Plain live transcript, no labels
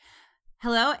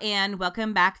Hello and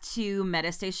welcome back to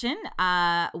MetaStation.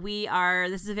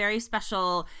 This is a very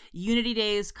special Unity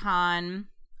Days Con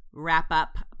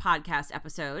wrap-up podcast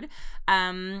episode.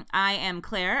 I am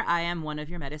Claire. I am one of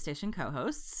your MetaStation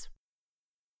co-hosts.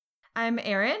 I'm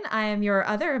Erin. I am your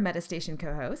other MetaStation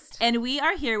co-host. And we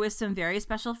are here with some very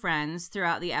special friends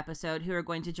throughout the episode who are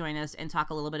going to join us and talk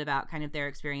a little bit about kind of their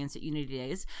experience at Unity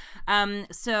Days.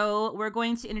 So we're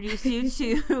going to introduce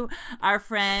you to our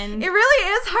friend. It really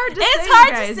is hard to say. It's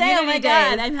hard to say. Unity Oh my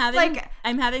Days. God.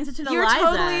 I'm having such an You're Eliza.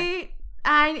 totally...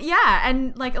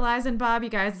 and like Eliza and Bob, you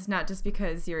guys, it's not just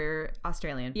because you're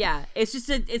Australian. Yeah, it's just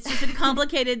a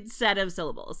complicated set of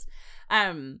syllables.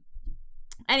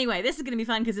 Anyway, this is going to be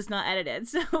fun because it's not edited,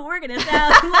 so we're going to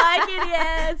sound like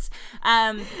idiots.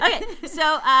 Okay,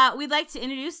 so we'd like to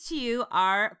introduce to you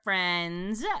our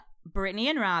friends, Brittany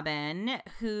and Robin,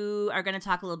 who are going to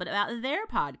talk a little bit about their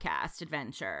podcast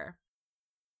adventure.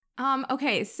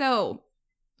 Okay, so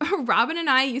Robin and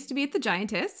I used to be at The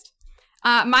Giantist.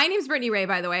 My name's Brittany Ray,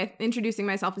 by the way. Introducing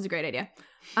myself is a great idea.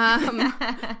 Robin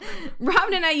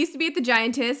and I used to be at The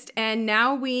Giantist, and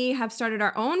now we have started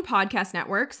our own podcast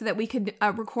network so that we could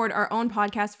record our own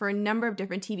podcast for a number of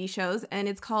different TV shows, and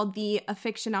it's called The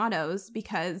Afictionados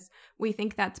because we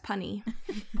think that's punny.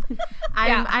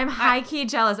 I'm high-key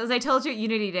jealous. As I told you at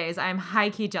Unity Days, I'm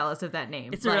high-key jealous of that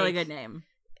name. It's a really good name.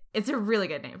 It's a really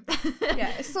good name.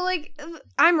 Yeah, so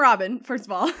I'm Robin, first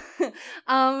of all.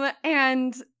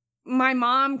 And my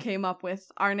mom came up with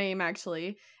our name,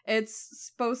 actually. It's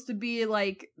supposed to be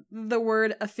like the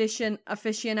word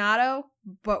aficionado,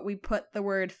 but we put the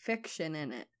word fiction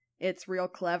in it. It's real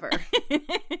clever.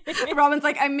 Robin's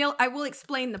like, I will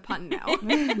explain the pun now.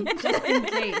 Just in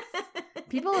case.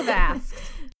 People have asked.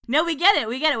 No, we get it.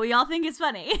 We all think it's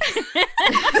funny.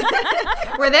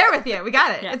 We're there with you. We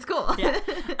got it. Yeah. It's cool. Yeah.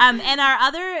 And our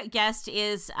other guest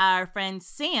is our friend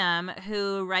Sam,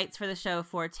 who writes for the show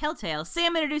for Telltale.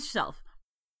 Sam, introduce yourself.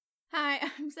 Hi,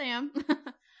 I'm Sam.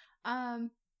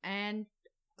 And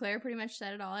Claire pretty much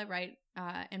said it all. I write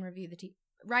about and review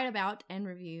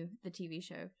the TV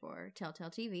show for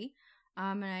Telltale TV.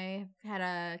 And I had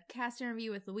a cast interview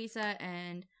with Louisa,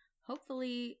 and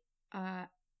hopefully,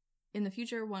 in the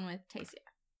future, one with Tasia.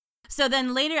 So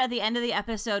then later at the end of the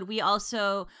episode, we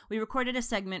recorded a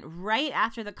segment right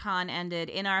after the con ended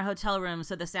in our hotel room.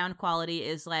 So the sound quality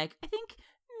is like, I think,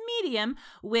 medium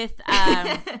with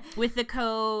the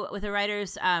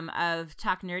writers of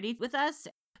Talk Nerdy with us.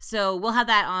 So we'll have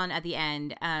that on at the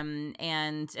end.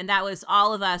 And that was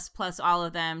all of us plus all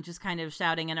of them just kind of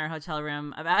shouting in our hotel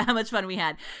room about how much fun we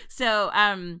had. So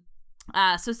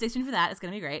so stay tuned for that. It's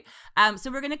going to be great.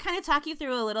 So we're going to kind of talk you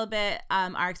through a little bit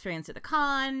our experience at the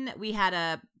con. We had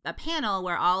a panel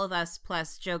where all of us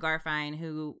plus Joe Garfine,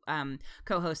 who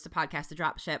co-hosts the podcast The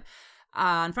Dropship,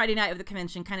 on Friday night of the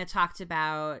convention kind of talked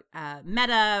about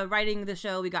meta, writing the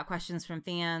show. We got questions from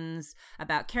fans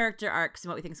about character arcs and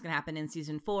what we think is going to happen in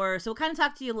season 4. So we'll kind of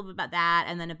talk to you a little bit about that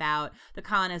and then about the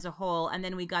con as a whole. And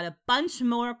then we got a bunch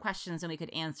more questions than we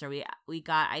could answer. We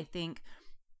got, I think,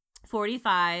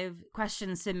 45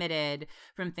 questions submitted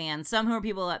from fans, some who were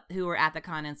people who were at the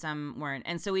con and some weren't.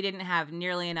 And so we didn't have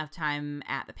nearly enough time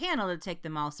at the panel to take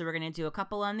them all. So we're going to do a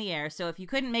couple on the air. So if you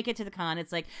couldn't make it to the con,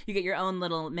 it's like you get your own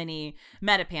little mini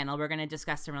meta panel. We're going to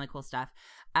discuss some really cool stuff.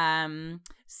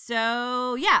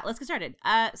 So yeah, let's get started.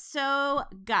 So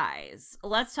guys,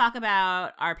 let's talk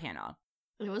about our panel.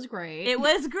 It was great.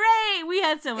 We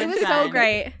had so much fun. It was so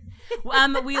great.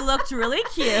 We looked really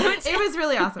cute. It was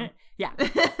really awesome. Yeah.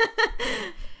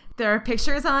 There are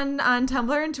pictures on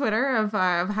Tumblr and Twitter of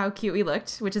how cute we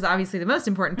looked, which is obviously the most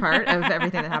important part of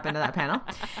everything that happened to that panel.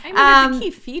 I mean, it's a key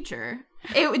feature.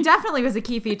 It definitely was a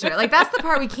key feature. Like, that's the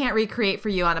part we can't recreate for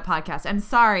you on a podcast. I'm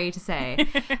sorry to say.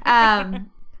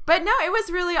 But no, it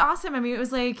was really awesome. I mean, it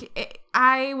was like,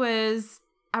 I was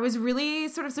really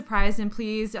sort of surprised and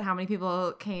pleased at how many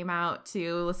people came out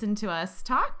to listen to us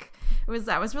talk.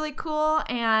 That was really cool.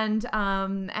 And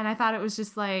I thought it was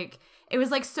just like, it was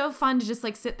like so fun to just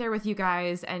like sit there with you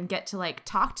guys and get to like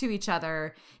talk to each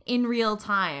other in real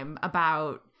time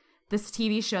about this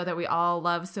TV show that we all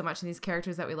love so much and these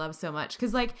characters that we love so much.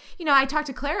 Because, like, you know, I talked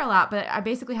to Claire a lot, but I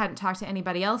basically hadn't talked to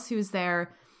anybody else who's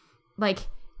there, like,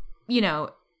 you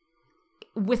know,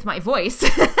 with my voice.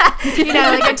 You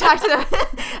know, like I talked to them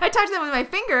with my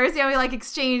fingers. You know, we like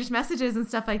exchanged messages and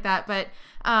stuff like that. But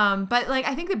like,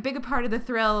 I think the bigger part of the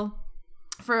thrill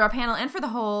for our panel and for the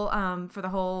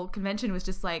whole convention was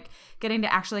just like getting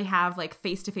to actually have like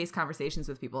face-to-face conversations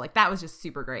with people. Like, that was just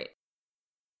super great.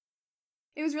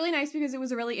 It was really nice because it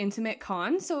was a really intimate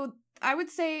con. So I would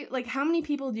say, like, how many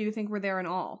people do you think were there in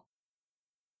all?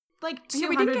 Like Yeah,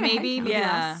 we didn't 200 get a maybe head count. maybe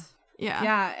Yeah. less.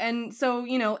 Yeah. And so,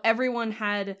 everyone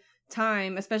had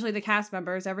time, especially the cast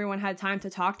members, everyone had time to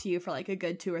talk to you for like a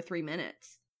good 2 or 3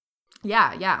 minutes.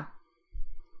 Yeah.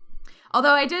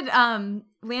 Although I did,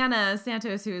 Liana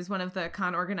Santos, who is one of the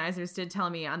con organizers, did tell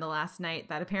me on the last night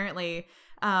that apparently,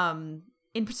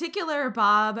 in particular,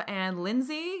 Bob and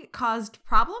Lindsay caused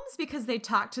problems because they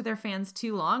talked to their fans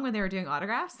too long when they were doing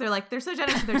autographs. They're so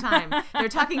generous with their time. They're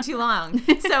talking too long.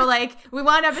 So like we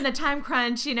wound up in a time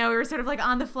crunch, we were sort of like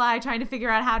on the fly trying to figure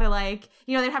out how to like,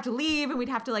 they'd have to leave and we'd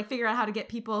have to like figure out how to get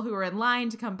people who were in line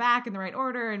to come back in the right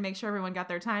order and make sure everyone got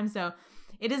their time. So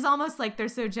it is almost like they're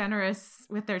so generous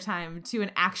with their time to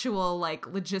an actual like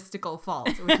logistical fault,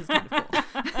 which is kind of cool.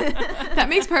 That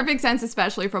makes perfect sense,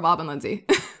 especially for Bob and Lindsay.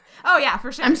 Oh yeah,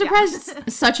 for sure. I'm surprised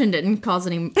Sachin didn't cause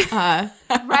any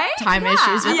right? time Yeah.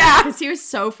 issues with that because he was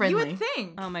so You friendly. would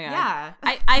think. Oh my god. Yeah.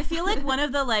 I feel like one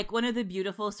of the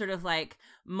beautiful sort of like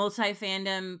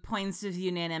multi-fandom points of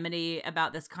unanimity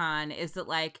about this con is that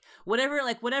like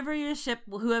whatever your ship,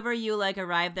 whoever you like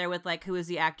arrive there with, like who is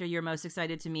the actor you're most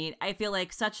excited to meet, I feel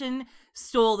like Sachin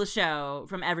stole the show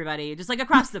from everybody, just like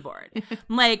across the board.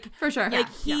 Like For sure.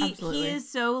 like he absolutely. is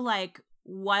so like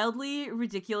wildly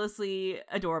ridiculously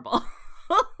adorable.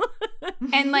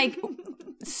 And like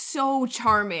so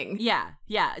charming. Yeah,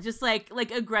 just like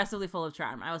aggressively full of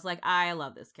charm. I was like, I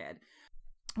love this kid.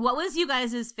 What was you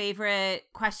guys' favorite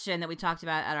question that we talked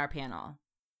about at our panel?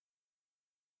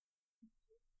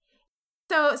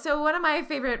 So one of my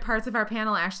favorite parts of our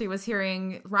panel actually was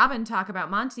hearing Robin talk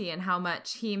about Monty and how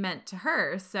much he meant to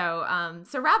her. So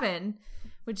Robin,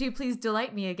 would you please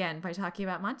delight me again by talking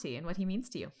about Monty and what he means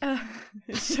to you?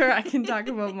 Sure, I can talk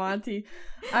about Monty.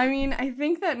 I mean, I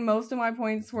think that most of my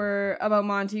points were about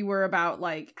Monty were about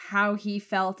like how he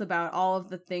felt about all of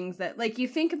the things that, like, you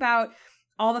think about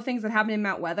all the things that happened in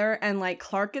Mount Weather, and like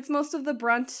Clark gets most of the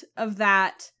brunt of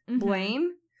that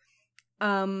blame.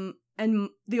 And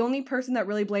the only person that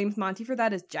really blames Monty for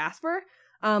that is Jasper.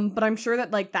 But I'm sure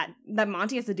that like that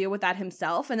Monty has to deal with that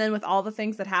himself. And then with all the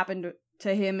things that happened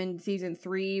to him in season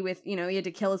 3 with, he had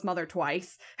to kill his mother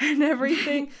twice and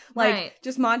everything. Like Right.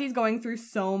 just Monty's going through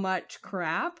so much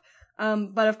crap.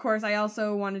 But of course I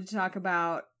also wanted to talk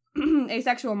about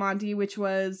Asexual Monty, which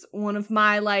was one of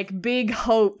my like big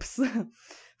hopes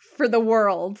for the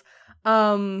world.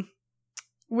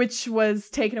 Which was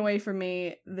taken away from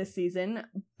me this season,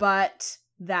 but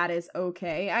that is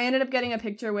okay. I ended up getting a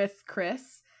picture with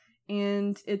Chris,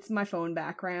 and it's my phone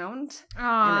background,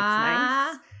 and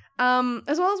it's nice.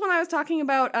 As well as when I was talking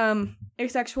about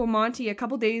Asexual Monty, a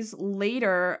couple days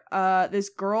later, this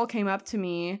girl came up to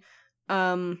me,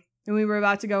 and we were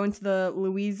about to go into the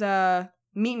Louisa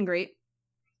meet and greet,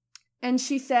 and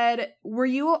she said, "Were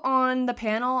you on the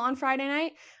panel on Friday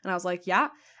night?" And I was like, "Yeah,"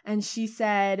 and she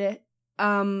said,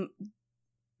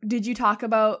 did you talk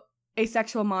about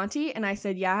Asexual Monty? And I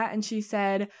said, yeah. And she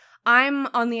said, I'm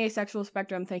on the asexual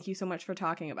spectrum. Thank you so much for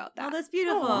talking about that. Oh, that's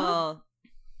beautiful. Aww.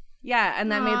 Yeah,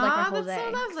 and that made like my Aw, whole that's so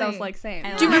day. 'Cause I was lovely. like, same.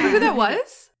 I Do you remember who that Yeah.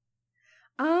 was?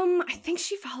 I think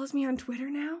she follows me on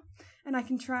Twitter now, and I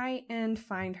can try and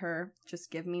find her. Just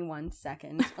give me 1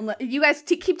 second. You guys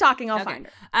keep talking. I'll Okay. find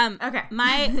her. Okay.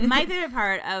 My favorite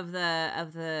part of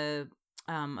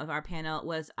our panel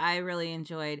was I really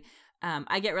enjoyed.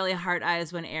 I get really hard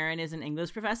eyes when Aaron is an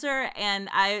English professor, and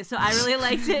I really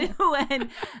liked it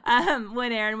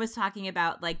when Aaron was talking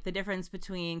about like the difference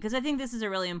between, because I think this is a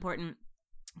really important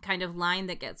kind of line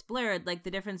that gets blurred, like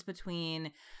the difference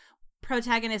between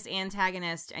protagonist,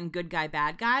 antagonist, and good guy,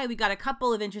 bad guy. We got a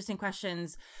couple of interesting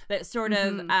questions that sort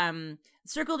of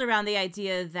circled around the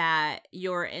idea that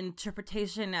your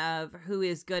interpretation of who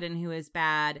is good and who is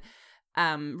bad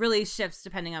really shifts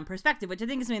depending on perspective, which I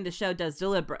think is something the show does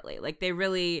deliberately. Like they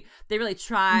really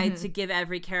try to give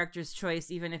every character's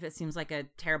choice, even if it seems like a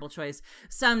terrible choice,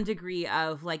 some degree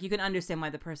of like, you can understand why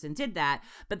the person did that,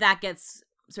 but that gets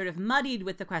sort of muddied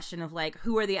with the question of like,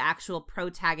 who are the actual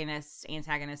protagonists,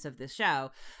 antagonists of this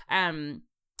show.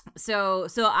 So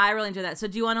I really enjoy that. So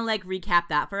do you want to like recap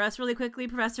that for us really quickly,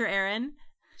 Professor Aaron?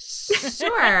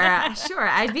 Sure.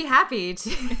 I'd be happy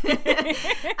to.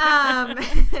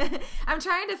 I'm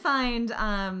trying to find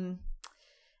on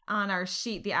our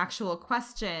sheet the actual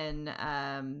question. Do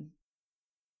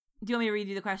you want me to read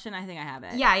you the question? I think I have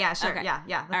it. Yeah, sure. Okay. Yeah.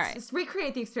 Let's All right. just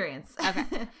recreate the experience.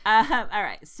 Okay. All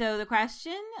right. So the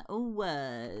question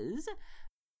was.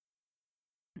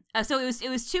 So it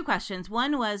was 2 questions.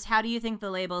 One was, how do you think the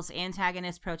labels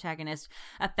antagonist, protagonist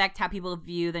affect how people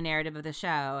view the narrative of the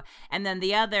show? And then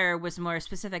the other was more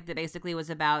specific, that basically was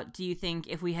about, do you think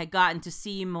if we had gotten to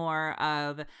see more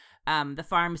of the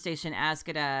farm station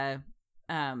Azkeda,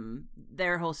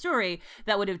 their whole story,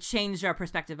 that would have changed our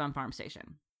perspective on Farm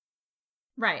Station?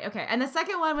 Right. Okay. And the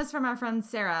second one was from our friend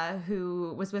Sarah,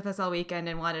 who was with us all weekend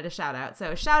and wanted a shout out.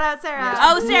 So shout out, Sarah. Yeah.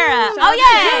 Oh, Sarah.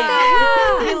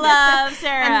 Oh, yay. We love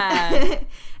Sarah.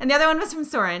 And the other one was from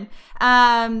Soren.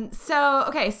 So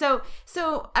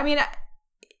I mean,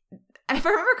 if I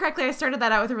remember correctly, I started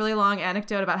that out with a really long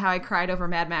anecdote about how I cried over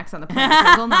Mad Max on the plane, which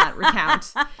I will not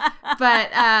recount.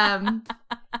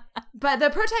 But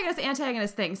the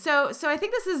protagonist-antagonist thing. So I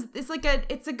think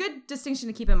it's a good distinction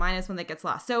to keep in mind as one that gets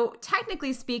lost. So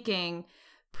technically speaking,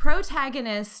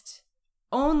 protagonist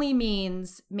only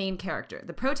means main character.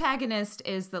 The protagonist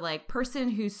is the like person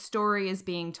whose story is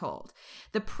being told.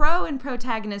 The pro and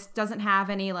protagonist doesn't have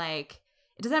any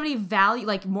value,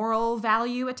 like moral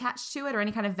value attached to it or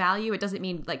any kind of value. It doesn't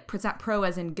mean like it's not pro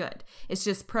as in good. It's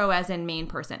just pro as in main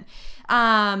person.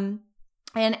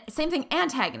 And same thing,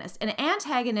 antagonist. An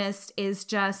antagonist is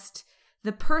just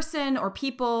the person or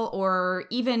people or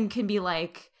even can be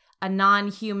like a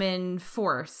non-human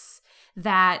force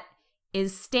that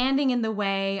is standing in the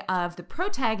way of the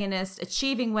protagonist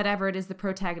achieving whatever it is the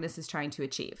protagonist is trying to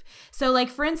achieve. So like,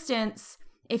 for instance,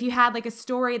 if you had like a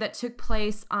story that took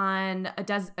place on a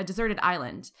deserted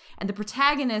island and the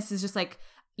protagonist is just like,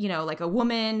 you know, like a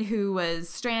woman who was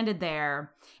stranded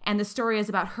there and the story is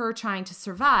about her trying to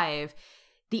survive,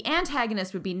 the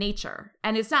antagonist would be nature.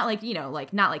 And it's not like, you know,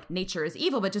 like not like nature is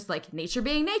evil, but just like nature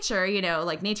being nature, you know,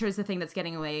 like nature is the thing that's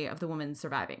getting in the way of the woman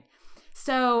surviving.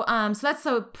 So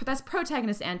that's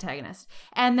protagonist, antagonist.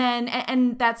 And then,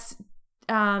 and that's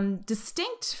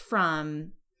distinct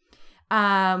from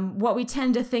what we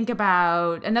tend to think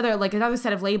about, another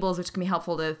set of labels which can be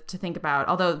helpful to think about,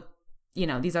 although, you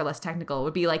know, these are less technical,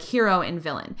 would be like hero and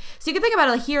villain. So you can think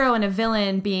about a hero and a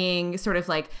villain being sort of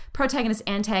like protagonist,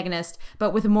 antagonist,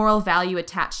 but with moral value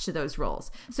attached to those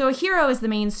roles. So a hero is the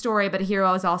main story, but a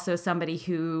hero is also somebody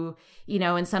who, you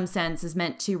know, in some sense is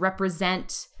meant to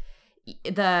represent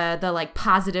the like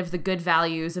positive, the good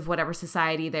values of whatever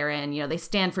society they're in. You know, they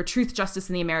stand for truth, justice,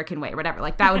 and the American way, whatever.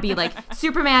 Like that would be like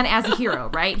Superman as a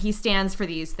hero, right? He stands for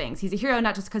these things. He's a hero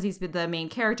not just because he's the main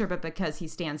character, but because he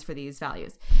stands for these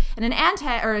values. And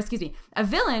a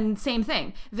villain, same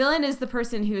thing. Villain is the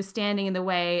person who is standing in the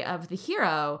way of the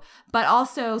hero, but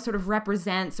also sort of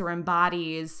represents or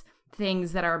embodies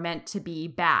things that are meant to be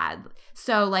bad.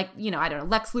 So like, you know, I don't know,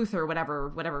 Lex Luthor,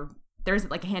 whatever. There's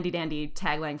like a handy dandy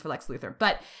tagline for Lex Luthor.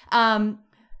 But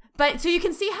so you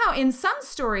can see how in some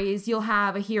stories you'll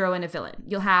have a hero and a villain.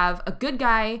 You'll have a good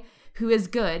guy who is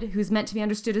good, who's meant to be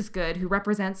understood as good, who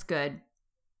represents good.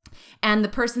 And the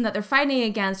person that they're fighting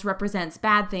against represents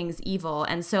bad things, evil.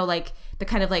 And so like the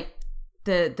kind of like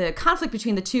the conflict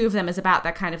between the two of them is about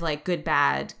that kind of like good,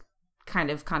 bad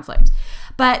kind of conflict.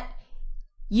 But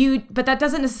that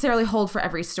doesn't necessarily hold for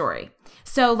every story.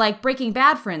 So like Breaking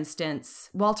Bad, for instance,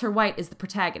 Walter White is the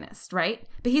protagonist, right?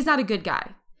 But he's not a good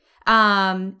guy.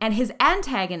 And his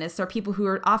antagonists are people who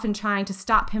are often trying to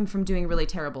stop him from doing really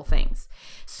terrible things.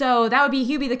 So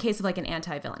he'd be the case of like an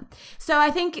anti-villain. So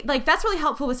I think like that's really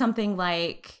helpful with something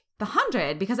like The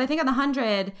 100, because I think on The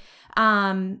 100,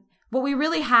 what we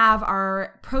really have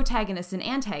are protagonists and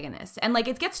antagonists. And like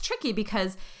it gets tricky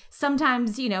because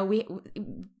sometimes, you know,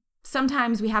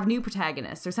 sometimes we have new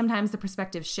protagonists or sometimes the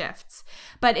perspective shifts.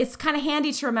 But it's kind of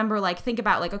handy to remember, like, think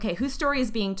about, like, okay, whose story is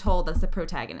being told? That's the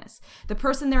protagonist. The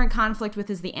person they're in conflict with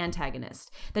is the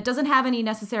antagonist. That doesn't have any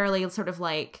necessarily sort of,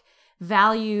 like,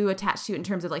 value attached to it in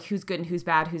terms of, like, who's good and who's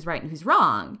bad, who's right and who's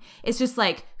wrong. It's just,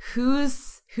 like,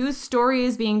 whose story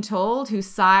is being told, whose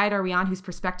side are we on, whose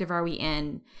perspective are we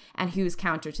in, and who's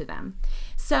counter to them.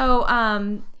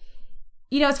 So,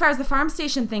 you know, as far as the farm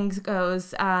station thing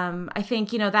goes, I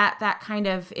think, you know, that kind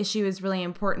of issue is really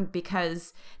important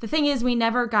because the thing is we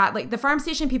never got, like, the farm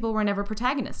station people were never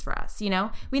protagonists for us, you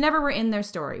know? We never were in their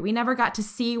story. We never got to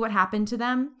see what happened to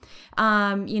them.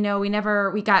 You know,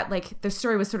 we got, like, the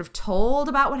story was sort of told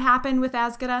about what happened with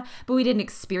Azgada, but we didn't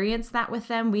experience that with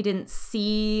them. We didn't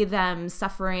see them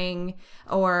suffering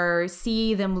or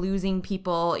see them losing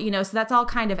people, you know, so that's all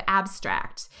kind of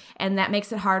abstract. And that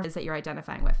makes it hard that you're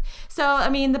identifying with. So, I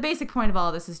mean, the basic point of all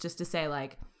of this is just to say,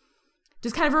 like,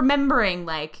 just kind of remembering,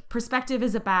 like, perspective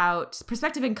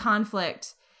and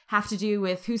conflict have to do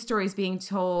with whose story is being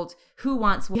told,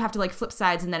 we have to, like, flip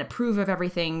sides and then approve of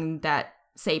everything that,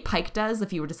 say, Pike does.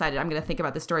 If you decided, I'm going to think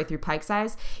about the story through Pike's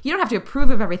eyes, you don't have to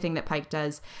approve of everything that Pike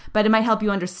does, but it might help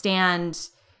you understand,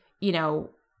 you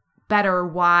know, better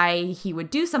why he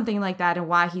would do something like that and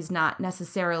why he's not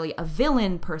necessarily a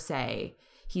villain per se.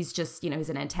 He's just, you know, he's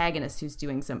an antagonist who's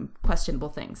doing some questionable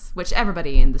things, which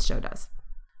everybody in the show does.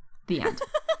 The end.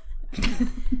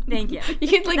 Thank you. You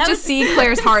can like just see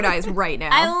Claire's hard eyes right now.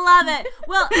 I love it.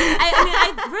 Well, I mean,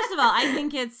 first of all, I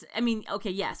think it's. I mean,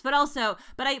 okay, yes, but also,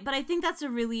 but I think that's a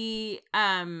really,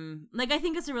 like, I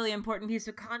think it's a really important piece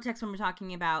of context when we're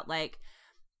talking about like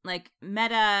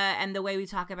meta and the way we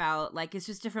talk about like it's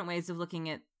just different ways of looking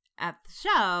at the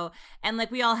show, and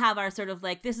like we all have our sort of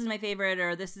like this is my favorite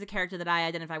or this is a character that I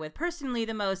identify with personally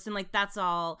the most, and like that's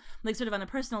all like sort of on a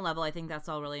personal level. I think that's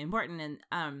all really important,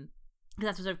 and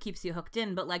that's what sort of keeps you hooked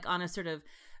in. But like on a sort of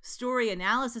story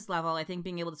analysis level, I think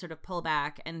being able to sort of pull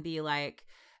back and be like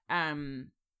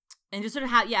and just sort of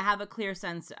have a clear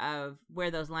sense of where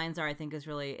those lines are, I think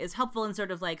is helpful in sort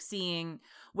of like seeing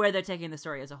where they're taking the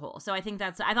story as a whole. So I think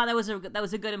I thought that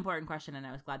was a good important question, and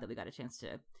I was glad that we got a chance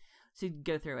to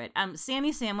go through it.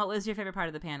 Sam, what was your favorite part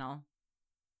of the panel?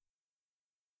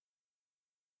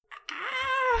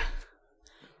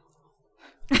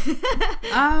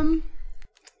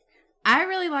 I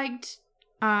really liked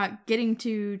getting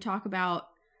to talk about.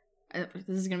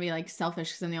 This is gonna be like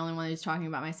selfish because I'm the only one who's talking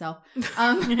about myself. We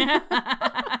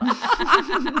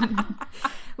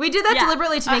did that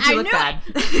deliberately to make you look bad.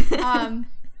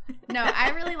 No, I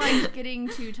really liked getting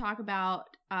to talk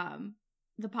about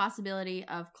the possibility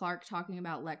of Clark talking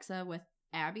about Lexa with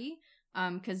Abby,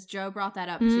 because Joe brought that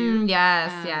up too.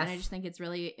 Yes. And I just think it's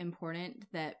really important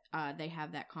that they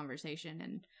have that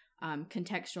conversation and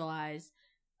contextualize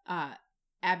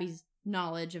Abby's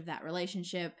knowledge of that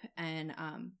relationship and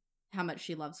how much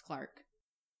she loves Clark.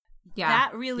 Yeah,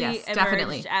 that really emerged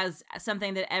definitely as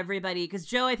something that everybody, because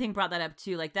Joe I think brought that up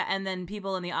too, like that, and then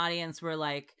people in the audience were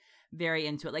like very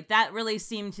into it. Like that really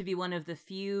seemed to be one of the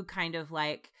few kind of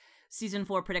like season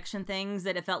 4 prediction things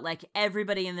that it felt like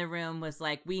everybody in the room was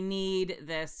like, we need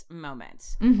this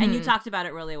moment. Mm-hmm. And you talked about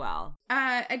it really well.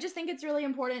 I just think it's really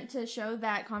important to show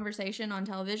that conversation on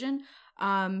television,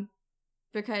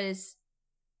 because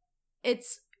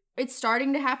it's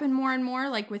starting to happen more and more,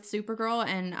 like with Supergirl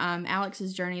and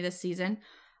Alex's journey this season.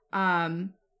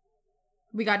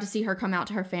 We got to see her come out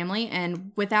to her family,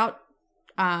 and without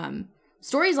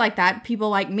stories like that, people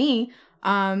like me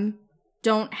don't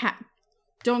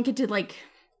get to like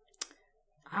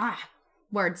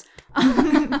words.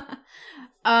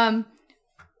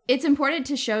 It's important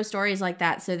to show stories like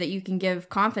that so that you can give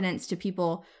confidence to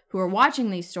people who are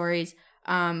watching these stories,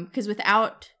 because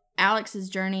without Alex's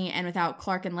journey and without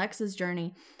Clark and Lex's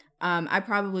journey, I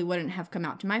probably wouldn't have come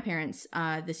out to my parents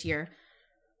this year.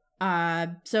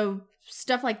 So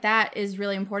stuff like that is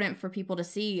really important for people to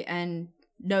see and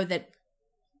know that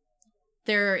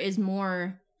there is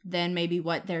more than maybe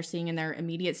what they're seeing in their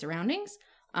immediate surroundings,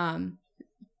 to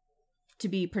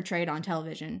be portrayed on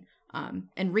television,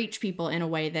 and reach people in a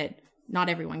way that not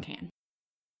everyone can.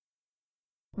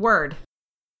 Word.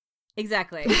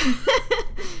 Exactly.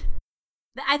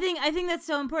 I think that's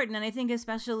so important, and I think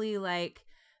especially like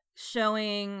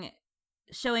showing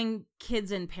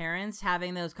kids and parents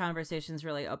having those conversations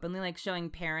really openly, like showing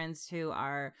parents who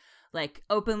are like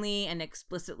openly and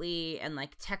explicitly and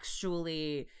like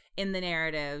textually in the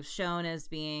narrative shown as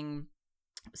being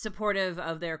supportive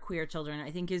of their queer children,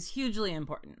 I think is hugely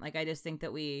important. Like I just think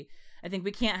that I think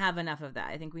we can't have enough of that.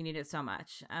 I think we need it so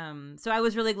much. So I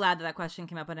was really glad that question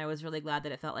came up, and I was really glad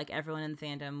that it felt like everyone in the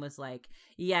fandom was like,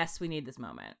 yes, we need this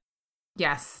moment.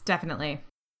 Yes, definitely.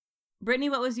 Brittany,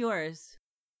 what was yours?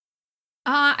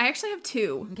 I actually have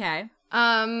 2. Okay.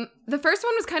 The first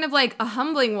one was kind of like a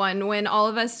humbling one when all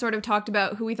of us sort of talked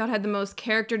about who we thought had the most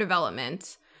character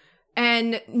development.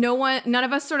 And none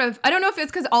of us sort of, I don't know if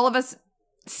it's because all of us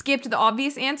skipped the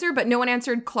obvious answer, but no one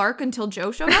answered Clark until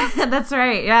Joe showed up. That's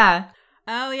right, yeah.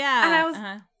 Oh, yeah. And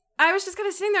I was just kind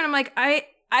of sitting there and I'm like, I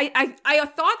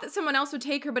thought that someone else would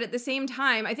take her, but at the same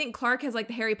time, I think Clark has like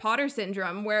the Harry Potter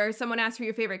syndrome where someone asks who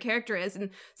your favorite character is, and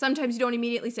sometimes you don't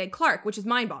immediately say Clark, which is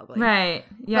mind-boggling. Right,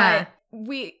 yeah.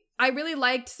 But I really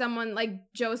liked someone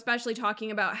like Joe especially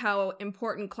talking about how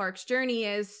important Clark's journey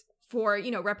is for,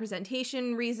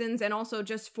 representation reasons and also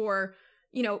just for,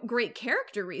 great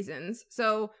character reasons.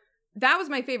 So that was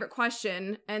my favorite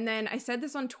question. And then I said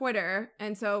this on Twitter.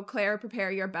 And so Claire,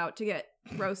 prepare, you're about to get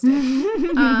roasted.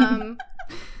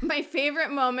 My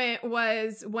favorite moment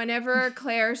was whenever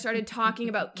Claire started talking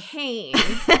about Kane,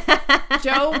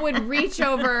 Joe would reach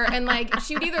over and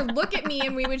she would either look at me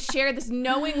and we would share this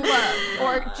knowing love,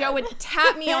 or Joe would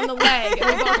tap me on the leg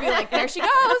and we'd both be like, there she goes.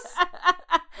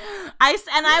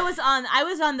 I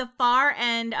was on the far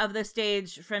end of the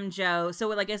stage from Joe, so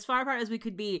like as far apart as we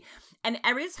could be. And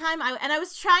every time I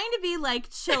was trying to be like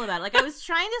chill about it. Like I was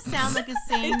trying to sound like a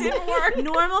sane,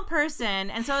 normal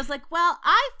person. And so I was like, well,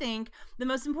 I think the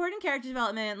most important character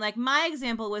development, like my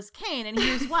example was Kane, and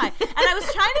here's why. And I was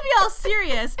trying to be all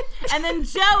serious, and then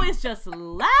Joe is just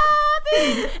laughing.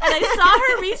 And I saw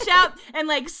her reach out and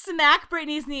like smack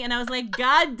Brittany's knee, and I was like,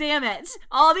 God damn it.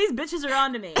 All these bitches are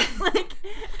onto me. Like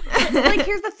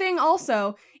here's the thing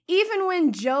also. Even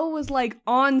when Joe was like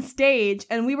on stage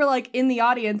and we were like in the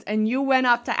audience and you went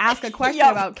up to ask a question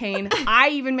about Kane, I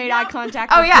even made eye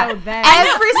contact with Joe then.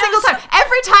 Every single time.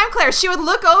 Every time, Claire, she would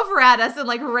look over at us and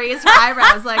like raise her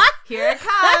eyebrows like, here it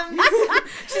comes.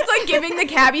 She's like giving the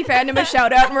cabbie fandom a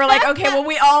shout out and we're like, okay, well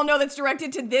we all know that's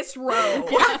directed to this row.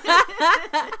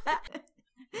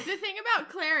 The thing about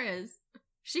Claire is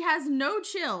she has no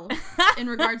chill in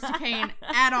regards to Kane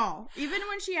at all. Even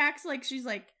when she acts like she's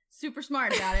like super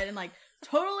smart about it and like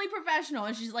totally professional,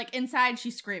 and she's like inside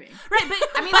she's screaming. Right, but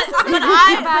I mean,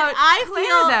 I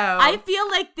feel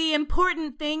like the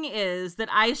important thing is that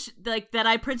I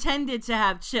pretended to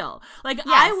have chill. Like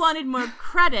I wanted more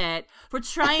credit for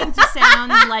trying to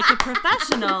sound like a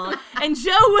professional, and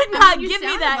Joe would not give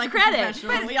me that credit.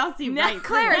 But we all see right.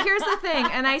 Claire, here's the thing,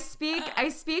 and I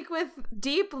speak with a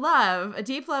deep love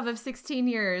of 16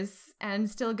 years and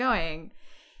still going.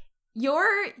 Your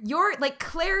like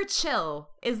Claire chill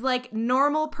is like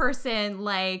normal person,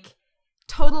 like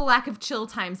total lack of chill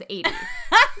times 80.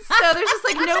 So there's just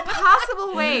like no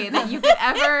possible way that you could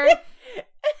ever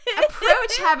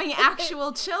approach having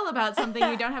actual chill about something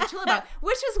you don't have chill about,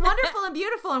 which is wonderful and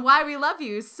beautiful and why we love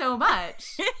you so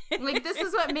much. Like this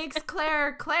is what makes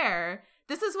Claire Claire.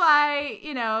 This is why,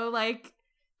 you know, like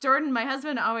Jordan, my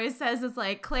husband, always says it's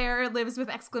like Claire lives with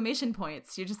exclamation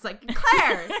points. You're just like,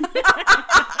 Claire.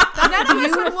 None of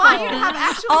us would want you to have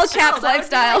actual all chill. caps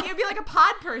lifestyle. You'd be like a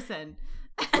pod person.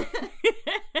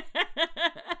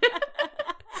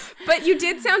 But you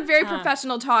did sound very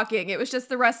professional talking. It was just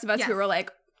the rest of us who were like,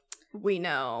 we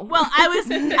know. Well, I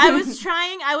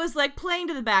was like playing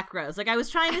to the back rows. Like I was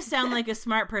trying to sound like a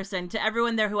smart person to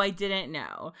everyone there who I didn't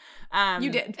know. You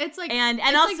did. It's like, and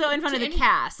also like in front of the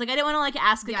cast. Like I didn't want to like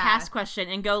ask a cast question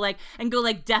and go like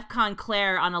DEFCON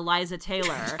Claire on Eliza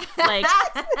Taylor. Like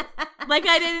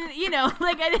I didn't, you know,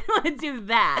 like I didn't want to do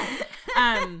that.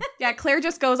 Yeah, Claire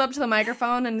just goes up to the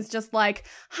microphone and is just like,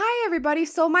 "Hi everybody.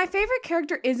 So my favorite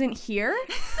character isn't here."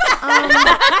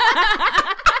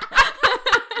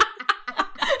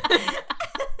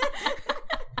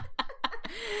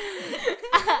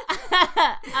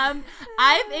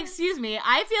 Excuse me.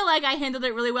 I feel like I handled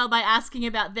it really well by asking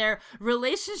about their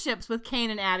relationships with Kane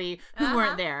and Abby, who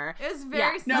weren't there. It was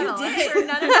very subtle. No, I'm sure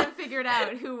none of them figured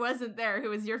out who wasn't there, who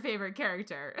was your favorite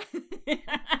character.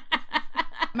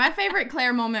 My favorite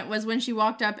Claire moment was when she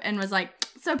walked up and was like,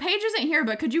 so Paige isn't here,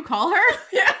 but could you call her?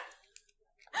 Yeah.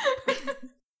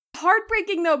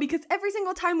 Heartbreaking though, because every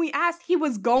single time we asked, he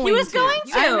was going to. He was going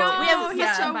to. I know. We have This is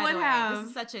Sachin Sachin, by the would way. have. This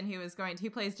is Sachin who was going to. He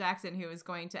plays Jackson, who was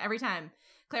going to. Every time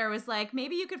Claire was like,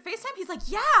 maybe you could FaceTime. He's like,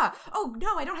 yeah. Oh,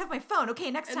 no, I don't have my phone. Okay,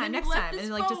 next time. And it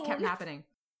just kept happening.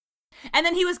 And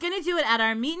then he was going to do it at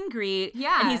our meet and greet.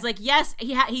 Yeah. And he's like, yes.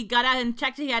 He got out and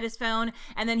checked he had his phone.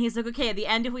 And then he's like, okay, at the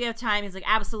end, if we have time, he's like,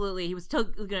 absolutely. He was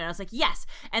totally good. I was like, yes.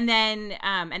 And then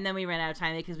we ran out of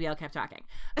time because we all kept talking.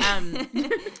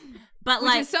 But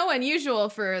which is so unusual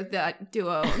for that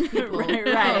duo.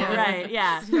 right.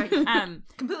 Yeah.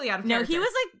 Completely out of character. No, he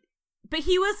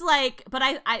was like, but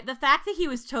I the fact that he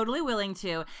was totally willing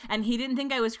to, and he didn't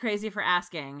think I was crazy for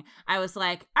asking, I was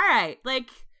like, all right, like,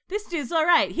 this dude's all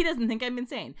right. He doesn't think I'm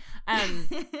insane.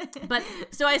 But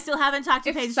so I still haven't talked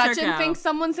to Paige Turco. If Sachin thinks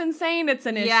someone's insane, it's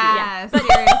an issue. Yeah, but,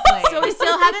 seriously. So we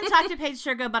still haven't talked to Paige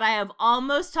Turco, but I have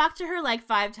almost talked to her like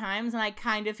 5 times, and I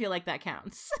kind of feel like that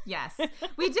counts. Yes.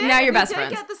 We did. Now you're best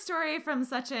friends. friends. Get the story from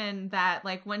Sachin that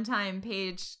like one time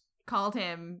Paige called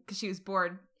him because she was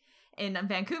bored in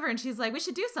Vancouver, and she's like, we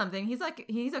should do something. He's like,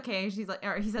 he's okay. She's like,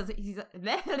 or he says, he's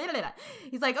like,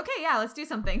 okay, yeah, let's do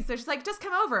something. So she's like, just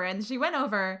come over. And she went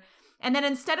over, and then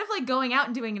instead of like going out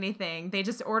and doing anything, they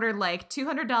just ordered like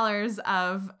 $200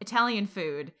 of Italian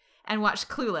food and watched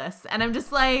Clueless. And I'm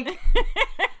just like,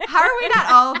 how are we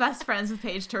not all best friends with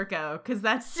Paige Turco? Because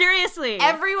that's seriously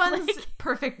everyone's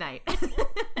perfect night.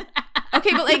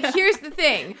 Okay, but like, here's the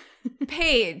thing.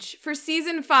 Paige, for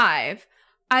season 5,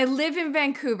 I live in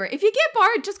Vancouver. If you get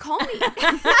bored, just call me.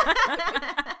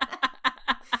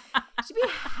 Should be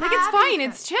like, it's fine.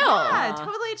 It's chill. Yeah,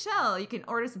 totally chill. You can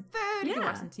order some food. You can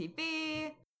watch some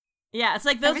TV. Yeah, it's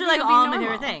like those Everything are like will be all my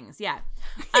normal. favorite things. Yeah.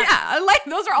 Yeah, like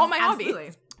those are all my Absolutely.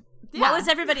 hobbies. What was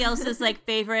everybody else's like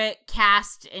favorite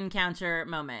cast encounter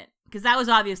moment? Because that was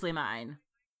obviously mine.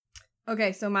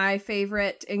 Okay, so my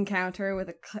favorite encounter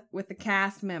with a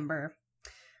cast member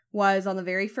was on the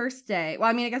very first day. Well,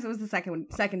 I mean, I guess it was the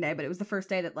second day, but it was the first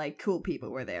day that like cool people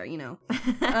were there, you know.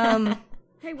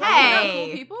 Hey, Hey. cool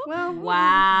people? Well,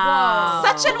 Wow.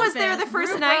 Sachin was there the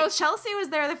first Rufus. night. Chelsea was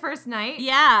there the first night.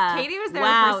 Yeah. Katie was there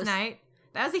Wow. the first night.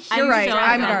 That was a huge I'm right, showing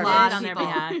I'm a garbage. lot on their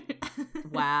people. behalf.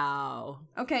 Wow.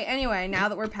 okay, anyway, now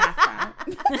that we're past that.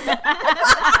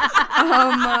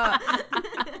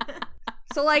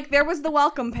 So like there was the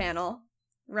welcome panel,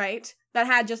 right? That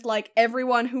had just like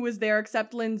everyone who was there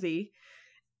except Lindsay.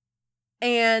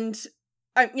 And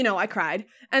I cried.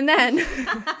 And then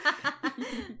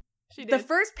She the did.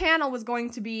 first panel was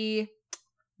going to be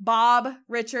Bob,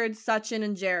 Richard, Sachin,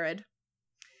 and Jared.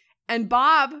 And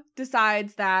Bob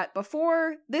decides that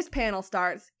before this panel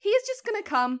starts, he's just going to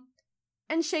come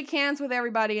and shake hands with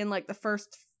everybody in like the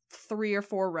first 3 or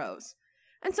 4 rows.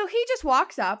 And so he just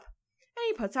walks up and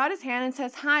he puts out his hand and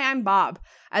says, "Hi, I'm Bob,"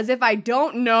 as if I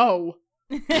don't know.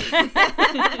 And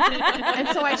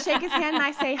so I shake his hand and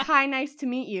I say, "Hi, nice to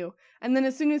meet you." And then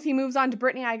as soon as he moves on to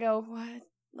Brittany, I go, "What?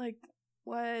 Like,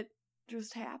 what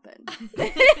just happened?"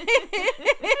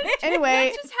 Anyway,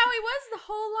 That's just how he was the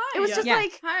whole line. it was just Yeah.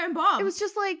 like, Hi, I'm Bob. it was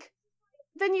just like,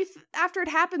 then after it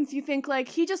happens, you think like,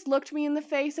 he just looked me in the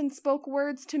face and spoke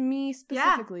words to me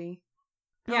specifically.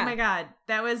 Oh my god,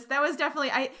 that was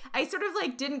definitely. I sort of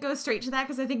like didn't go straight to that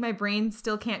because I think my brain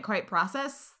still can't quite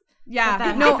process. Yeah,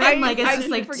 That no, happened. Like it's I just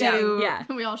didn't like forget. too. Yeah.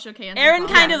 we all shook hands. Erin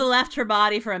with Bob. kind of left her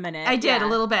body for a minute. I did Yeah. a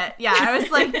little bit. Yeah, I was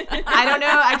like, I don't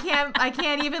know. I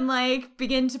can't even like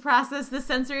begin to process this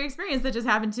sensory experience that just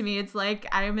happened to me. It's like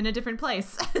I am in a different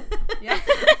place. Yeah.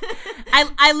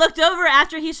 I looked over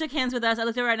after he shook hands with us. I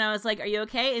looked over and I was like, "Are you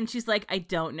okay?" And she's like, "I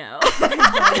don't know."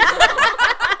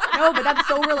 No, but that's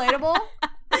so relatable.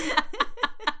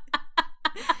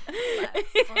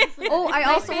 Oh, I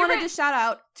also wanted to shout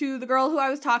out to the girl who I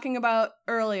was talking about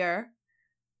earlier.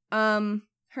 Her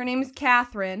name is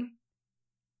Catherine.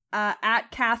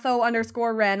 At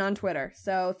Catho_Ren on Twitter.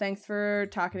 So thanks for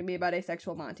talking to me about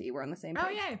Asexual Monty. We're on the same page. Oh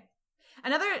yay!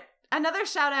 Another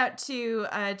shout out to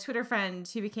a Twitter friend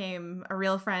who became a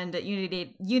real friend at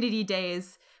Unity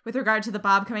Days with regard to the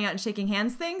Bob coming out and shaking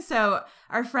hands thing. So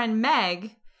our friend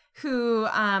Meg, who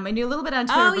I knew a little bit on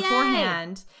Twitter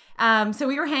beforehand. So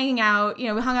we were hanging out, we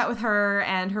hung out with her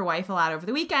and her wife a lot over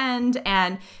the weekend,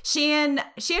 and she and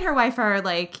her wife are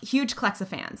like huge Clexa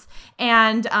fans.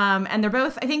 And they're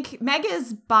both, I think Meg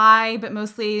is bi, but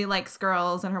mostly likes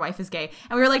girls, and her wife is gay.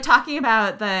 And we were like talking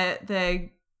about the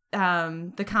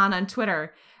con on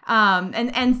Twitter. I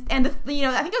think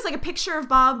it was like a picture of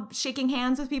Bob shaking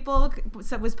hands with people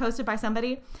was posted by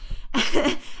somebody.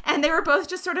 And they were both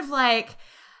just sort of like,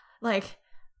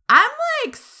 I'm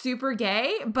like super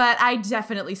gay, but I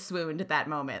definitely swooned at that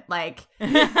moment. Like, her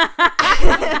wife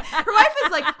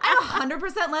is like, I'm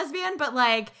 100% lesbian, but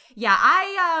like, yeah,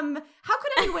 how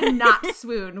could anyone not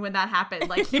swoon when that happened?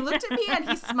 Like, he looked at me and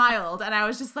he smiled, and I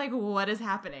was just like, what is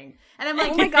happening? And I'm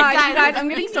like, Oh my god, you guys, I'm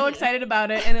it's getting so me. excited about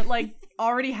it, and it like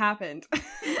already happened.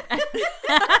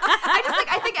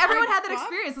 I think everyone had that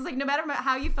experience. It's like, no matter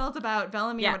how you felt about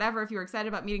Bellamy or whatever, if you were excited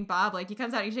about meeting Bob, like, he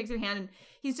comes out and he shakes your hand, and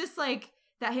he's just like,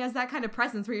 that he has that kind of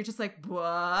presence where you're just like, what?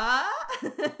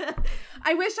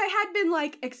 I wish I had been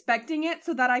like expecting it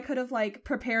so that I could have like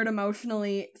prepared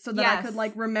emotionally so that I could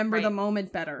like remember the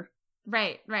moment better.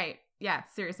 Right. Yeah,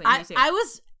 seriously. Me too. I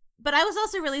was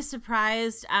also really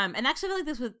surprised, and actually I feel like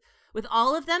this with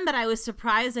all of them, but I was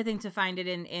surprised, I think, to find it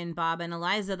in Bob and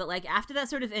Eliza, that like after that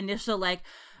sort of initial like,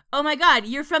 oh my god,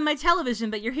 you're from my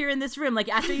television, but you're here in this room, like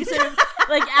after you sort of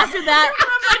like after that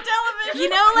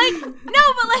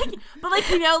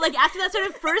like after that sort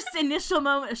of first initial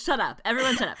moment, shut up,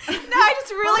 everyone shut up. No, I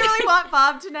just really want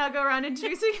Bob to now go around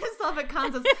introducing himself at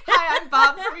cons as, hi, I'm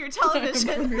Bob from your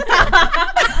television.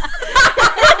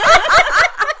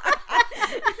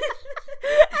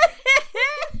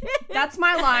 That's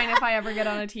my line if I ever get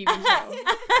on a TV show. Done.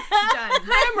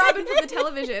 Hi, I'm Robin from the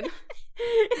television.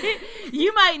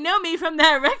 You might know me from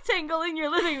that rectangle in your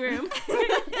living room.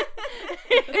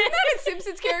 Isn't that a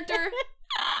Simpsons character?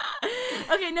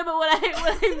 Okay, no, but what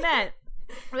I meant,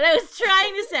 what I was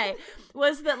trying to say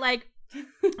was that like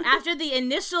after the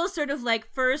initial sort of like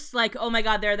first like, oh my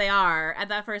god, there they are at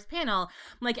that first panel,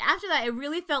 like after that it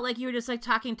really felt like you were just like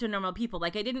talking to normal people.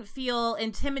 Like I didn't feel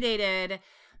intimidated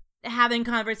having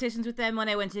conversations with them when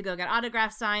I went to go get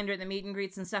autographs signed or the meet and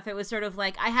greets and stuff. It was sort of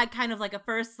like I had kind of like a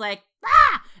first like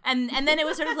and then it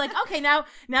was sort of like, okay, now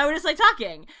we're just like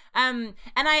talking. And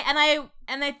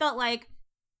I felt like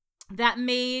that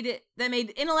made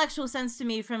intellectual sense to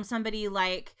me from somebody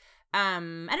like I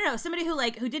don't know, somebody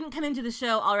who didn't come into the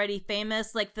show already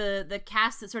famous. Like the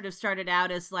cast that sort of started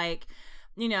out as like,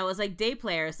 you know, as like day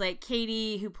players, like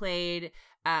Katie, who played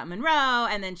Monroe,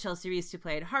 and then Chelsea Reese, who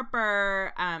played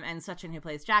Harper, and Sachin, who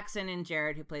plays Jackson, and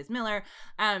Jared, who plays Miller,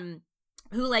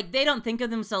 who like they don't think of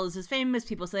themselves as famous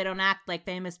people, so they don't act like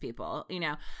famous people, you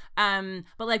know.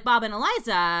 But like Bob and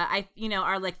Eliza,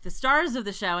 are like the stars of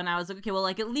the show, and I was like, okay, well,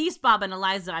 like at least Bob and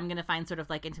Eliza, I'm gonna find sort of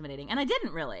like intimidating, and I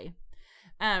didn't really.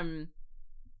 I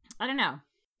don't know.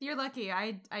 You're lucky.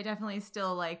 I definitely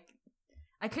still like.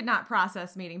 I could not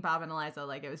process meeting Bob and Eliza.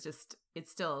 Like I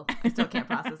still can't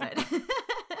process it.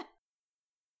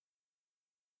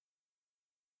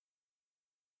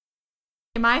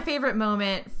 My favorite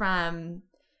moment from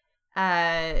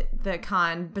the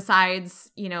con, besides,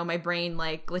 you know, my brain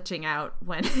like glitching out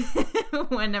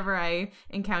whenever I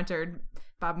encountered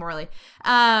Bob Morley,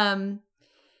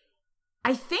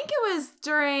 I think it was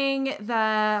during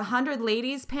the 100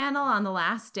 Ladies panel on the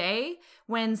last day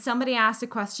when somebody asked a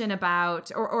question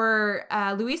about, or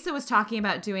Louisa was talking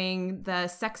about doing the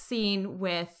sex scene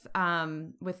with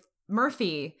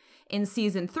Murphy in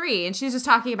season 3, and she was just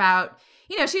talking about,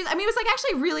 you know, it was like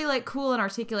actually really like cool and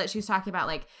articulate. She was talking about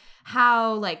like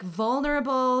how like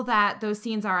vulnerable that those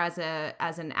scenes are as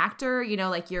an actor, you know,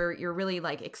 like you're really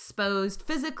like exposed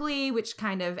physically, which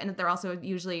kind of, and they're also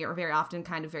usually or very often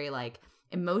kind of very like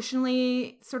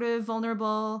emotionally sort of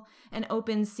vulnerable and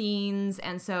open scenes.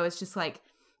 And so it's just like,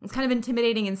 it's kind of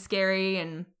intimidating and scary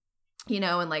and, you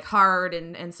know, and like hard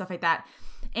and stuff like that.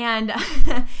 And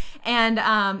and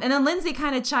then Lindsay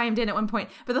kind of chimed in at one point.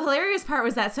 But the hilarious part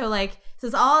was that, so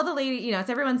it's all the ladies, you know, it's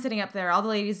everyone sitting up there, all the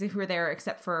ladies who were there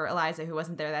except for Eliza, who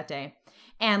wasn't there that day.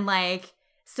 And like,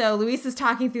 so Louise is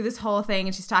talking through this whole thing,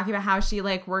 and she's talking about how she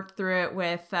like worked through it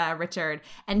with Richard.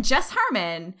 And Jess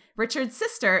Harmon, Richard's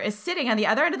sister, is sitting on the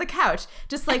other end of the couch,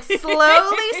 just like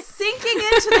slowly sinking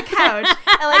into the couch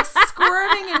and like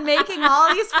squirming and making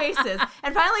all these faces.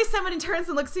 And finally someone turns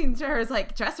and looks into her, is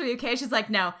like, Jess, are you okay? She's like,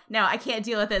 no, I can't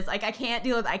deal with this. Like, I can't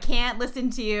listen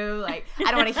to you. Like,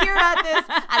 I don't want to hear about this.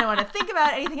 I don't want to think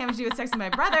about anything having to do with sex with my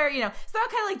brother, you know. So they're all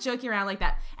kind of like joking around like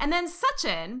that. And then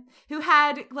Sachin, who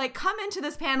had like come into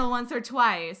this panel once or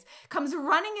twice, comes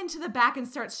running into the back and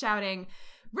starts shouting,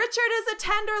 Richard is a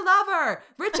tender lover!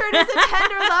 Richard is a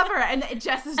tender lover! And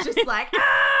Jess is just like,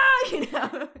 ah! You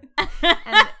know?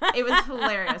 And it was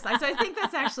hilarious. So I think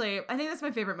that's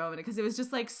my favorite moment, because it was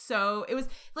just like it was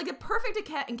like a perfect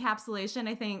encapsulation,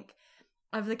 I think,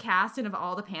 of the cast and of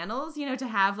all the panels, you know, to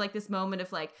have like this moment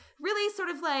of like really sort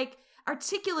of like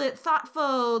articulate,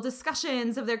 thoughtful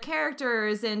discussions of their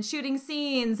characters and shooting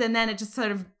scenes, and then it just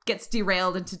sort of gets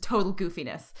derailed into total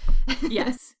goofiness.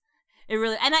 Yes, it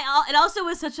really, and it also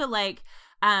was such a like,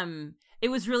 it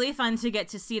was really fun to get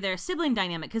to see their sibling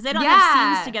dynamic, because they don't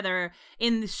have scenes together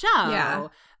in the show. Yeah.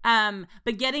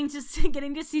 But getting to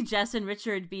see Jess and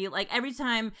Richard be like, every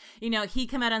time, you know, he'd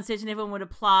come out on stage and everyone would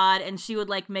applaud and she would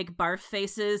like make barf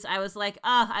faces, I was like,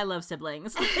 oh, I love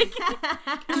siblings. Like,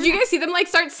 did you guys see them like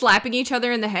start slapping each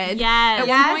other in the head? Yes. At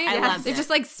one point? I loved They're it.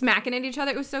 just like smacking at each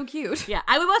other. It was so cute. Yeah.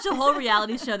 I would watch a whole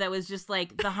reality show that was just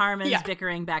like the Harmons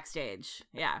bickering backstage.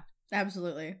 Yeah.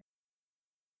 Absolutely.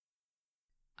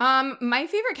 My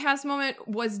favorite cast moment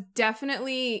was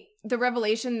definitely the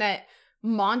revelation that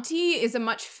Monty is a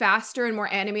much faster and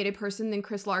more animated person than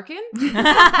Chris Larkin. Oh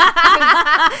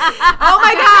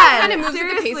my god! Kind of moves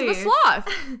at the pace of a sloth.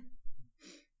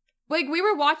 Like, we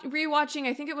were rewatching,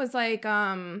 I think it was like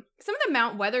some of the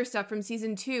Mount Weather stuff from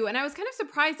season 2, and I was kind of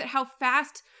surprised at how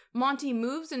fast Monty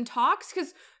moves and talks,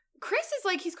 because Chris is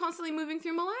like, he's constantly moving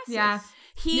through molasses. Yeah.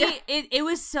 It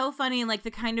was so funny, and like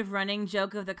the kind of running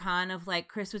joke of the con of like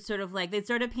Chris would sort of like, they'd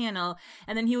start a panel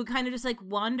and then he would kind of just like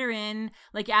wander in,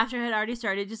 like after it had already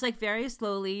started, just like very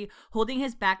slowly holding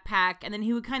his backpack, and then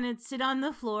he would kind of sit on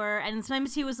the floor, and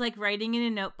sometimes he was like writing in a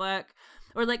notebook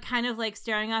or like kind of like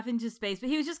staring off into space, but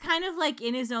he was just kind of like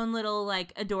in his own little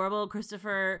like adorable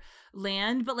Christopher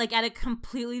land, but like at a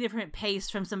completely different pace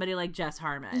from somebody like Jess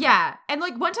Harmon. Yeah. And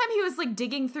like one time he was like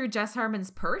digging through Jess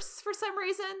Harmon's purse for some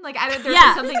reason. Like there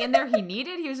was something in there he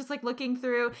needed. He was just like looking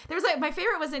through. There was like, my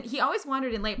favorite wasn't, he always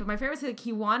wandered in late, but my favorite was like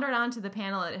he wandered onto the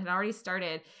panel that had already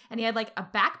started, and he had like a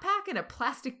backpack and a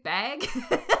plastic bag.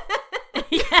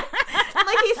 Yeah. And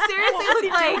like he seriously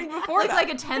looked like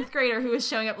a 10th grader who was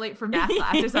showing up late for math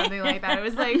class or something like that.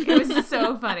 It was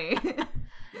so funny.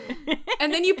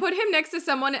 And then you put him next to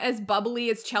someone as bubbly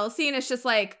as Chelsea, and it's just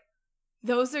like,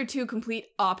 those are two complete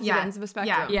opposite ends of a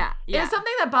spectrum. Yeah. It was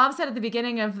something that Bob said at the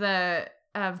beginning of the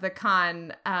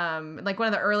con, like one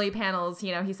of the early panels,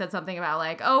 you know, he said something about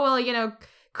like, oh, well, you know,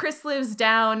 Chris lives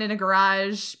down in a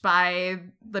garage by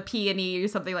the P&E or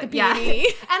something like that. P&E. Yeah.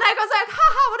 And I was like,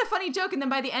 haha, what a funny joke. And then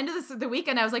by the end of the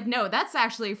weekend, I was like, no, that's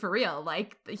actually for real.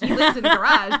 Like, he lives in a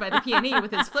garage by the P&E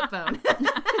with his flip phone.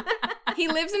 He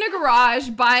lives in a garage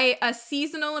by a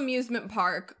seasonal amusement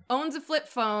park, owns a flip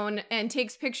phone, and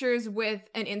takes pictures with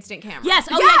an instant camera. Yes.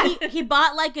 Oh yeah. He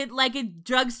bought like a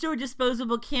drugstore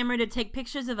disposable camera to take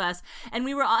pictures of us, and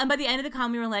we were all, and by the end of the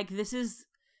con, we were like, this is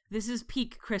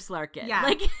peak Chris Larkin. Yeah.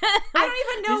 Like I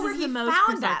don't even know where he found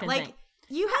Chris that. Larkin Like, thing.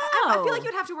 I feel like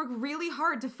you'd have to work really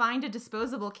hard to find a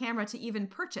disposable camera to even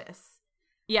purchase.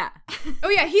 Yeah. Oh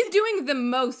yeah, he's doing the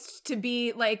most to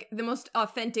be like the most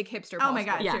authentic hipster possible. Oh my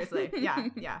god, Yeah. seriously.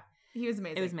 Yeah. He was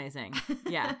amazing. It was amazing.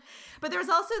 Yeah. But there was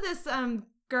also this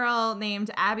girl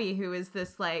named Abby who was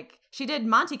this like, she did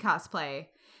Monty cosplay.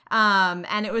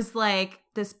 And it was like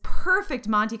this perfect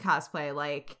Monty cosplay,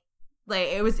 like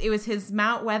it was his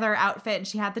Mount Weather outfit, and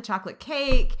she had the chocolate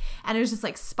cake, and it was just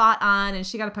like spot on, and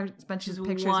she got a bunch of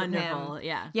pictures wonderful. with him.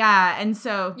 Yeah. Yeah, and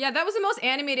so Yeah, that was the most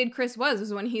animated Chris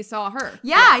was when he saw her.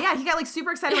 yeah, he got like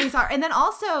super excited when he saw her. And then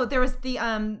also there was the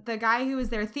guy who was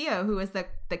there, Theo, who was the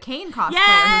Kane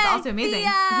cosplayer, who was also amazing. Theo!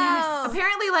 Yes.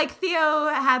 Apparently, like, Theo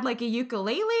had like a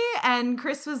ukulele, and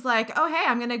Chris was like, oh hey,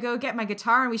 I'm gonna go get my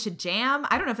guitar and we should jam.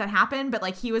 I don't know if that happened, but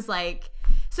like he was like,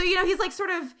 so, you know, he's like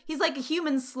he's like a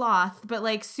human sloth, but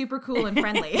like super cool and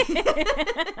friendly.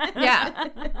 Yeah.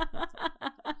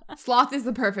 Sloth is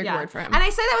the perfect word for him. And I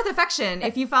say that with affection.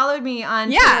 If you followed me on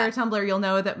Twitter or Tumblr, you'll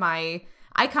know that my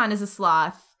icon is a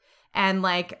sloth. And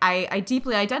like, I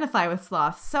deeply identify with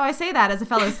sloths. So I say that as a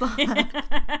fellow sloth. I'm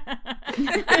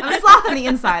a sloth on the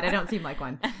inside. I don't seem like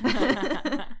one.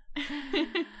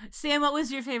 Sam, what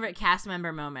was your favorite cast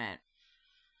member moment?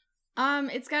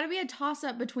 It's got to be a toss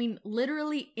up between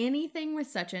literally anything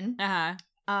with Sachin,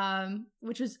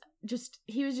 which was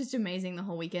he was just amazing the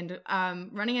whole weekend.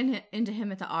 Running into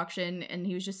him at the auction, and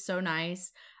he was just so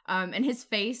nice. And his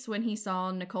face when he saw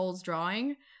Nicole's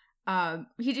drawing,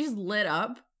 he just lit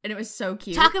up, and it was so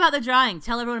cute. Talk about the drawing.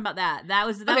 Tell everyone about that. That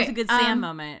was a good Sam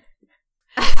moment.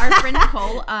 Our friend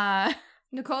Nicole,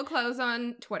 Nicole Close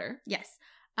on Twitter. yes,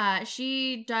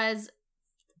 she does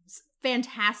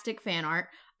fantastic fan art.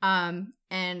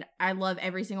 And I love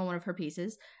every single one of her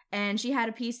pieces. And she had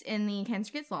a piece in the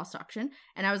Cancer Gets Lost auction.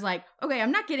 And I was like, okay,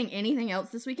 I'm not getting anything else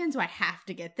this weekend, so I have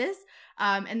to get this.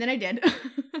 And then I did.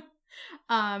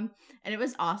 And it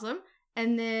was awesome.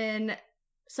 And then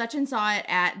Sachin saw it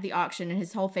at the auction, and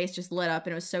his whole face just lit up,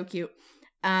 and it was so cute.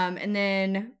 And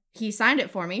then he signed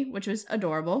it for me, which was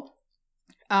adorable.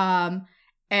 And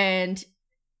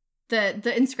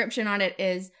the inscription on it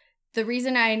is, the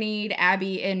reason I need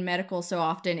Abby in medical so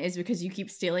often is because you keep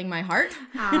stealing my heart.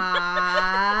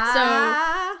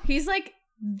 So he's like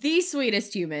the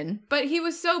sweetest human. But he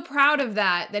was so proud of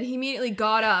that he immediately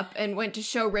got up and went to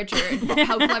show Richard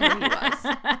how clever he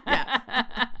was. Yeah.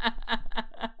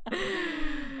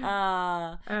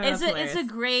 It's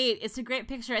a great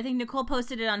picture. I think Nicole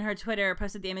posted it on her Twitter,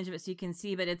 posted the image of it so you can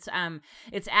see, but it's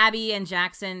Abby and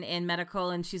Jackson in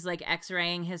medical, and she's like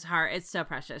x-raying his heart. It's so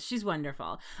precious. She's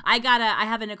wonderful. I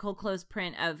have a Nicole Close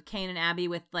print of Kane and Abby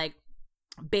with like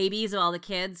babies of all the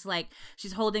kids. Like,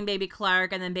 she's holding baby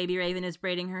Clark, and then baby Raven is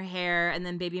braiding her hair, and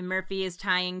then baby Murphy is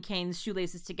tying Kane's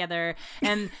shoelaces together,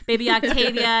 and baby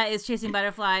Octavia is chasing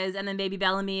butterflies, and then baby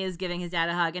Bellamy is giving his dad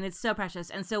a hug, and it's so precious.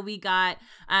 And so we got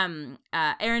Aaron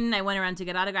and I went around to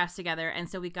get autographs together, and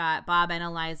so we got Bob and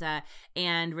Eliza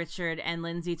and Richard and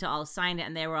Lindsay to all sign it,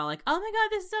 and they were all like, oh my god,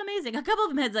 this is so amazing. A couple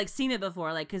of them had like seen it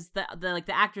before, like, because the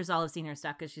actors all have seen her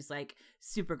stuff, because she's like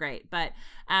super great. But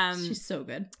she's so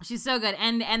good.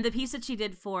 And the piece that she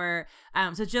did for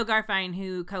so Joe Garfine,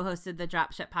 who co-hosted the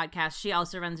Dropship podcast, she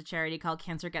also runs a charity called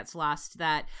Cancer Gets Lost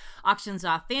that auctions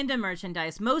off fandom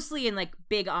merchandise, mostly in like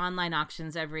big online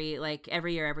auctions every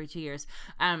year, every 2 years.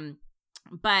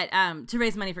 But to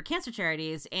raise money for cancer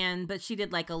charities. But she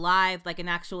did like a live, like an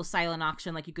actual silent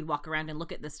auction, like you could walk around and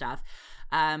look at this stuff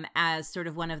as sort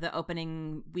of one of the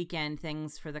opening weekend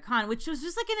things for the con, which was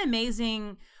just like an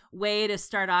amazing way to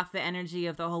start off the energy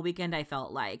of the whole weekend. I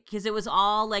felt like, because it was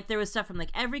all like, there was stuff from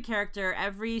like every character,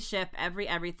 every ship,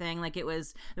 everything. Like there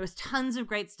was tons of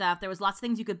great stuff. There was lots of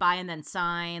things you could buy and then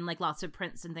sign, like lots of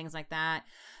prints and things like that.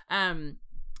 And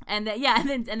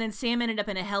then Sam ended up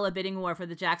in a hella bidding war for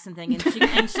the Jackson thing, and she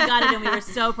got it, and we were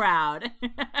so proud.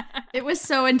 It was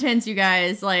so intense, you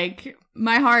guys. Like,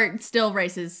 my heart still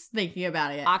races thinking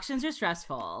about it. Auctions are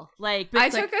stressful. Like, I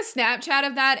took a Snapchat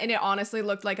of that, and it honestly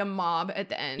looked like a mob at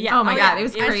the end. Yeah. Oh my god, it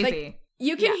was It was, crazy. like,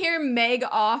 you can hear Meg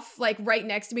off, like, right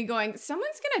next to me going,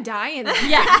 someone's gonna die in there.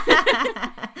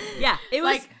 Yeah. Yeah. It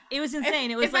was Like, It was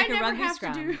insane. It was if like I a never rugby have to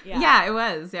scrum. do- Yeah, it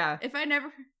was. Yeah. If I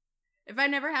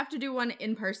never have to do one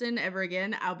in person ever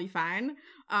again, I'll be fine.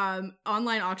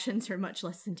 Online auctions are much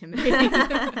less intimidating.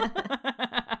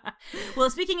 Well,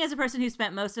 speaking as a person who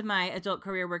spent most of my adult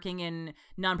career working in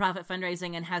nonprofit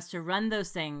fundraising and has to run those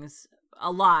things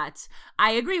a lot,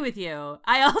 I agree with you.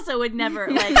 I also would never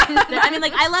like. I mean,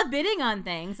 like I love bidding on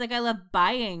things. Like I love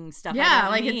buying stuff. Yeah, I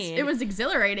don't like need. it was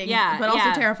exhilarating, Yeah, but also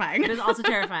yeah. terrifying. It was also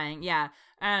terrifying. Yeah.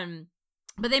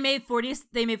 But they made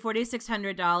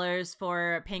 $4,600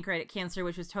 for pancreatic cancer,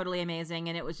 which was totally amazing,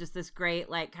 and it was just this great,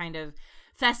 like, kind of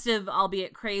festive,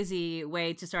 albeit crazy,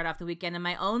 way to start off the weekend. And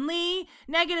my only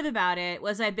negative about it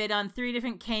was I bid on 3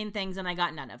 different cane things, and I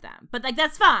got none of them. But like,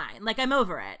 that's fine. Like, I'm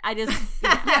over it. I just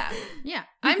Yeah.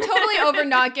 I'm totally over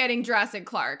not getting Jurassic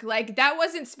Clark. Like, that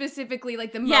wasn't specifically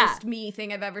like the most me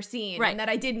thing I've ever seen. Right. And that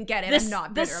I didn't get it. I'm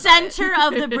not the bitter about it. center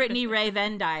of the Brittany Ray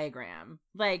Venn diagram.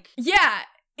 Like, Yeah,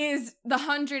 is the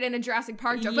 100 in a Jurassic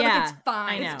Park joke. But like, it's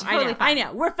fine. I know, It's totally I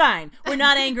know. We're fine. We're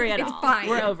not angry at It's all. fine.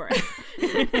 We're over it.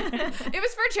 It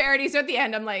was for charity, so at the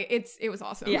end I'm like, it was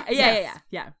awesome. Yeah.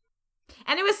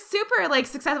 And it was super like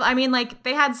successful. I mean, like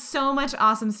they had so much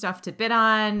awesome stuff to bid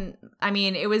on. I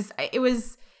mean, it was a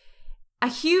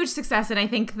huge success, and I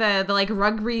think the like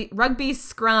rugby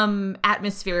scrum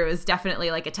atmosphere was definitely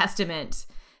like a testament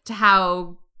to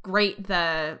how great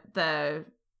the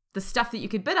stuff that you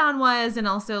could bid on was, and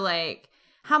also like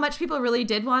how much people really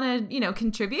did want to, you know,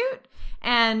 contribute.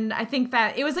 And I think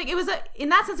that it was in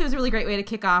that sense, it was a really great way to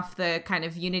kick off the kind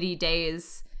of Unity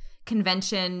Days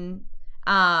convention,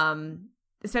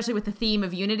 especially with the theme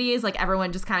of unity, is like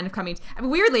everyone just kind of coming, I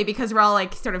mean, weirdly, because we're all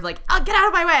like sort of like, oh, get out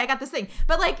of my way, I got this thing.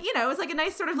 But like, you know, it was like a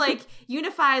nice sort of like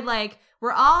unified, like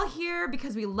we're all here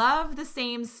because we love the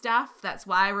same stuff. That's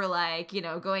why we're like, you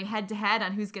know, going head to head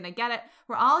on who's going to get it.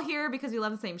 We're all here because we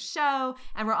love the same show,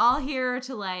 and we're all here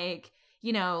to like,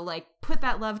 you know, like put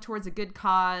that love towards a good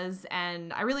cause.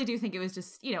 And I really do think it was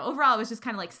just, you know, overall it was just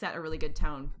kind of like set a really good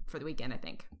tone for the weekend, I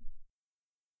think.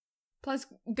 Plus,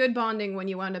 good bonding when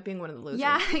you wound up being one of the losers.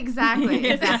 Yeah, exactly. And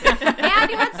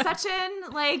you had such an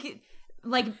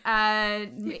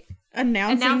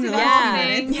announcing the Yeah.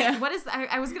 thing. Yeah. What is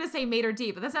I was gonna say Mater D,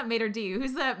 but that's not Mater D.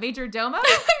 Who's the Major Domo?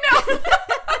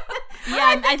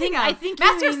 Yeah, I think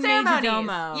Master you mean Major Ceremonies.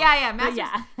 Domo. Yeah, But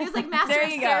Master. He was like Master There of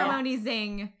you go.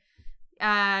 Ceremoniesing.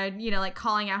 You know, like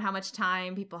calling out how much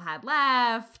time people had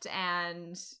left,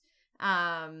 and so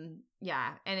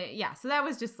that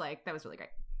was just like, that was really great.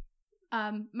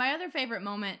 My other favorite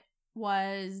moment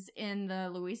was in the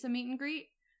Louisa meet and greet,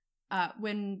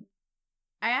 when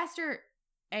I asked her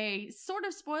a sort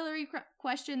of spoilery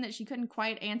question that she couldn't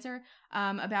quite answer,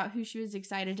 about who she was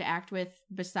excited to act with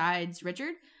besides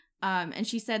Richard. And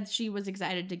she said she was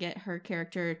excited to get her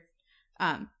character,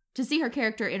 to see her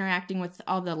character interacting with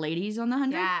all the ladies on the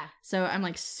 100. Yeah. So I'm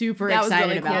like super That was excited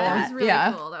really about cool. That that. was really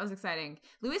Yeah. cool. That was exciting.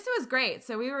 Louisa was great.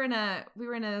 So we were in a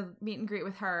meet and greet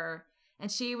with her, and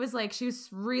she was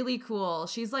really cool.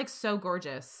 She's like so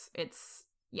gorgeous.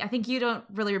 I think you don't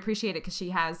really appreciate it because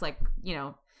she has like, you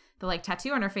know, the like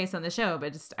tattoo on her face on the show,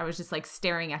 but I was just like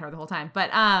staring at her the whole time.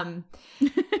 But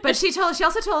but she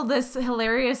also told this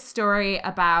hilarious story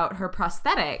about her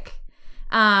prosthetic.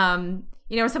 You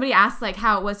know, somebody asked like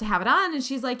how it was to have it on, and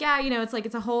she's like, yeah, you know,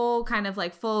 it's a whole kind of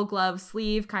like full glove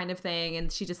sleeve kind of thing,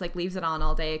 and she just like leaves it on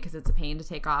all day because it's a pain to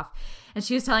take off. And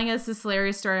she was telling us this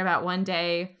hilarious story about one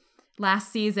day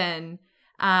last season,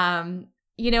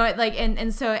 you know, it like,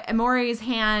 and so Amori's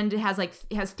hand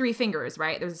has 3 fingers,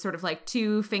 right? There's sort of like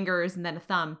 2 fingers and then a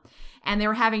thumb, and they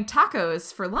were having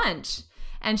tacos for lunch,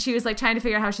 and she was like trying to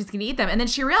figure out how she's gonna eat them, and then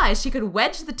she realized she could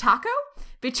wedge the taco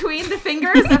between the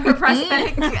fingers of her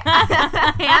prosthetic hand,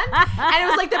 and it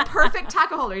was like the perfect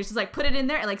taco holder. She just like put it in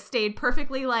there, it like stayed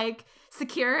perfectly like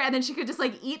secure, and then she could just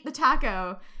like eat the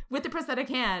taco with the prosthetic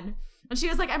hand. And she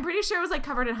was like, I'm pretty sure it was like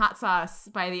covered in hot sauce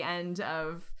by the end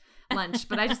of lunch,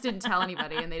 but I just didn't tell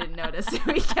anybody, and they didn't notice. So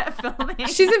we kept filming.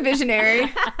 She's a visionary.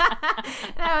 And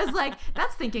I was like,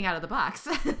 that's thinking out of the box.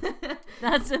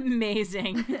 That's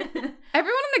amazing.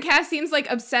 Everyone in the cast seems like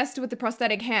obsessed with the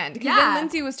prosthetic hand. Because Yeah. then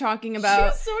Lindsay was talking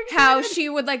about was so how excited. she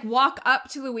would like walk up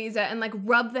to Louisa and like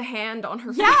rub the hand on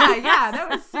her face. Yeah, that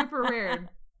was super weird.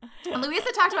 And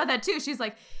Louisa talked about that too. She's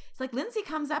like, Lindsay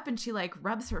comes up and she like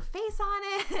rubs her face on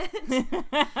it.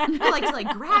 I like to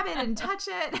like grab it and touch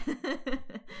it.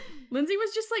 Lindsay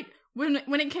was just like, when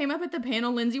it came up at the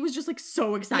panel, Lindsay was just like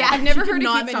so excited. Yeah, I've never She could heard a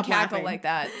not human stop cackle laughing. like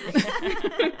that.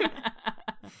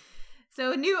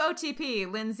 So new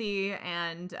OTP, Lindsay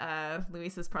and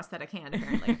Louisa's prosthetic hand,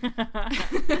 apparently.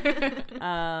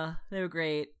 They were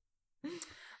great.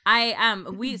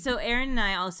 So Aaron and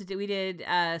I also did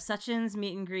Sachin's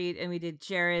meet and greet, and we did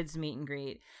Jared's meet and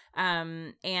greet.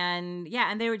 And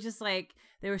they were just like,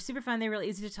 they were super fun. They were really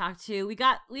easy to talk to.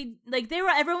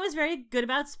 Everyone was very good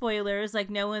about spoilers. Like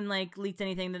no one like leaked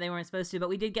anything that they weren't supposed to, but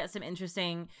we did get some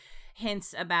interesting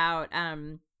hints about,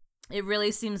 it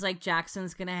really seems like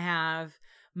Jackson's going to have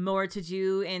more to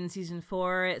do in season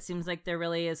 4. It seems like there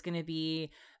really is going to be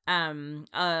some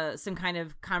kind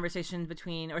of conversation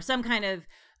between, or some kind of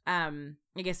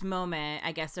moment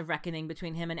of reckoning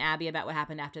between him and Abby about what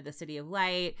happened after the City of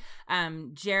Light.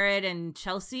 Jared and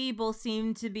Chelsea both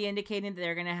seem to be indicating that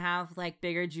they're gonna have like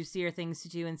bigger, juicier things to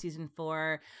do in season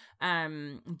 4.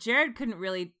 Jared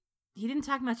he didn't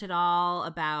talk much at all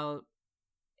about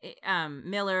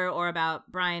Miller or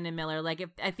about Brian and Miller. Like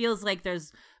it feels like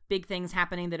there's big things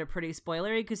happening that are pretty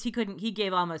spoilery, because he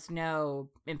gave almost no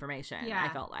information. I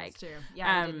felt like that's true.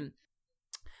 Yeah,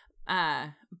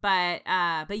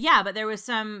 but there was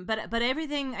some, but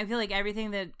everything, I feel like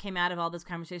everything that came out of all this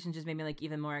conversation just made me like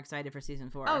even more excited for season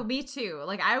 4. Oh, me too.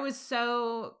 Like I was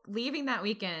so, leaving that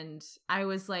weekend, I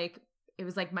was like, it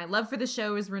was like my love for the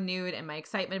show was renewed and my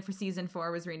excitement for season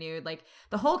 4 was renewed. Like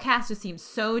the whole cast just seemed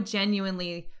so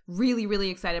genuinely really,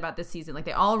 really excited about this season. Like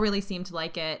they all really seemed to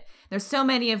like it. There's so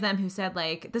many of them who said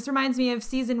like, this reminds me of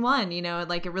season 1, you know,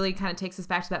 like it really kind of takes us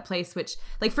back to that place, which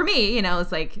like for me, you know,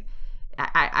 it's like,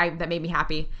 I that made me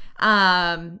happy.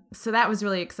 So that was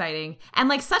really exciting. And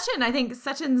like Sachin, I think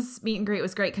Sachin's meet and greet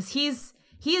was great because he is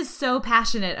so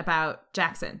passionate about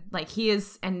Jackson. Like he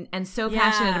is and so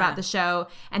passionate about the show,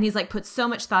 and he's like put so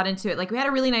much thought into it. Like we had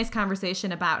a really nice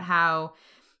conversation about how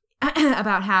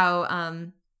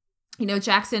you know,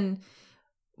 Jackson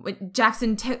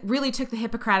really took the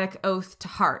Hippocratic Oath to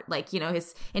heart. Like, you know,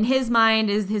 in his mind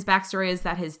his backstory is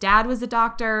that his dad was a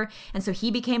doctor, and so he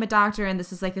became a doctor, and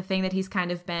this is like the thing that he's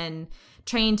kind of been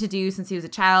trained to do since he was a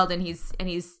child, and he's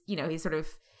you know, he sort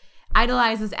of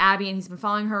idolizes Abby, and he's been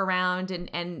following her around,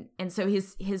 and so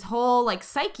his whole like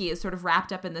psyche is sort of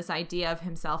wrapped up in this idea of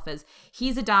himself as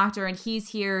he's a doctor and he's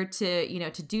here to, you know,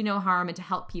 to do no harm and to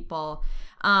help people.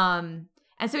 And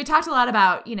so we talked a lot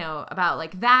about, you know, about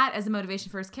like that as a motivation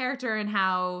for his character, and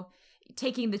how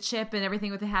taking the chip and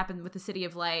everything that happened with the City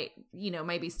of Light, you know,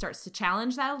 maybe starts to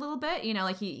challenge that a little bit, you know,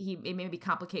 like it maybe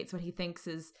complicates what he thinks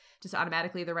is just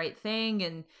automatically the right thing.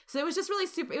 And so it was just really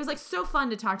it was like so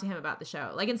fun to talk to him about the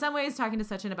show. Like in some ways talking to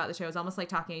Sachin about the show is almost like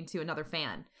talking to another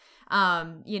fan.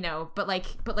 You know, but like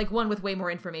one with way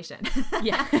more information.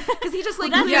 Yeah. Because he just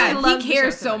like he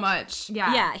cares so much.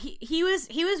 Yeah. He was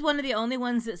one of the only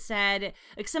ones that said,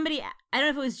 like, somebody, I don't know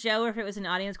if it was Joe or if it was an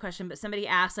audience question, but somebody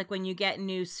asked, like, when you get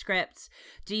new scripts,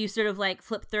 do you sort of like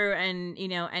flip through and, you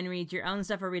know, and read your own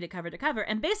stuff or read it cover to cover?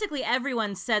 And basically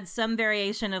everyone said some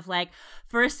variation of like,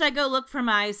 first I go look for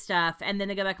my stuff and then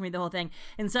I go back and read the whole thing.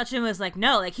 And Sachin was like,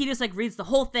 no, like he just like reads the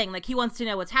whole thing. Like he wants to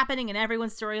know what's happening in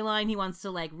everyone's storyline. He wants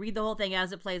to like read the whole thing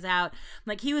as it plays out.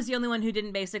 Like he was the only one who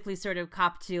didn't basically sort of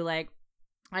cop to like,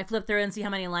 I flip through and see how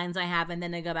many lines I have, and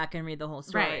then I go back and read the whole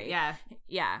story. Right, yeah.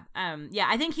 Yeah.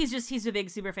 I think he's a big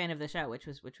super fan of the show, which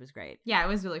was great. Yeah, it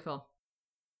was really cool.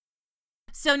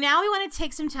 So now we want to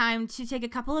take some time to take a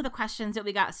couple of the questions that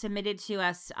we got submitted to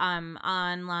us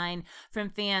online from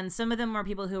fans. Some of them were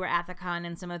people who were at the con,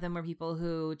 and some of them were people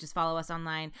who just follow us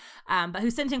online, but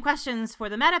who sent in questions for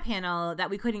the meta panel that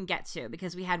we couldn't get to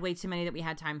because we had way too many that we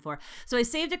had time for. So I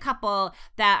saved a couple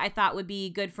that I thought would be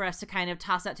good for us to kind of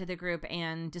toss out to the group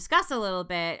and discuss a little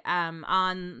bit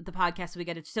on the podcast. So we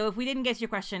get it. So if we didn't get to your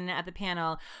question at the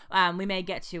panel, we may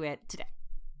get to it today.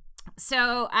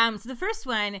 So the first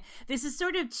one, this is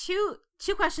sort of two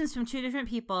questions from two different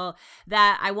people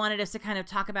that I wanted us to kind of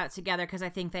talk about together because I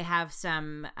think they have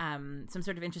some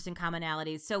sort of interesting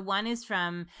commonalities. So one is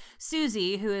from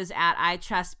Susie, who is at I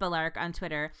Trust Balark on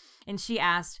Twitter, and she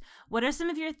asked, what are some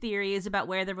of your theories about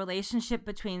where the relationship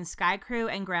between Sky Crew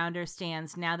and Grounder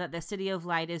stands now that the City of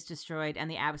Light is destroyed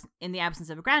and in the absence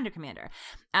of a Grounder commander?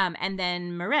 And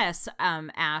then Maris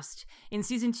asked, in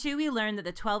season 2, we learned that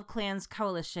the 12 Clans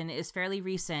coalition is fairly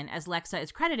recent as Lexa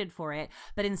is credited for it,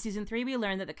 but in season 3, we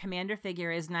learned that the commander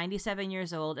figure is 97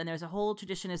 years old and there's a whole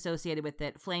tradition associated with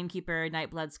it, Flamekeeper,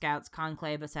 Nightblood Scouts,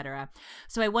 Conclave, etc.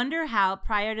 So I wonder how,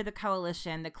 prior to the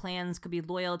coalition, the clans could be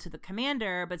loyal to the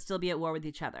commander but still be at war with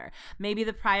each other. Maybe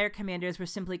the prior commanders were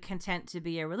simply content to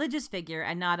be a religious figure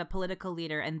and not a political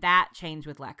leader, and that changed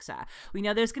with Lexa. We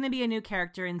know there's going to be a new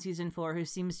character in season 4 who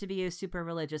seems to be a super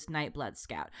religious Nightblood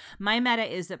Scout. My meta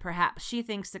is that perhaps she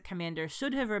thinks the commander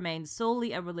should have remained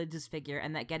solely a religious figure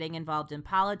and that getting involved in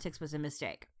politics was a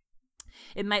mistake.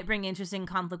 It might bring interesting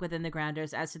conflict within the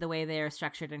Grounders as to the way they are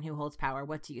structured and who holds power.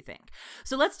 What do you think?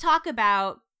 So let's talk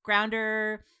about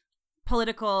Grounder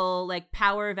political like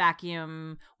power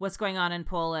vacuum, what's going on in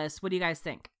Polis. What do you guys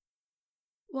think?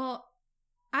 Well,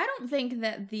 I don't think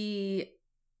that the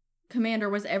commander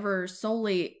was ever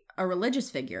solely a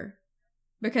religious figure.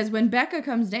 Because when Becca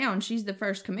comes down, she's the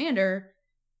first commander.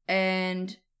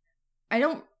 And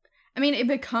it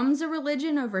becomes a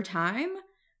religion over time.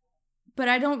 But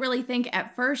I don't really think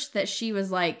at first that she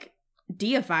was like,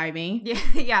 deify me.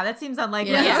 Yeah, that seems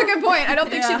unlikely. Yeah, that's a good point. I don't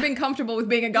think she'd been comfortable with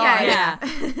being a god. Yeah.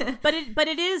 but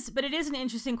it is an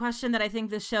interesting question that I think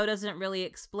the show doesn't really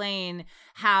explain.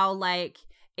 How, like,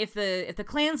 if the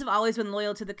clans have always been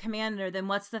loyal to the commander, then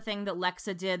what's the thing that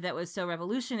Lexa did that was so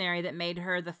revolutionary that made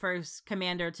her the first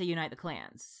commander to unite the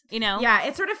clans? You know? Yeah,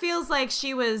 it sort of feels like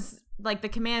she was like the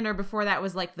commander before that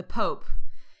was like the Pope.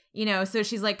 You know, so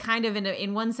she's like kind of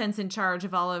in one sense in charge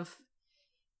of all of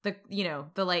the, you know,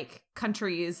 the like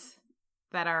countries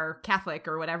that are Catholic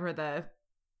or whatever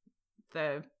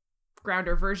the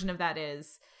grounder version of that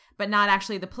is, but not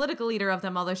actually the political leader of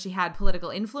them, although she had political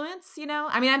influence, you know?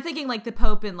 I mean, I'm thinking like the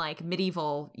Pope in like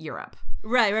medieval Europe.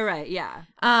 Right, yeah.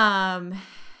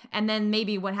 And then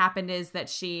maybe what happened is that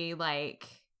she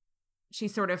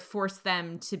sort of forced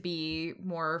them to be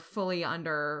more fully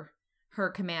under her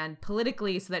command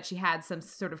politically so that she had some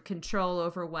sort of control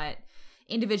over what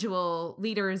individual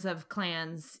leaders of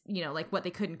clans, you know, like what they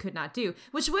could and could not do,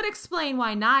 which would explain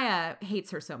why Naya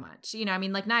hates her so much. You know, I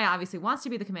mean, like Naya obviously wants to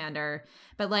be the commander,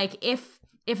 but like if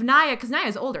Naya, because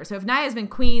Naya's older, so if Naya's been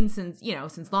queen since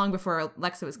long before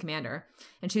Lexa was commander,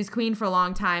 and she was queen for a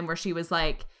long time where she was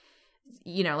like,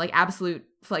 you know, like absolute,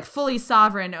 like fully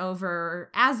sovereign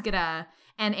over Azgada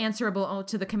and answerable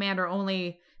to the commander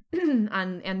only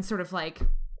and sort of like,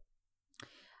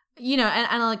 you know, and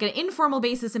on like an informal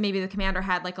basis, and maybe the commander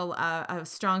had like a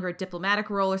stronger diplomatic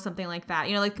role or something like that.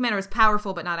 You know, like the commander was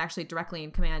powerful, but not actually directly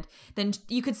in command. Then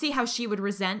you could see how she would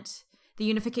resent the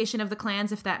unification of the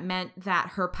clans if that meant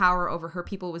that her power over her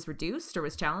people was reduced or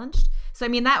was challenged. So, I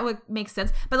mean, that would make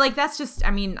sense. But like, that's just,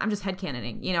 I mean, I'm just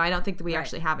headcanoning. You know, I don't think that we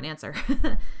actually have an answer.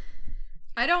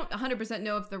 I don't 100%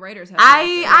 know if the writers have.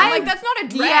 Like, that's not a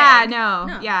drag. Yeah,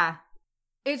 no. Yeah.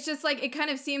 It's just like, it kind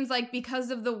of seems like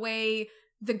because of the way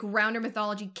the Grounder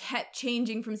mythology kept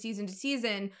changing from season to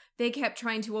season, they kept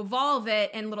trying to evolve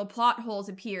it, and little plot holes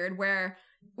appeared where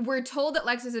we're told that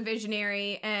Lexa's a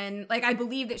visionary, and like I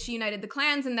believe that she united the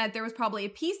clans and that there was probably a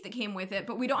peace that came with it,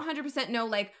 but we don't 100% know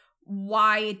like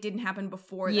why it didn't happen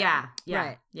before that.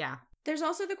 Yeah. There's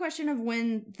also the question of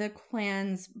when the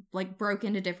clans like broke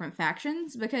into different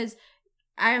factions, because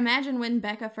I imagine when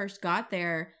Becca first got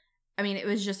there, I mean, it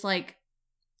was just like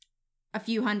a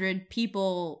few hundred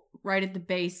people right at the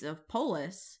base of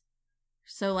Polis.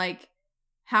 So like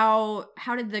how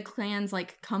did the clans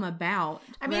like come about?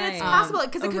 I mean, it's possible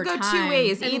because it could go two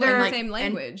ways. And either learn the same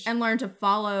language and learn to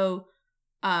follow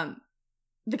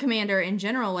the commander in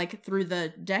general, like through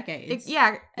the decades.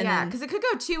 Because it could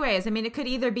go two ways. I mean, it could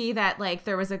either be that like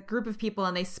there was a group of people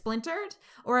and they splintered,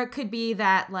 or it could be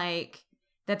that like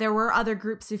that there were other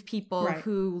groups of people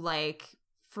who like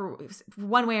for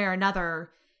one way or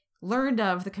another learned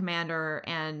of the commander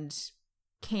and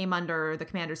came under the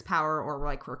commander's power, or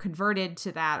like were converted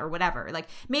to that, or whatever. Like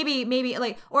maybe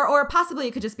like or possibly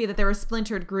it could just be that there were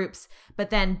splintered groups, but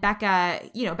then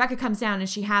Becca comes down and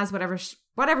she has whatever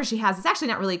she has. It's actually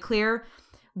not really clear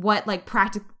what like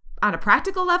on a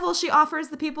practical level she offers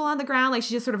the people on the ground. Like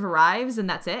she just sort of arrives and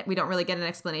that's it. We don't really get an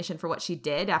explanation for what she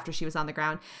did after she was on the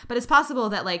ground, but it's possible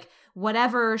that like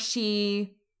whatever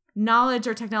knowledge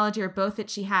or technology or both that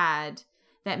she had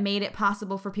that made it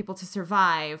possible for people to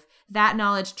survive, that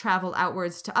knowledge traveled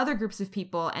outwards to other groups of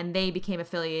people, and they became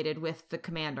affiliated with the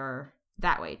commander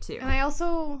that way too. And I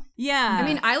also... Yeah. I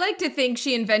mean, I like to think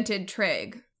she invented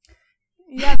Trig.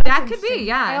 Yeah, that could be,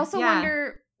 yeah. I also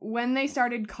wonder when they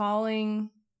started calling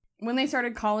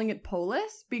it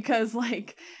Polis, because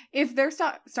like if they're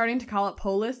starting to call it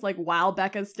Polis like while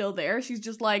Becca's still there, she's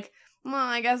just like, well,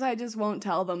 I guess I just won't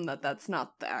tell them that that's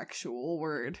not the actual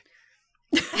word.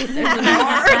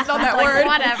 It's not that word.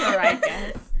 Whatever, I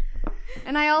guess.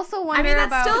 And I also wonder that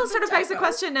about... still sort of begs the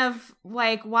question of,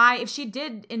 like, why, if she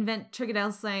did invent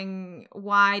Trigadel slang,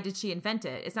 why did she invent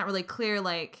it? It's not really clear,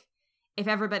 like, if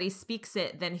everybody speaks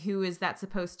it, then who is that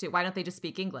supposed to? Why don't they just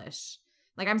speak English?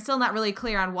 Like, I'm still not really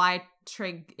clear on why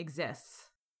Trig exists.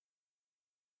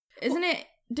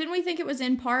 Didn't we think it was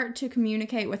in part to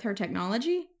communicate with her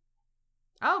technology?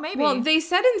 Oh, maybe. Well, they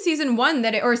said in season 1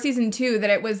 or season 2 that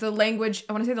it was the language,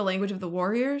 I want to say the language of the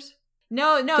warriors.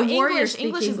 No, English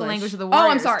is the language of the warriors.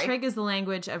 Oh, I'm sorry. Trig is the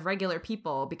language of regular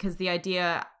people, because the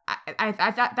idea, I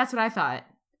thought, that's what I thought.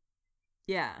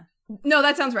 Yeah. No,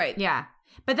 that sounds right. Yeah.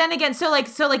 But then again, so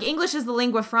English is the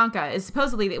lingua franca is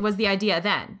supposedly it was the idea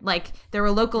then. Like there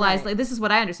were localized. Right. Like, this is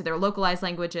what I understood. There were localized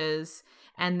languages,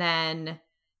 and then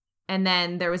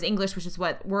there was English, which is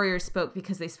what warriors spoke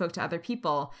because they spoke to other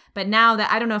people. But now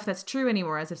that I don't know if that's true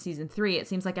anymore as of season 3, it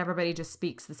seems like everybody just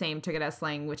speaks the same Tuigadas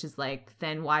slang, which is like,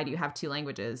 then why do you have 2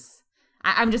 languages?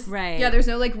 I'm just Right. Yeah, there's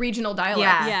no like regional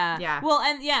dialect. Yeah. Well,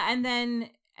 and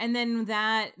then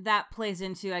that plays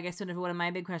into, I guess, sort of one of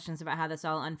my big questions about how this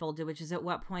all unfolded, which is at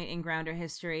what point in Grounder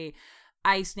history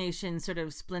Ice Nation sort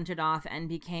of splintered off and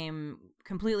became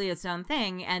completely its own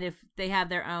thing. And if they have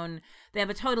their own, they have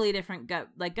a totally different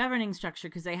governing structure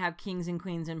because they have kings and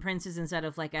queens and princes instead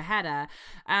of like a Hedda,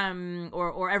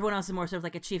 or everyone else is more sort of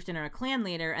like a chieftain or a clan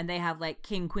leader, and they have like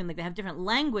king, queen, like they have different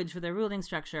language for their ruling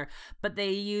structure, but they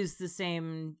use the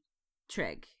same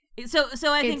trig. So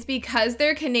I think It's because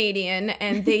they're Canadian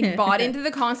and they bought into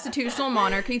the constitutional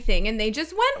monarchy thing and they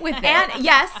just went with it. And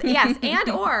yes, and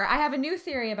or I have a new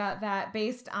theory about that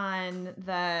based on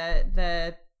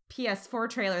the PS4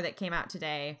 trailer that came out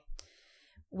today,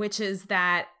 which is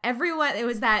that that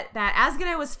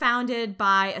Asgana was founded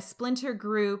by a splinter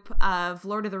group of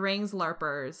Lord of the Rings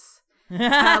LARPers,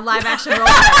 live action role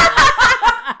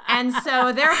players. And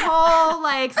so their whole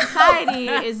like society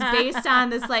is based on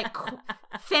this like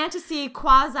fantasy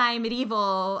quasi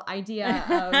medieval idea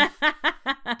of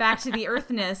back to the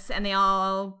earthness, and they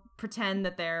all pretend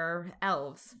that they're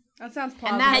elves. That sounds And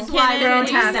plausible. that's why Roan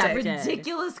has that Fantastic.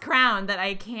 ridiculous crown that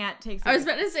I can't take I was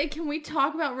seriously. about to say, can we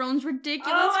talk about Roan's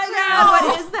ridiculous Oh, crown?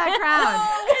 what is that crown?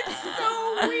 It's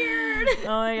so weird. oh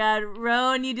my God,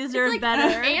 Roan, you deserve It's like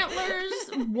better.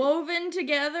 antlers woven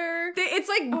together. It's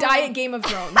like Diet Game of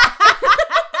Thrones.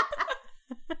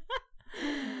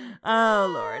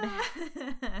 Oh Lord.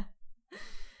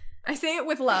 I say it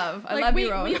with love. I Like, love we,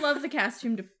 you, Roan. we love the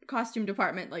costume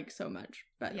department like so much.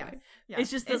 But Yes. Yeah.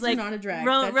 It's just It's like not a drag.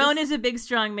 Roan, That's Roan just- is a big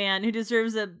strong man who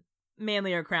deserves a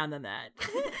manlier crown than that.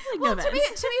 Well, to be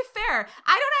fair,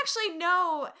 I don't actually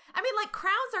know. I mean, like,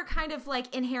 crowns are kind of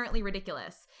like inherently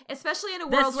ridiculous, especially in a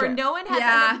world That's where true. no one has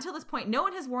Yeah. until this point, no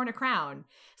one has worn a crown.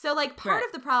 So like part Right.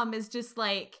 of the problem is just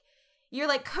like you're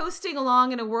like coasting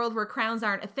along in a world where crowns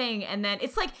aren't a thing, and then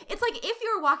it's like if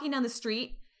you were walking down the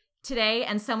street today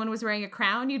and someone was wearing a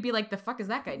crown, you'd be like, the fuck is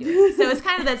that guy doing? So it's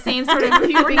kind of that same sort of,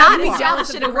 we're not be as jealous jealous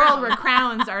of in the a world crown. where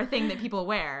crowns are a thing that people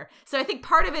wear. So I think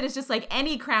part of it is just like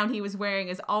any crown he was wearing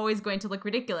is always going to look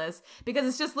ridiculous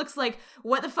because it just looks like,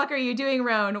 what the fuck are you doing,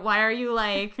 Roan? Why are you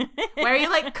like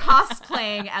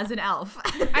cosplaying as an elf?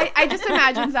 I just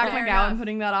imagine Zach Fair McGowan enough.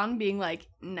 putting that on and being like,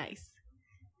 nice.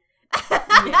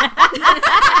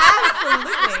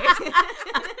 Absolutely.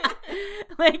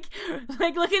 like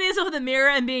looking at himself in the mirror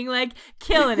and being like,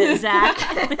 killing it, Zach.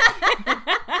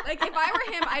 Like, if I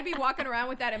were him, I'd be walking around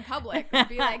with that in public. I'd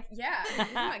be like, yeah, this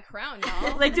is my crown,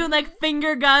 y'all. Like doing like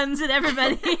finger guns at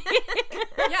everybody.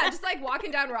 Yeah, just like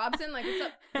walking down Robson, like,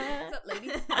 what's up,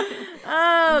 ladies?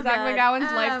 Oh, Zach God.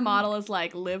 McGowan's life Um, model is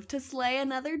like, live to slay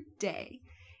another day.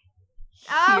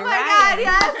 Oh Here my I God, am.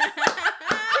 yes.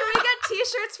 Can we get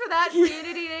t-shirts for that for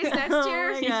Unity Days next Oh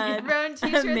year? my God. Roan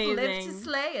t-shirts, live to Amazing.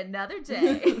 slay another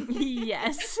day.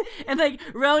 Yes. And like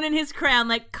Roan in his crown,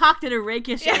 like cocked at a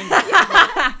rakish angle.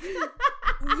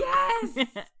 Yes!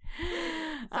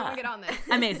 Someone get on this.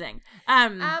 Amazing.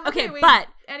 Okay, but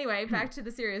anyway, back to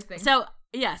the serious thing. so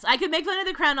yes, I could make fun of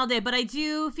the crown all day, but I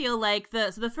do feel like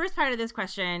the first part of this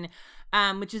question,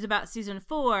 which is about season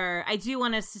 4, I do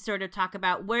want us to sort of talk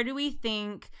about where do we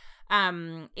think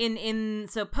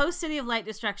so post City of Light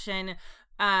destruction,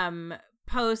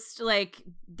 post like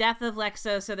death of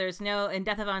Lexo, so there's no, and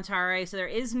death of Antare, so there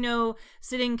is no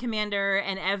sitting commander,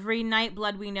 and every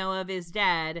Nightblood we know of is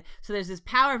dead, so there's this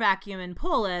power vacuum in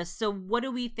Polis. So what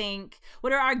do we think,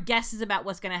 what are our guesses about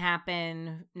what's going to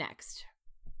happen next?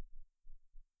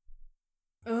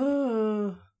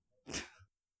 Ugh.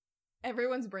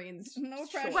 Everyone's brains. No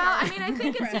pressure. well, I mean, I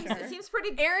think No it pressure. seems pretty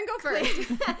Aaron, go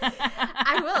first.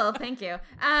 I will, thank you.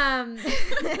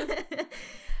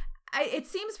 It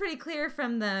seems pretty clear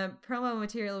from the promo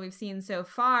material we've seen so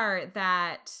far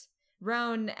that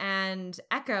Roan and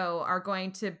Echo are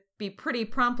going to be pretty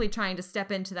promptly trying to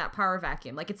step into that power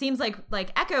vacuum. Like, it seems like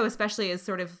Echo especially is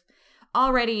sort of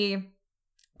already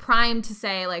primed to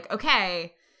say, like,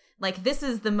 okay, like, this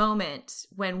is the moment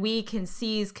when we can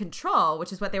seize control,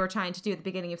 which is what they were trying to do at the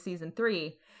beginning of season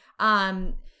 3.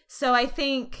 So I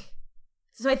think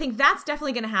that's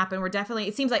definitely going to happen.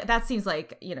 It seems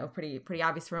like, you know, pretty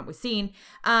obvious from what we've seen.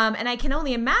 And I can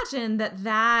only imagine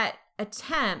that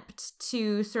attempt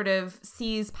to sort of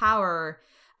seize power,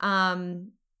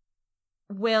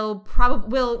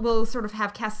 will sort of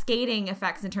have cascading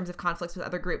effects in terms of conflicts with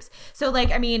other groups. So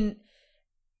like, I mean,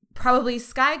 probably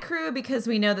Sky Crew, because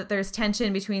we know that there's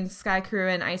tension between Sky Crew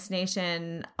and Ice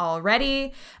Nation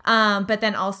already. But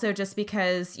then also just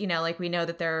because, you know, like we know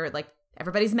that they're like,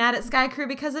 everybody's mad at Sky Crew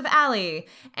because of Allie.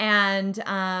 And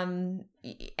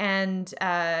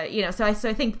you know, so I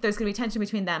think there's going to be tension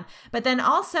between them. But then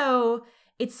also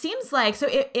it seems like, so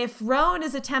if Roan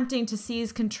is attempting to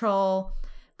seize control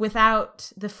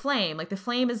without the flame, like the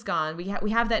flame is gone, we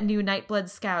have that new Nightblood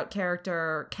Scout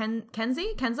character, Kenza,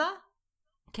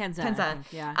 I think,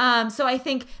 yeah. So I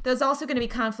think there's also going to be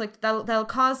conflict that'll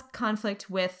cause conflict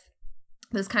with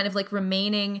those kind of like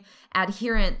remaining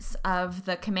adherents of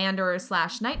the Commander /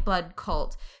 Nightblood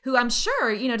cult, who I'm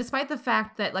sure, you know, despite the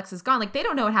fact that Lex is gone, like they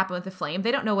don't know what happened with the flame.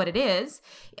 They don't know what it is.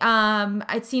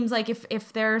 It seems like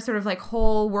if their sort of like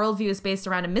whole worldview is based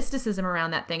around a mysticism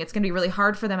around that thing, it's going to be really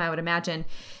hard for them, I would imagine,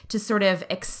 to sort of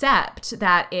accept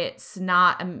that it's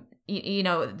not, you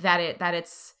know, that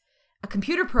it's a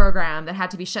computer program that had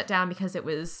to be shut down because it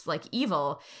was like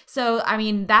evil. So, I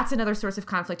mean, that's another source of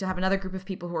conflict, to have another group of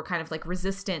people who are kind of like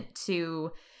resistant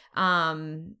to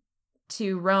Roan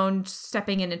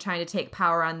stepping in and trying to take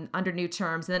power under new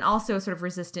terms. And then also sort of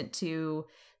resistant to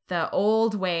the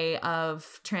old way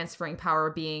of transferring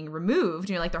power being removed.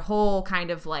 You know, like their whole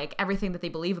kind of like everything that they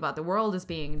believe about the world is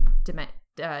being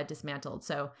dismantled.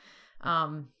 So,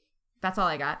 that's all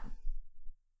I got.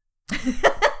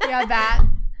 Yeah, that.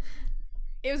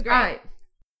 It was great.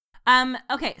 All right.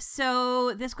 Okay,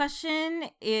 so this question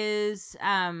is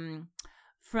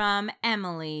from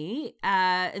Emily,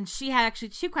 and she had actually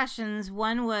 2 questions.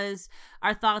 One was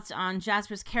our thoughts on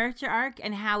Jasper's character arc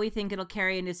and how we think it'll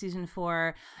carry into season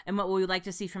 4 and what we would like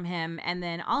to see from him. And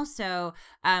then also,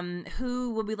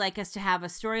 who would we like us to have a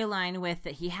storyline with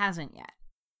that he hasn't yet?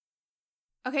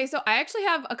 Okay, so I actually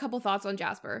have a couple thoughts on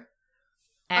Jasper.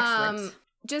 Excellent.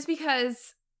 Just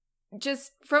because,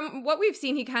 just from what we've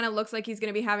seen, he kind of looks like he's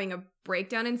going to be having a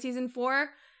breakdown in season 4.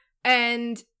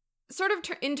 And sort of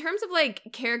in terms of like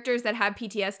characters that have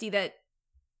PTSD, that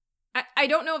I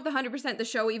don't know if 100% the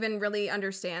show even really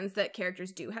understands that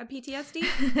characters do have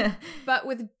PTSD. But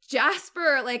with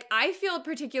Jasper, like I feel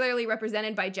particularly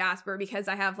represented by Jasper because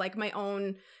I have like my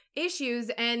own issues.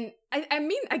 And I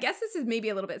mean, I guess this is maybe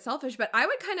a little bit selfish, but I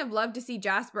would kind of love to see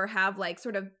Jasper have like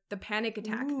sort of the panic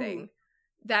attack thing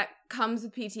that comes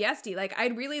with PTSD. Like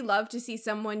I'd really love to see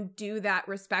someone do that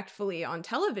respectfully on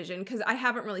television, because I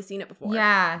haven't really seen it before.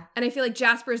 Yeah. And I feel like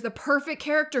Jasper is the perfect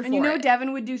character for it. And you know,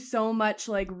 Devin would do so much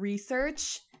like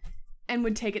research and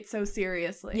would take it so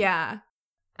seriously. Yeah.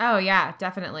 Oh yeah,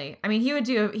 definitely. I mean, he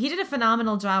did a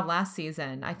phenomenal job last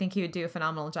season. I think he would do a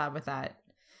phenomenal job with that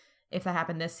if that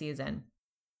happened this season.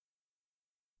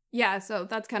 Yeah, so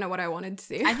that's kind of what I wanted to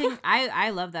see. I think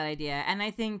I love that idea. And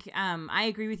I think I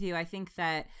agree with you. I think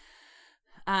that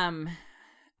I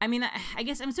mean, I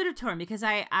guess I'm sort of torn because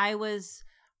I was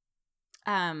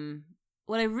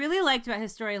what I really liked about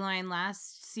his storyline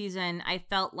last season, I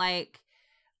felt like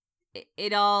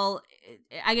it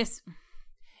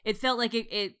felt like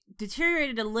it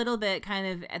deteriorated a little bit kind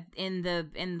of in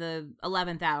the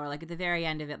 11th hour, like at the very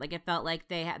end of it. Like it felt like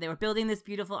they were building this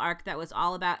beautiful arc that was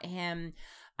all about him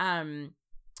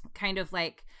kind of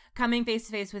like coming face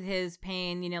to face with his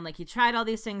pain, you know, like he tried all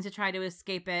these things to try to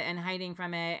escape it and hiding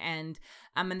from it, and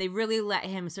they really let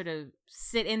him sort of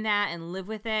sit in that and live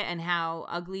with it, and how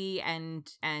ugly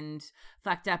and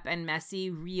fucked up and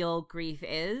messy real grief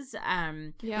is,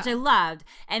 which I loved.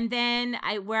 And then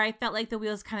where I felt like the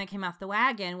wheels kind of came off the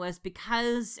wagon was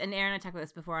because, and Aaron and I talked about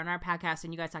this before on our podcast,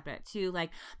 and you guys talked about it too,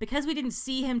 like because we didn't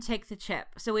see him take the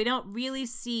chip, so we don't really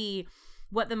see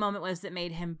what the moment was that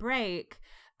made him break.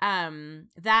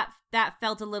 That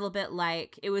felt a little bit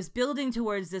like it was building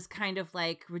towards this kind of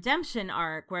like redemption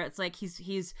arc where it's like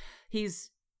his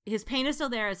pain is still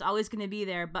there, it's always going to be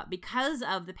there, but because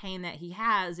of the pain that he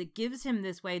has, it gives him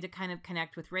this way to kind of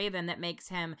connect with Raven that makes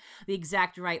him the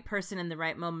exact right person in the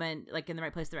right moment, like in the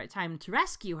right place at the right time to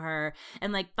rescue her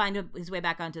and like find his way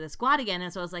back onto the squad again.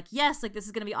 And so I was like, yes, like this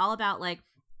is going to be all about like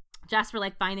Jasper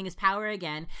like finding his power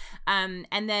again. And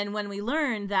then when we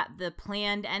learned that the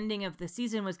planned ending of the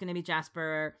season was going to be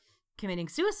Jasper committing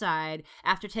suicide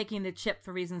after taking the chip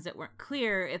for reasons that weren't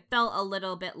clear, it felt a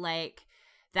little bit like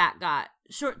that got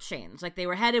shortchanged. Like they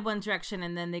were headed one direction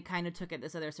and then they kind of took it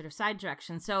this other sort of side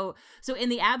direction. So in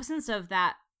the absence of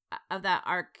that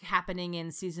arc happening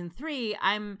in season 3,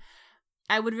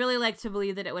 I would really like to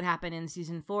believe that it would happen in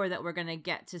season 4, that we're going to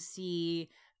get to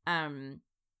see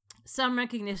some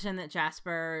recognition that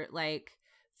Jasper like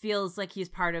feels like he's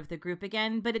part of the group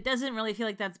again, but it doesn't really feel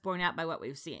like that's borne out by what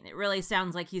we've seen. It really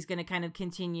sounds like he's going to kind of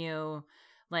continue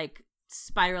like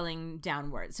spiraling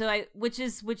downward. So which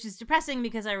is depressing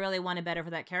because I really wanted better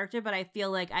for that character, but I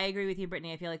feel like I agree with you,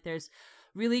 Brittany. I feel like there's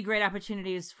really great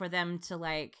opportunities for them to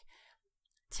like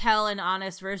tell an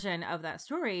honest version of that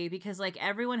story, because like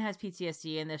everyone has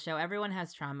PTSD in this show, everyone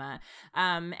has trauma,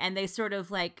 and they sort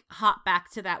of like hop back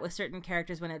to that with certain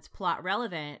characters when it's plot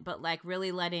relevant, but like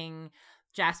really letting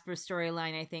Jasper's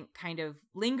storyline, I think, kind of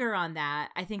linger on that,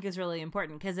 I think is really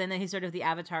important, because then he's sort of the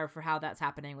avatar for how that's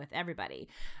happening with everybody.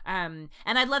 And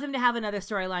I'd love him to have another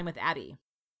storyline with Abby.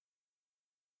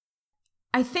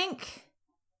 I think,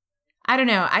 I don't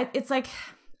know, it's like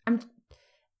I'm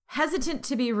hesitant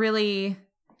to be really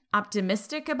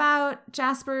optimistic about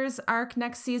Jasper's arc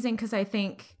next season, because I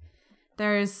think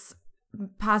there's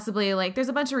possibly like there's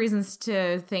a bunch of reasons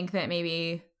to think that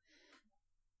maybe,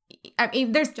 I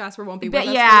mean, there's Jasper won't be with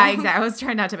us. Yeah, exactly. I was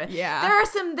trying not to. Yeah.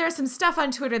 There's some stuff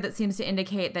on Twitter that seems to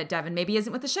indicate that Devin maybe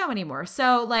isn't with the show anymore.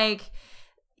 So like,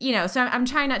 you know, so I'm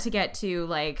trying not to get too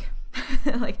like,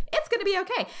 like it's gonna be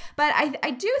okay. But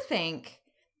I do think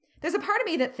there's a part of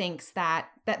me that thinks that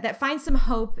finds some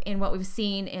hope in what we've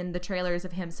seen in the trailers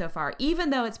of him so far,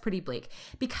 even though it's pretty bleak.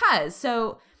 Because,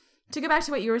 so to go back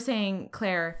to what you were saying,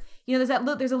 Claire, you know,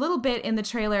 there's a little bit in the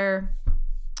trailer,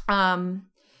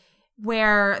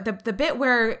 where the bit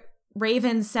where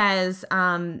Raven says,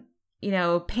 you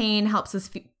know, pain helps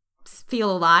us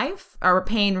feel alive, or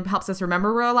pain helps us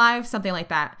remember we're alive, something like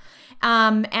that.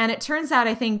 And it turns out,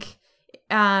 I think,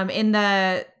 in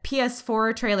the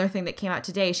PS4 trailer thing that came out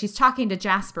today, she's talking to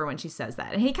Jasper when she says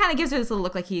that. And he kind of gives her this little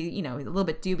look like he, you know, he's a little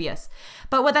bit dubious.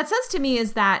 But what that says to me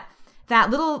is that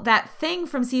thing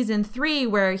from season 3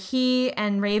 where he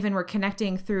and Raven were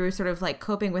connecting through sort of like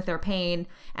coping with their pain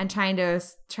and trying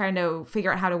to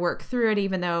figure out how to work through it,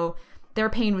 even though their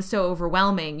pain was so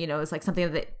overwhelming, you know, it was like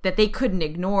something that they couldn't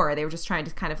ignore. They were just trying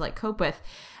to kind of like cope with.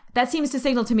 That seems to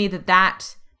signal to me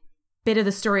that bit of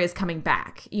the story is coming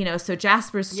back, you know, so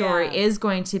Jasper's story is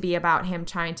going to be about him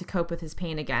trying to cope with his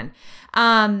pain again.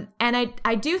 And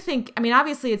I do think, I mean,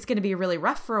 obviously it's going to be really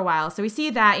rough for a while. So we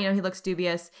see that, you know, he looks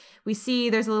dubious. We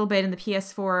see there's a little bit in the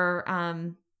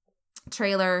PS4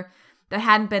 trailer that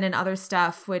hadn't been in other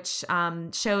stuff, which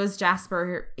shows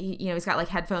Jasper, you know, he's got like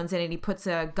headphones in and he puts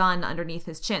a gun underneath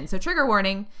his chin. So trigger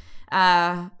warning,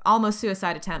 almost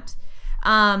suicide attempt.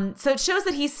 So it shows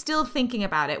that he's still thinking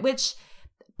about it,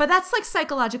 but that's like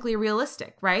psychologically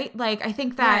realistic, right? Like I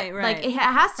think that right. like it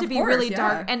has to Of be course, really yeah.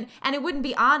 dark, and it wouldn't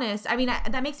be honest. I mean,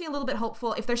 that makes me a little bit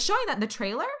hopeful. If they're showing that in the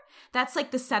trailer, that's like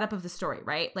the setup of the story,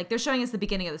 right? Like they're showing us the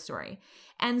beginning of the story.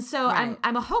 And so Right.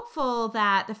 I'm hopeful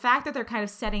that the fact that they're kind of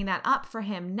setting that up for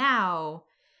him now,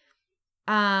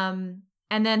 and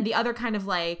then the other kind of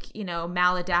like, you know,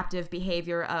 maladaptive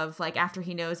behavior of like after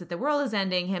he knows that the world is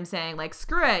ending, him saying like,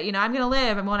 screw it, you know, I'm going to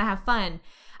live, I want to have fun.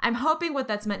 I'm hoping what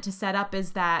that's meant to set up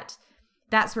is that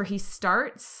that's where he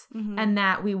starts, and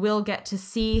that we will get to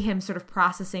see him sort of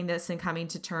processing this and coming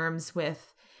to terms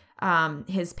with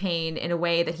his pain in a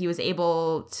way that he was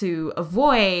able to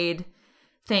avoid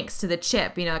thanks to the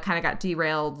chip. You know, it kind of got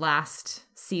derailed last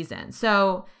season.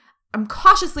 So I'm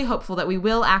cautiously hopeful that we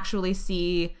will actually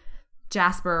see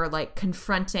Jasper like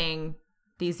confronting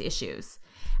these issues.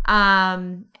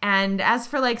 And as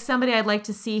for like somebody I'd like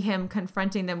to see him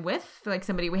confronting them with, like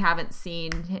somebody we haven't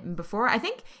seen him before, I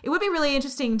think it would be really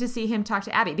interesting to see him talk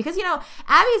to Abby, because, you know,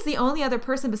 Abby is the only other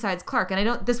person besides Clark.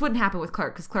 And this wouldn't happen with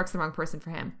Clark because Clark's the wrong person for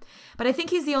him. But I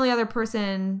think he's the only other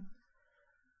person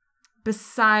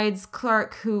besides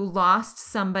Clark who lost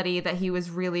somebody that he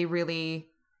was really, really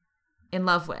in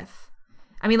love with.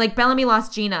 I mean, like Bellamy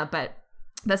lost Gina, but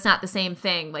that's not the same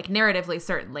thing. Like narratively,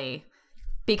 certainly.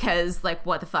 Because like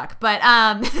what the fuck, but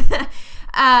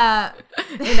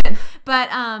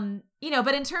you know,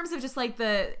 but in terms of just like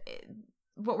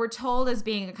what we're told as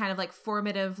being a kind of like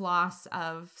formative loss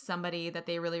of somebody that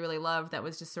they really, really loved, that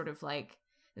was just sort of like,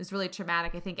 it was really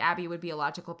traumatic. I think Abby would be a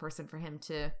logical person for him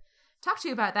to talk to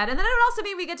you about that, and then it would also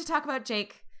mean we get to talk about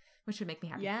Jake, which would make me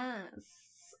happy.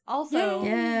 Yes. Also,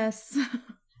 Yes.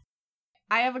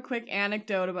 I have a quick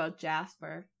anecdote about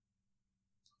Jasper.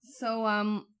 So,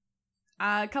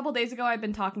 a couple days ago, I'd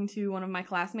been talking to one of my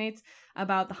classmates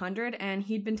about The 100, and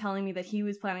he'd been telling me that he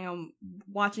was planning on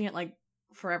watching it like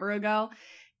forever ago.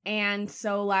 And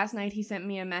so last night he sent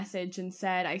me a message and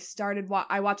said, I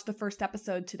watched the first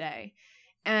episode today.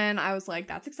 And I was like,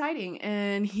 that's exciting.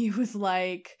 And he was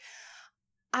like,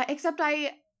 I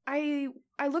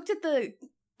looked at the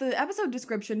episode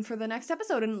description for the next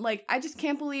episode, and like, I just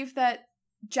can't believe that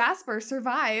Jasper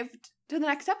survived to the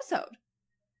next episode.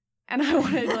 And I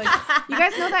wanted, like, you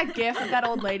guys know that gif of that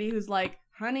old lady who's like,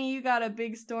 honey, you got a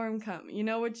big storm coming. You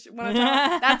know which one I'm talking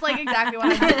about? That's like exactly what I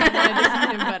wanted to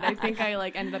see him, but I think I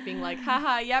like ended up being like,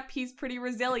 haha, yep, he's pretty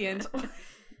resilient.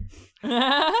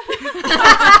 No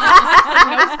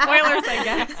spoilers, I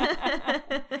guess.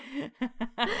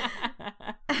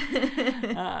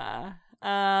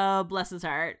 Oh, bless his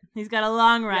heart. He's got a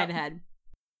long ride ahead.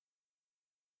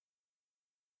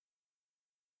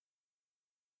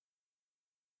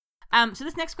 So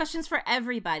this next question's for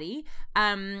everybody,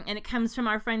 and it comes from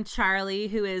our friend Charlie,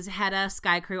 who is Hedda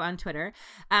Skycrew on Twitter.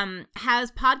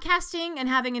 Has podcasting and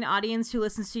having an audience who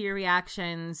listens to your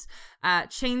reactions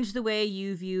changed the way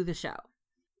you view the show?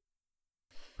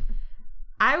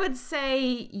 I would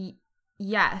say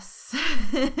yes.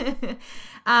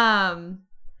 I've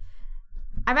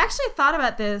actually thought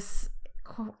about this,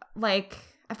 I've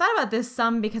thought about this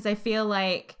some because I feel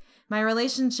like my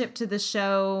relationship to the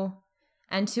show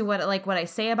and to what I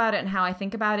say about it and how I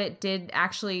think about it did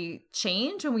actually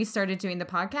change when we started doing the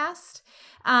podcast.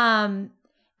 And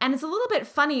it's a little bit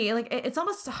funny, like it's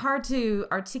almost hard to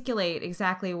articulate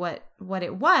exactly what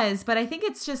it was, but I think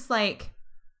it's just like,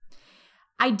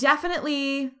 I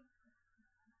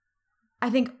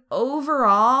think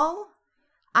overall,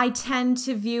 I tend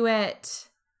to view it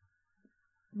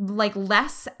like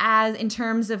less as in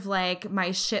terms of like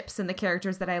my ships and the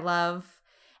characters that I love,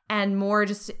 and more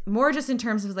just in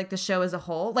terms of like the show as a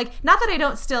whole. Like, not that I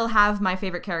don't still have my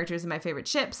favorite characters and my favorite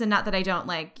ships, and not that I don't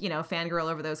like,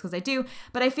 fangirl over those, because I do,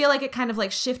 but I feel like it kind of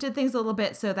like shifted things a little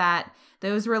bit so that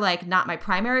those were like not my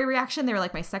primary reaction, they were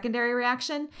like my secondary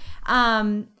reaction.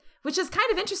 Which is kind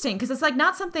of interesting because it's like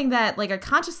not something that like I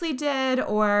consciously did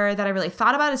or that I really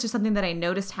thought about. It's just something that I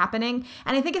noticed happening.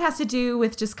 And I think it has to do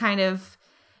with just kind of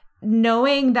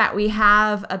knowing that we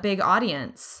have a big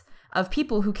audience of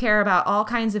people who care about all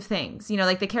kinds of things.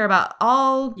 Like they care about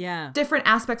all different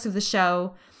aspects of the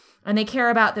show, and they care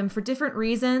about them for different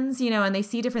reasons, and they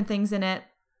see different things in it.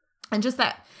 And just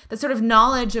that sort of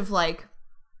knowledge of like,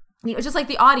 just like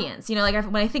the audience, like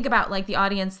when I think about like the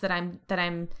audience that I'm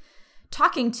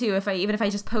talking to, even if I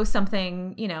just post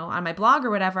something, on my blog or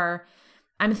whatever,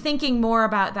 I'm thinking more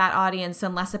about that audience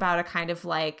and less about a kind of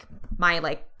like my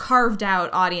like carved out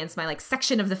audience, my like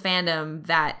section of the fandom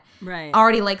that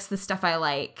already likes the stuff I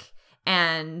like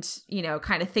and,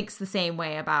 kind of thinks the same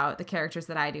way about the characters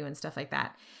that I do and stuff like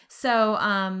that. So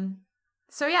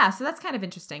that's kind of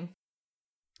interesting.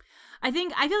 I feel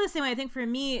the same way. I think for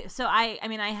me, so I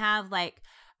have like,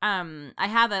 I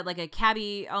have a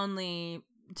Cabby only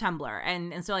Tumblr,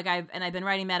 and so like I've been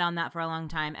writing meta on that for a long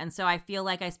time, and so I feel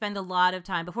like I spend a lot of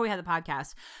time before we had the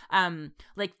podcast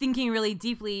like thinking really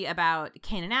deeply about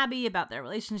Kane and Abby, about their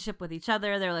relationship with each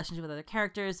other, their relationship with other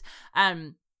characters,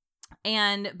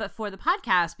 but for the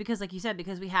podcast, because like you said,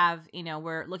 because we have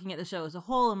we're looking at the show as a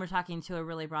whole and we're talking to a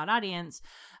really broad audience,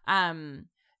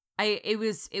 it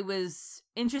was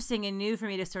interesting and new for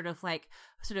me to sort of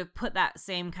put that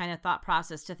same kind of thought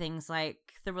process to things like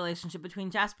the relationship between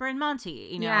Jasper and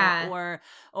Monty,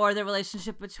 or the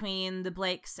relationship between the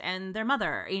Blakes and their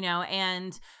mother,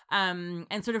 and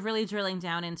sort of really drilling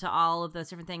down into all of those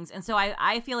different things. And so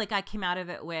I feel like I came out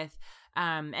of it with,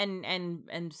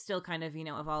 and still kind of,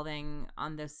 evolving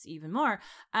on this even more,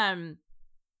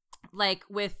 like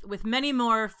with many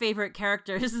more favorite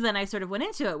characters than I sort of went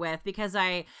into it with, because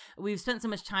we've spent so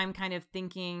much time kind of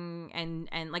thinking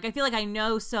and like I feel like I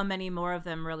know so many more of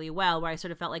them really well, where I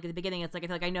sort of felt like at the beginning it's like I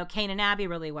feel like I know Kane and Abby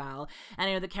really well, and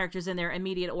I know the characters in their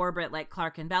immediate orbit like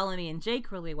Clark and Bellamy and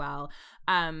Jake really well,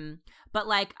 but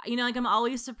like like I'm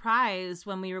always surprised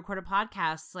when we record a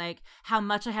podcast like how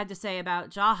much I had to say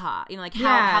about Jaha, like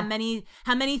how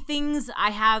many things I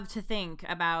have to think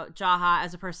about Jaha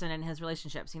as a person and his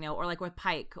relationships, or like with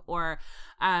Pike or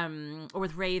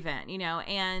with Raven,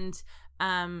 and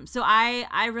so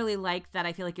I really like that.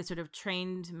 I feel like it sort of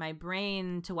trained my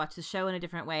brain to watch the show in a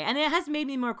different way, and it has made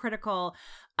me more critical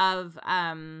of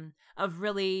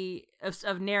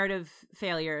narrative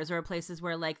failures or places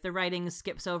where like the writing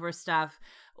skips over stuff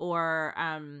or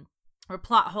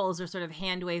plot holes are sort of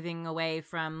hand waving away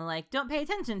from like, don't pay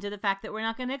attention to the fact that we're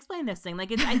not going to explain this thing.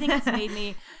 Like I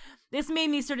think this made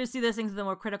me sort of see those things with a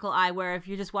more critical eye, where if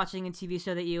you're just watching a TV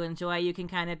show that you enjoy, you can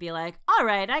kind of be like, all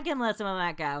right, I can let some of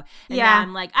that go. And now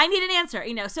I'm like, I need an answer,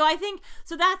 So I think,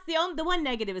 so that's the one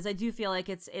negative is I do feel like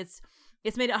it's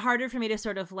made it harder for me to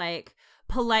sort of like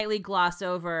politely gloss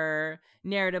over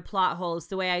narrative plot holes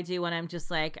the way I do when I'm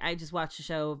just like, I just watch the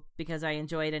show because I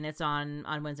enjoy it and it's on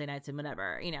Wednesday nights and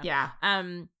whatever, Yeah.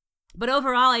 But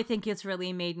overall, I think it's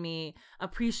really made me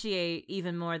appreciate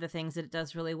even more the things that it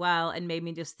does really well, and made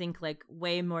me just think like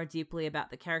way more deeply about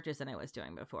the characters than I was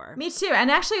doing before. Me too. And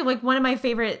actually, like, one of my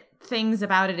favorite things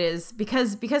about it is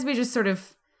because we just sort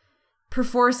of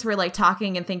perforce we're like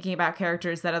talking and thinking about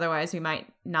characters that otherwise we might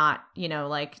not, you know,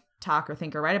 like talk or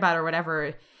think or write about or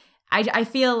whatever. I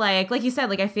feel like you said,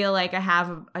 like, I feel like I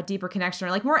have a deeper connection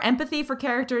or like more empathy for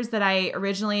characters that I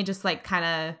originally just like kind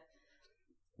of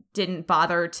didn't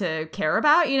bother to care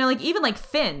about, you know, like even like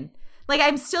Finn. Like,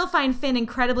 I still find Finn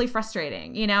incredibly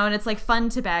frustrating, you know, and it's like fun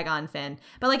to bag on Finn.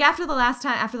 But like after the last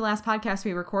podcast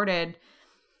we recorded,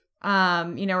 you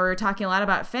know, we were talking a lot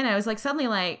about Finn. I was like suddenly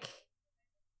like,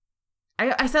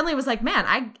 I suddenly was like,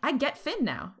 man, I get Finn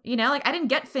now, you know, like I didn't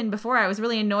get Finn before. I was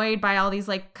really annoyed by all these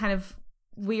like kind of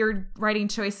weird writing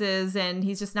choices, and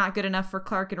he's just not good enough for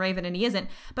Clark and Raven, and he isn't.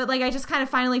 But like I just kind of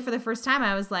finally for the first time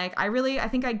I was like, I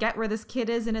think I get where this kid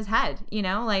is in his head, you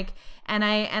know, like, and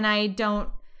I don't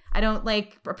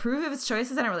like approve of his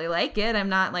choices. I don't really like it. I'm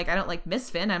not like, I don't like miss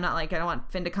Finn. I'm not like, I don't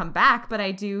want Finn to come back, but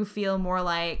I do feel more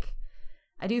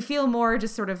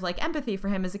just sort of like empathy for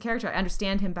him as a character. I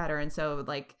understand him better. And so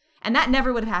like, and that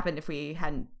never would have happened if we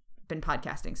hadn't been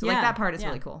podcasting. So like that part is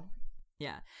really cool.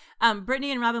 Yeah.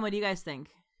 Brittany and Robin, what do you guys think?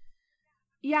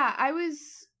 Yeah, I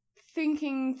was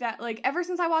thinking that, like, ever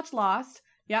since I watched Lost,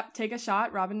 yep, take a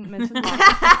shot. Robin mentioned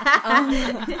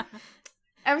Lost.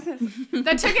 Ever since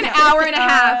that took an hour and a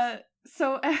half.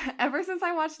 So ever since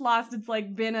I watched Lost, it's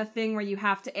like been a thing where you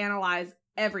have to analyze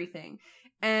everything.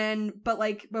 But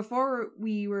like before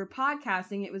we were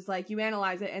podcasting, it was like you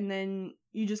analyze it and then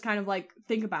you just kind of like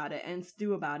think about it and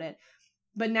stew about it.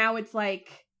 But now it's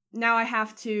like, now I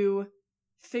have to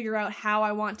figure out how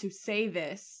I want to say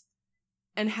this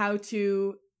and how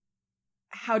to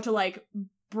like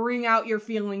bring out your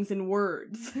feelings in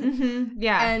words. Mm-hmm.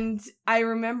 Yeah. And I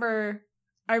remember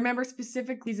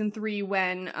specifically season 3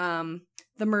 when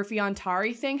the Murphy on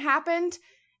Tari thing happened,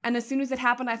 and as soon as it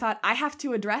happened I thought, I have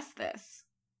to address this.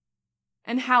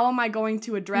 And how am I going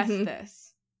to address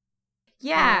this?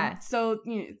 Yeah. So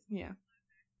yeah.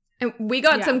 And we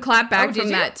got some clapback from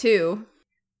that too.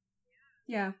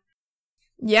 Yeah.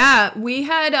 Yeah, we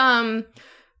had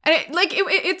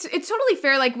it's totally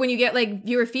fair like when you get like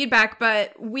viewer feedback,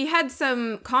 but we had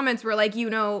some comments where like, you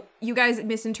know, you guys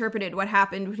misinterpreted what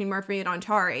happened between Murphy and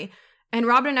Antari. And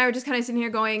Robin and I were just kind of sitting here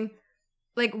going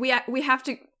like, we have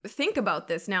to think about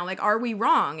this now. Like, are we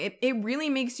wrong? It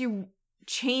really makes you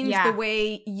change the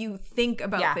way you think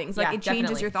about things. Like it changes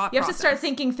definitely. Your thought process. You have to start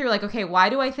thinking through like, okay, why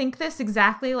do I think this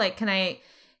exactly? Like, can I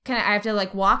have to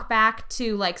like walk back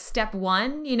to like step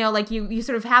 1, you know, like you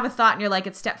sort of have a thought and you're like,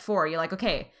 it's step 4. You're like,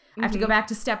 okay, I have to go back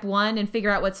to step 1 and figure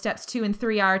out what steps 2 and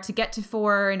 3 are to get to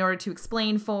 4 in order to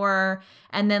explain 4.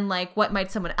 And then like, what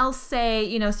might someone else say,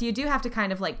 you know, so you do have to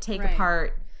kind of like take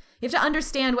apart. You have to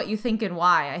understand what you think and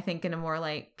why, I think, in a more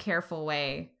like careful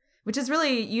way, which is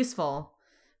really useful,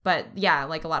 but yeah,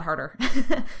 like a lot harder.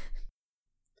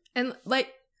 And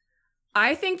like,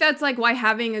 I think that's like why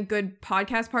having a good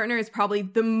podcast partner is probably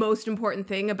the most important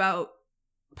thing about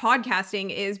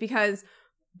podcasting, is because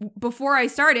before I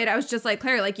started, I was just like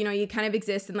Claire, like, you know, you kind of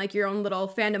exist in like your own little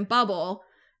fandom bubble.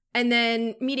 And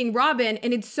then meeting Robin,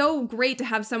 and it's so great to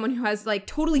have someone who has like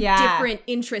totally different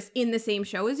interests in the same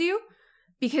show as you,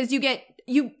 because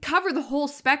you cover the whole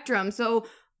spectrum. So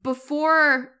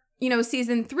before, you know,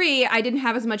 season 3, I didn't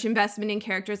have as much investment in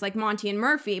characters like Monty and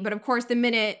Murphy. But of course, the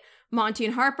minute Monty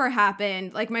and Harper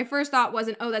happened, like my first thought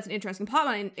wasn't, oh, that's an interesting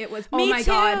plotline. It was, oh my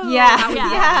god, yeah.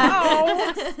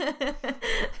 Oh.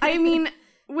 I mean,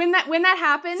 when that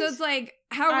happened, so it's like,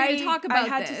 how are we going to talk about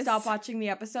this? I had to stop watching the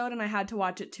episode, and I had to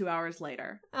watch it 2 hours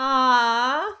later.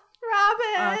 Aww,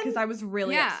 Robin, because I was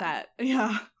really upset.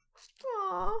 Yeah.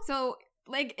 Aww. So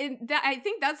like I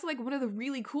think that's like one of the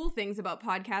really cool things about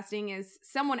podcasting is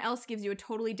someone else gives you a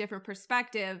totally different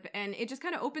perspective, and it just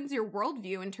kind of opens your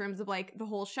worldview in terms of like the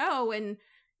whole show, and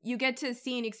you get to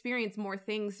see and experience more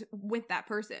things with that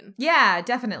person. Yeah,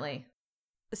 definitely.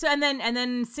 So and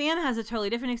then Sam has a totally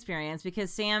different experience,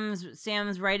 because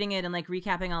Sam's writing it and like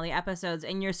recapping all the episodes,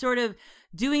 and you're sort of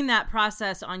doing that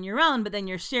process on your own, but then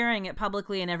you're sharing it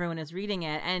publicly and everyone is reading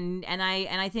it. And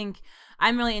I think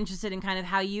I'm really interested in kind of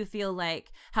how you feel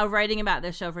like how writing about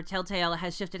this show for Telltale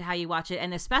has shifted how you watch it,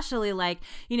 and especially like,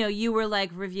 you know, you were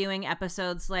like reviewing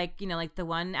episodes like, you know, like the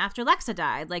one after Lexa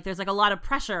died. Like there's like a lot of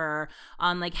pressure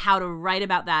on like how to write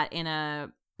about that in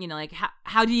a, you know, like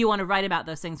how do you want to write about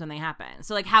those things when they happen?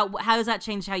 So like how does that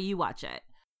change how you watch it?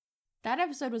 That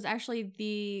episode was actually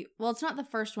it's not the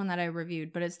first one that I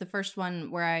reviewed, but it's the first one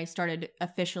where I started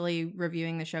officially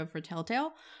reviewing the show for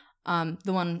Telltale. The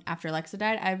one after Lexa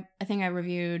died, I think I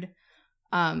reviewed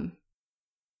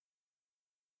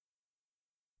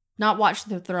not Watch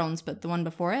the Thrones, but the one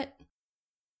before it.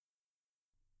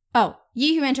 Oh,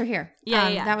 Ye Who Enter Here.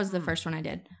 Yeah. That was the first one I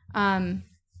did.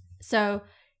 So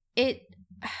it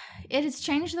has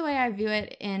changed the way I view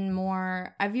it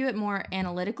I view it more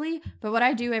analytically, but what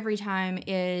I do every time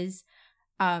is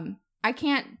I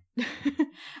can't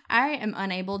I am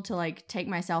unable to like take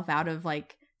myself out of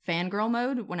like fangirl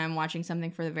mode when I'm watching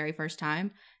something for the very first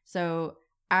time. So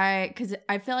because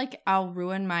I feel like I'll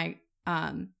ruin my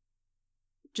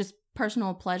just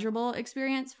personal pleasurable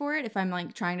experience for it if I'm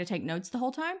like trying to take notes the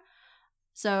whole time.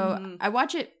 So I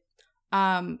watch it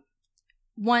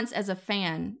once as a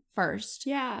fan first.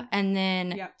 Yeah. And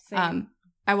then same.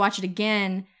 I watch it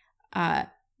again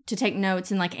to take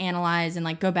notes and like analyze and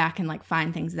like go back and like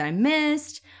find things that I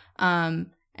missed and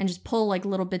just pull like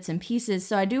little bits and pieces.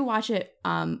 So I do watch it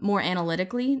more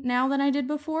analytically now than I did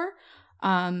before.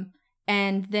 And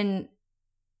then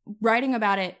writing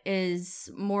about it is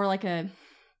more like I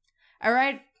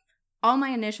write all my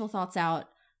initial thoughts out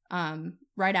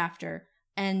right after.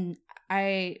 And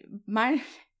my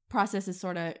process is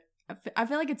sort of, I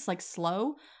feel like it's like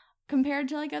slow compared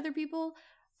to like other people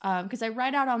because I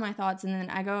write out all my thoughts and then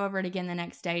I go over it again the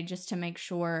next day just to make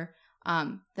sure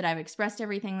that I've expressed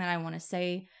everything that I want to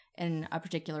say in a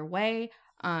particular way.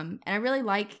 And I really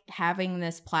like having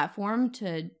this platform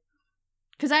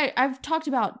because I've talked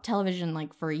about television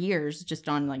like for years just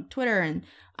on like Twitter and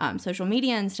social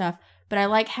media and stuff, but I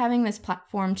like having this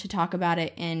platform to talk about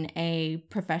it in a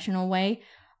professional way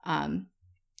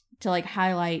to like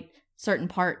highlight certain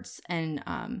parts and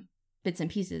bits and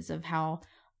pieces of how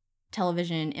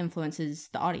television influences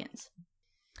the audience.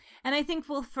 And I think,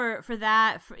 well, for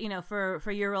that,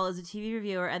 for your role as a TV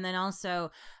reviewer, and then also,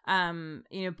 and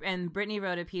Brittany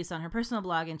wrote a piece on her personal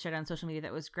blog and shared on social media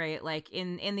that was great. Like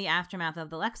in the aftermath of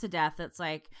the Lexa death, that's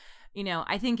like,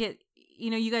 I think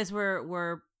you guys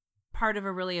were part of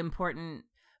a really important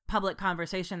public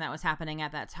conversation that was happening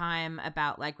at that time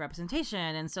about like representation.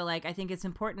 And so like I think it's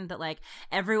important that like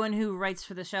everyone who writes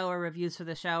for the show or reviews for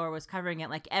the show or was covering it,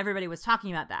 like everybody was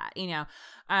talking about that,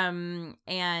 and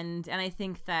I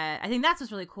think that's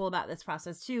what's really cool about this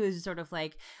process too, is sort of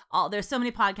like there's so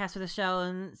many podcasts for the show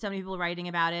and so many people writing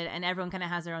about it and everyone kind of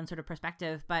has their own sort of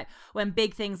perspective, but when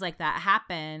big things like that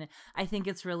happen, I think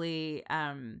it's really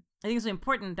it's really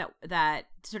important that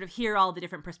to sort of hear all the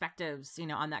different perspectives,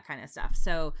 on that kind of stuff.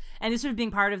 So, and just sort of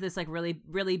being part of this like really,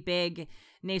 really big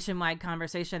nationwide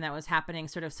conversation that was happening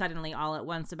sort of suddenly all at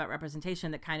once about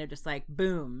representation that kind of just like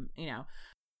boom,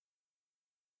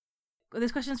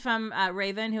 This question's from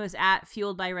Raven, who is at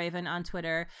Fueled by Raven on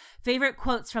Twitter. Favorite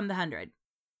quotes from The 100?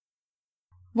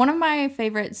 One of my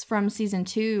favorites from season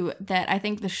 2 that I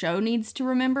think the show needs to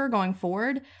remember going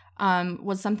forward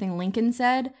was something Lincoln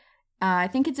said. I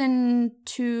think it's in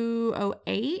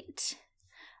 208.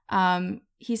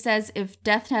 He says, if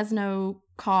death has no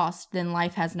cost, then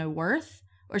life has no worth.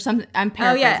 Or something. I'm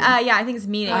paraphrasing. Oh, yeah. I think it's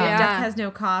meaning. Oh, If yeah. death has no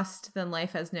cost, then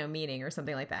life has no meaning, or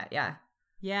something like that. Yeah.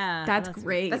 Yeah. That's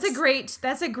great. That's a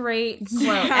great quote.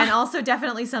 Yeah. And also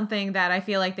definitely something that I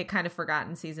feel like they kind of forgot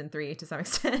in season 3 to some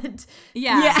extent.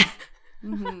 Yeah.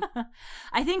 Mm-hmm.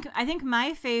 I think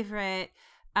my favorite,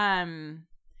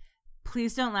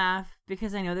 please don't laugh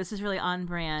because I know this is really on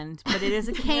brand, but it is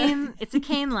a Kane. It's a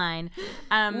Kane line.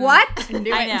 What?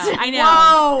 I know.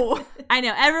 Whoa. I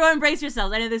know. Everyone brace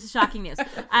yourselves. I know this is shocking news.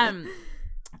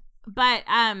 But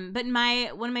one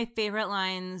of my favorite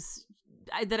lines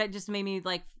that it just made me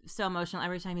like so emotional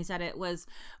every time he said it was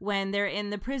when they're in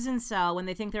the prison cell when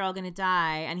they think they're all going to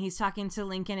die, and he's talking to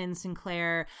Lincoln and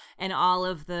Sinclair and all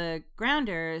of the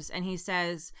grounders, and he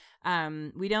says,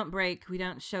 we don't break, we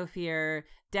don't show fear,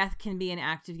 death can be an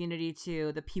act of unity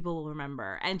too, the people will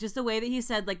remember. And just the way that he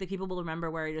said like the people will remember,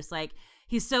 where he just like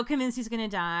he's so convinced he's going to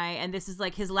die, and this is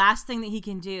like his last thing that he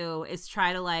can do is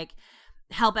try to like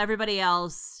help everybody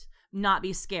else not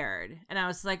be scared. And I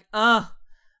was like, oh,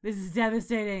 this is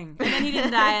devastating. And then he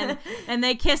didn't die, and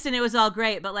they kissed, and it was all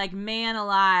great. But like, man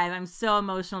alive, I'm so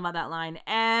emotional about that line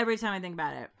every time I think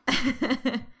about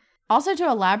it. Also, to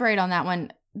elaborate on that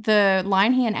one, the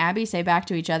line he and Abby say back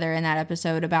to each other in that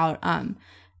episode about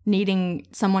needing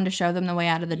someone to show them the way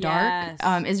out of the dark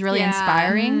is really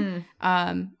inspiring.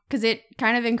 Because it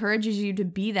kind of encourages you to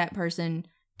be that person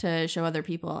to show other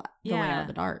people the way out of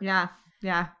the dark. Yeah.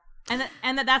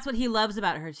 And that's what he loves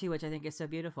about her too, which I think is so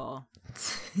beautiful.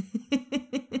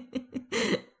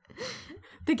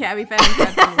 The Cabby fan.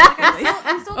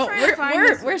 I'm still trying to find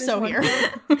this. We're so here.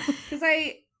 Because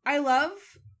I love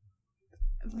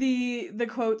the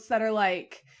quotes that are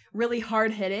like really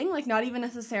hard hitting, like not even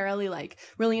necessarily like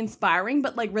really inspiring,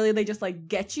 but like really they just like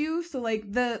get you. So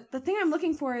like the thing I'm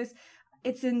looking for is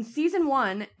it's in season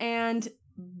 1, and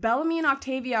Bellamy and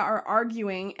Octavia are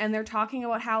arguing, and they're talking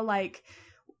about how, like,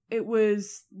 it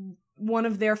was one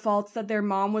of their faults that their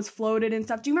mom was floated and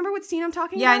stuff. Do you remember what scene I'm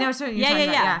talking about? Yeah, I know what you're talking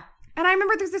about. Yeah. And I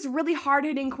remember there's this really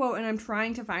hard-hitting quote, and I'm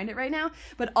trying to find it right now.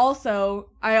 But also,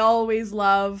 I always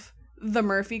love the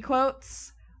Murphy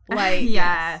quotes. Like,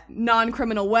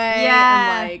 non-criminal way,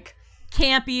 and like...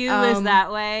 Camp you is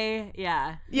that way.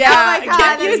 Yeah. Yeah, oh my God,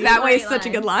 camp you is that way is line. such a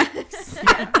good line.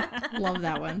 Love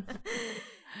that one.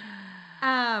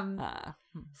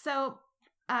 So,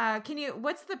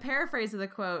 what's the paraphrase of the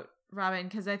quote, Robin?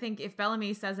 Because I think if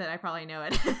Bellamy says it, I probably know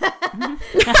it. You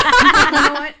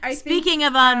know what? Speaking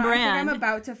of on I brand. think I'm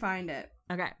about to find it.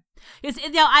 Okay.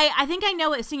 I think I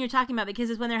know what scene you're talking about, because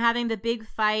it's when they're having the big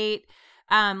fight.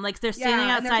 Like they're standing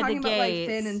outside the gates. About, like,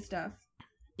 Finn and stuff.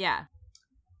 Yeah.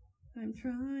 I'm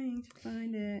trying to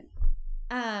find it.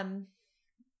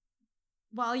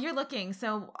 While you're looking,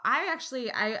 so I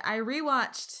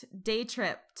rewatched Day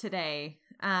Trip today.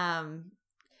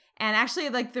 And actually,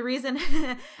 like, the reason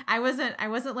I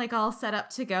wasn't like all set up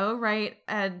to go right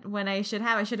when I should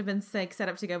have been like set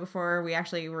up to go before we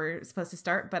actually were supposed to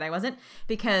start, but I wasn't,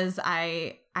 because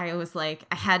I was like,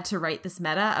 I had to write this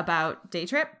meta about Day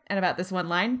Trip and about this one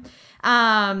line.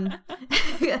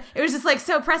 It was just like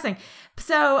so pressing.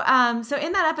 So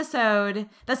in that episode,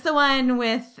 that's the one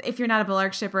with, if you're not a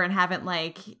Bullark shipper and haven't,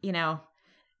 like, you know,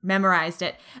 memorized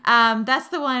it. That's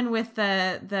the one with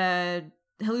the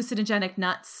hallucinogenic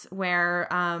nuts, where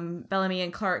Bellamy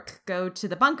and Clark go to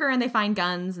the bunker and they find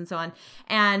guns and so on.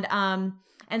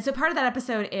 And so part of that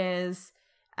episode is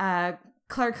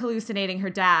Clark hallucinating her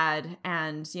dad,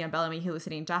 and, you know, Bellamy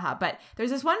hallucinating Jaha. But there's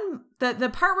this one, the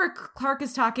part where Clark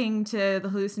is talking to the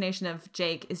hallucination of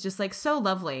Jake is just like so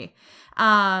lovely.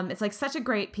 It's like such a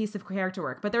great piece of character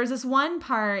work. But there was this one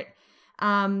part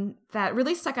that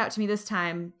really stuck out to me this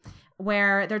time,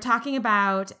 where they're talking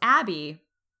about Abby.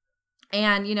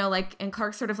 And, you know, like, and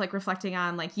Clark's sort of like reflecting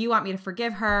on, like, you want me to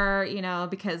forgive her, you know,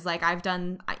 because, like,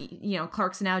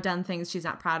 Clark's now done things she's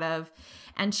not proud of.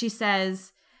 And she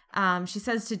says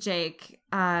to Jake,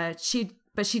 but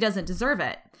she doesn't deserve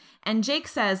it. And Jake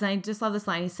says, and I just love this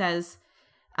line, he says,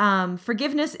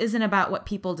 forgiveness isn't about what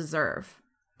people deserve.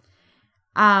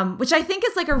 Which I think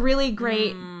is like a really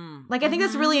great, like, I think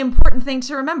that's a really important thing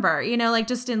to remember, you know, like,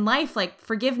 just in life, like,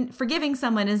 forgiving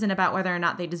someone isn't about whether or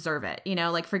not they deserve it, you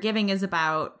know, like, forgiving is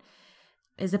about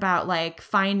like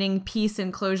finding peace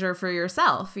and closure for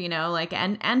yourself, you know, like,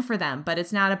 and for them, but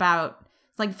it's not about,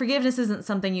 like, forgiveness isn't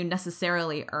something you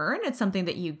necessarily earn, it's something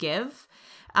that you give.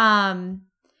 And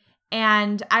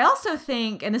I also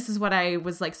think, and this is what I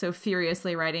was like so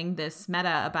furiously writing this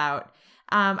meta about,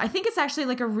 I think it's actually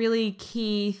like a really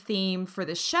key theme for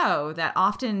the show that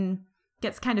often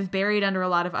gets kind of buried under a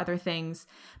lot of other things.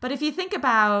 But if you think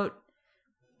about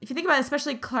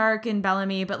especially Clark and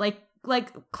Bellamy, but like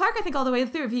Clark, I think all the way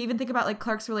through, if you even think about like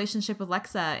Clark's relationship with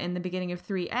Lexa in the beginning of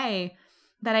 3A,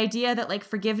 that idea that like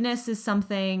forgiveness is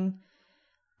something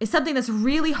that's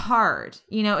really hard.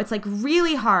 You know, it's like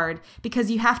really hard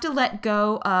because you have to let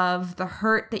go of the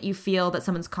hurt that you feel that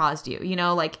someone's caused you, you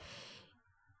know, like,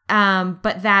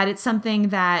 but that it's something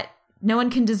that no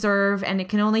one can deserve, and it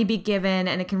can only be given,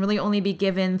 and it can really only be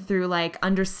given through like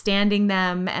understanding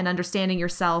them and understanding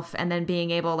yourself, and then being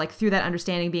able, like, through that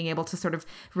understanding, being able to sort of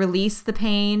release the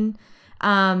pain,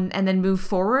 and then move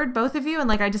forward, both of you. And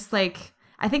like,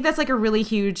 I think that's like a really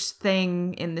huge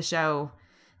thing in the show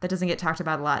that doesn't get talked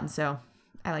about a lot. And so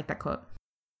I like that quote.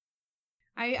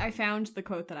 I found the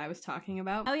quote that I was talking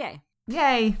about. Oh, yay.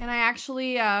 Yay. And I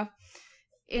actually,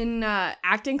 in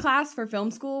acting class for film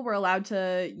school, we're allowed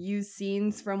to use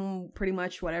scenes from pretty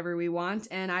much whatever we want.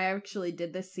 And I actually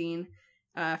did this scene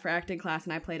for acting class,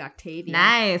 and I played Octavia.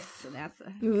 Nice. So that's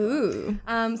Ooh.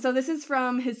 So this is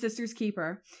from His Sister's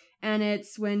Keeper. And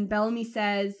it's when Bellamy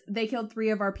says, "They killed 3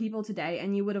 of our people today,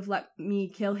 and you would have let me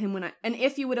kill him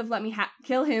if you would have let me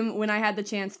kill him when I had the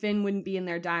chance, Finn wouldn't be in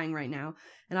there dying right now."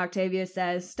 And Octavia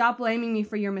says, "Stop blaming me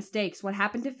for your mistakes. What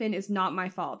happened to Finn is not my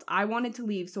fault. I wanted to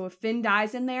leave, so if Finn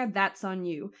dies in there, that's on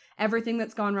you. Everything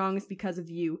that's gone wrong is because of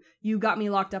you. You got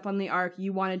me locked up on the Ark.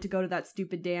 You wanted to go to that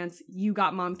stupid dance. You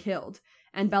got Mom killed."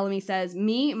 And Bellamy says,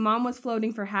 "Me? Mom was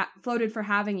floated for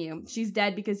having you. She's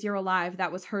dead because you're alive.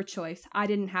 That was her choice. I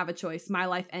didn't have a choice. My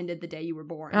life ended the day you were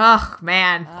born." Oh,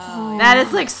 man. That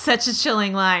is like such a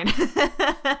chilling line.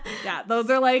 Yeah, those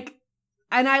are like,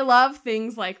 and I love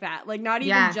things like that. Like, not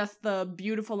even just the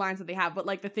beautiful lines that they have, but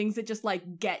like the things that just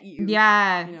like get you.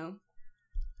 Yeah. You know?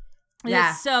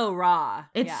 It's so raw.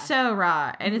 It's so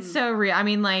raw, and it's so real. I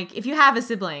mean, like, if you have a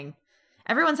sibling,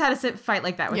 everyone's had a fight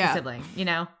like that with a sibling, you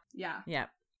know? Yeah. Yeah.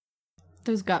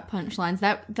 Those gut punch lines.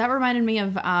 That reminded me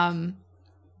of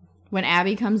when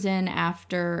Abby comes in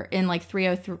in like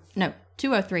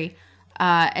 203,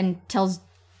 and tells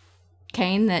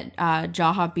Kane that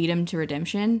Jaha beat him to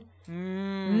redemption.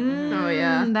 Oh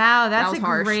yeah. Wow, that's was a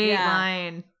harsh. great Yeah.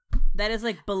 line. That is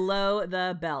like below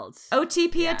the belt.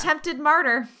 OTP attempted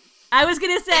martyr. I was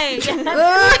gonna say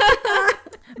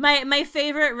my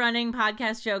favorite running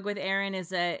podcast joke with Erin is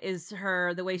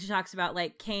the way she talks about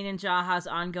like Kane and Jaha's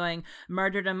ongoing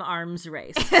martyrdom arms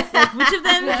race. Like, which of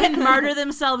them can martyr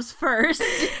themselves first?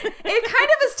 It kind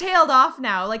of is tailed off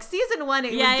now. Like season 1,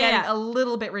 it was getting yeah. a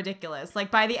little bit ridiculous.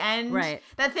 Like by the end, Right.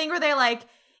 that thing where they like,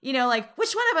 you know, like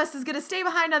which one of us is gonna stay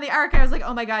behind on the arc? I was like,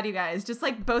 oh my god, you guys, just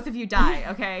like both of you die,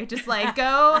 okay? Just like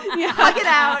go hug it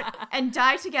out and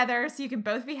die together so you can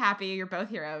both be happy. You're both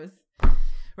heroes.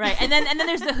 Right, and then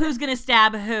there's the who's gonna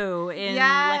stab who in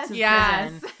Lex's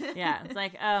prison. Yeah, it's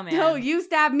like, oh man. No, you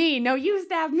stab me. No, you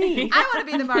stab me. I want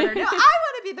to be the martyr. No, I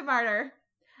want to be the martyr.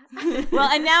 Well,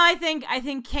 and now I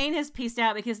think Kane has pieced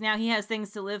out because now he has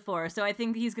things to live for. So I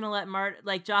think he's gonna let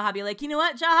Jaha be like, you know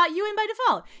what, Jaha, you win by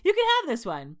default. You can have this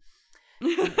one.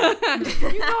 You go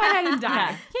ahead and die.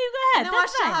 Yeah, you go ahead. And then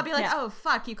watch That's fine. Jaha be like, Yeah. oh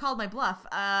fuck, you called my bluff.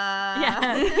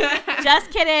 Yeah.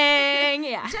 Just kidding.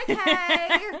 Yeah. JK,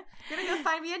 gonna go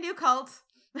find me a new cult.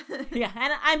 Yeah,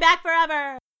 and I'm back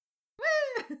forever.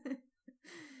 Woo!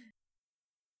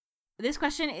 This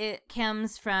question, it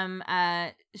comes from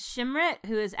Shimrit,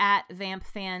 who is at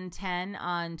VampFan10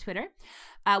 on Twitter.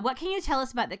 What can you tell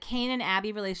us about the Kane and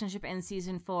Abby relationship in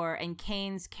season 4 and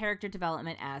Kane's character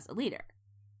development as a leader?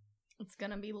 It's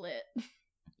gonna be lit.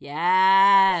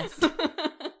 Yes.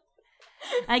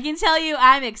 I can tell you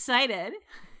I'm excited.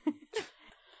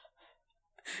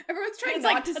 Everyone's trying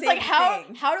It's like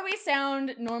how do we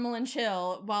sound normal and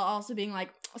chill while also being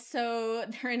like, so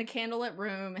they're in a candlelit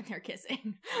room and they're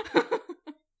kissing.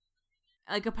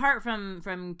 Like apart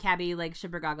from Cabby like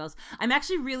shipper goggles, I'm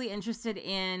actually really interested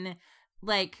in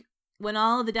like when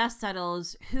all of the dust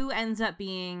settles, who ends up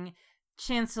being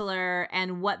Chancellor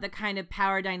and what the kind of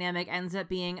power dynamic ends up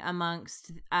being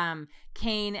amongst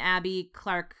Kane, Abby,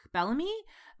 Clark, Bellamy.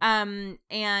 My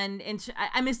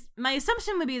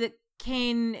assumption would be that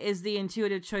Kane is the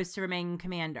intuitive choice to remain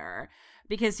commander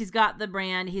because he's got the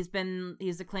brand, he's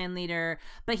a clan leader,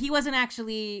 but he wasn't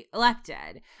actually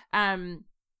elected. And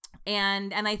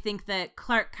I think that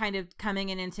Clark kind of coming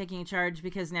in and taking charge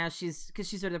because she's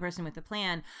sort of the person with the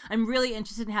plan. I'm really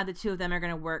interested in how the two of them are going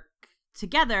to work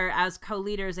together as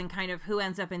co-leaders and kind of who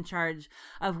ends up in charge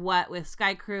of what with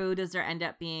Sky Crew. Does there end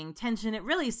up being tension? It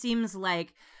really seems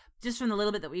like, just from the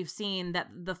little bit that we've seen, that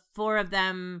the four of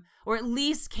them, or at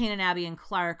least Kane and Abby and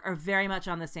Clark, are very much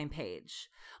on the same page,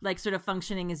 like sort of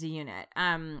functioning as a unit.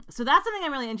 So that's something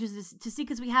I'm really interested to see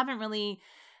because we haven't really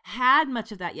had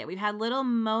much of that yet. We've had little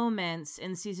moments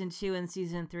in season 2 and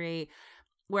season 3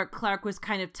 where Clark was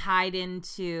kind of tied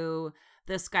into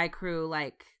the Sky Crew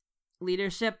like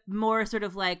leadership, more sort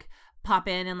of like pop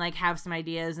in and like have some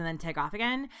ideas and then take off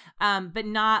again, but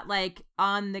not like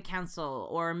on the council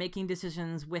or making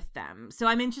decisions with them. So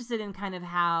I'm interested in kind of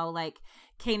how like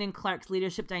Kane and Clark's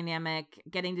leadership dynamic,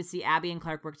 getting to see Abby and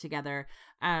Clark work together.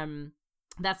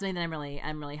 That's something that I'm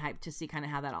really hyped to see kind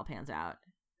of how that all pans out.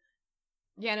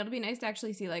 Yeah, and it'll be nice to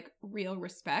actually see like real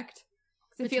respect.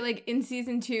 Because I feel like in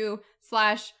season 2/2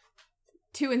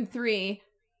 and 3,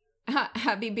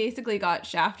 Abby basically got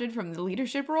shafted from the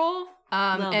leadership role.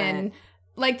 And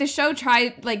like the show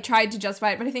tried to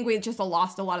justify it, but I think we just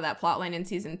lost a lot of that plot line in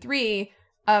season 3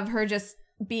 of her just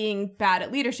being bad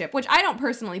at leadership, which I don't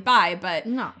personally buy, but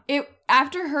No.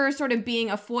 After her sort of being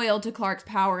a foil to Clark's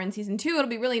power in season 2, it'll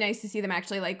be really nice to see them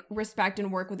actually like respect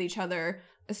and work with each other,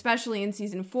 especially in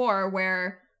season 4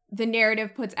 where the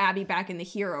narrative puts Abby back in the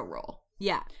hero role.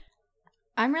 Yeah.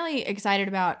 I'm really excited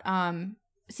about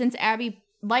since Abby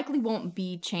likely won't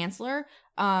be Chancellor,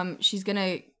 she's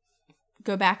gonna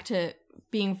go back to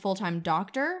being full-time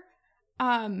doctor,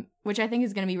 which I think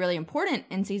is going to be really important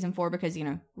in season 4 because, you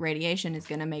know, radiation is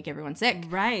going to make everyone sick.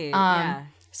 Right. Yeah.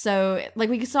 So, like,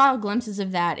 we saw glimpses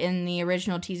of that in the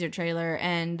original teaser trailer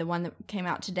and the one that came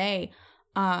out today.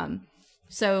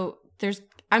 So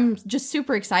I'm just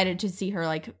super excited to see her,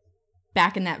 like,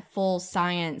 back in that full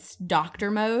science doctor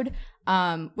mode,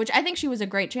 which I think she was a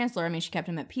great chancellor. I mean, she kept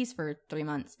him at peace for 3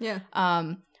 months. Yeah.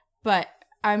 But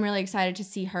I'm really excited to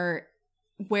see her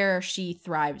where she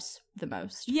thrives the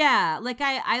most. Yeah, like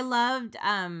I loved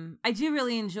I do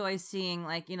really enjoy seeing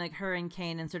like, you know, like her and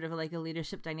Kane and sort of like a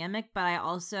leadership dynamic, but I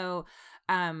also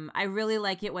I really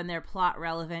like it when they're plot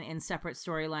relevant in separate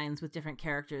storylines with different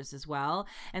characters as well.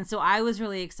 And so I was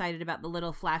really excited about the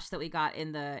little flash that we got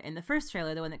in the first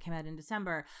trailer, the one that came out in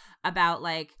December, about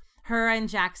like her and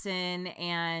Jackson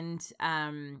and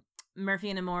Murphy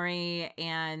and Amori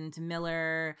and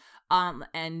Miller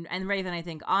and Raven, I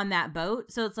think, on that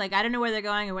boat. So it's like, I don't know where they're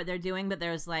going or what they're doing, but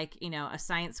there's like, you know, a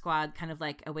science squad kind of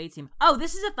like away team. Oh,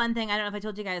 this is a fun thing. I don't know if I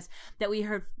told you guys that we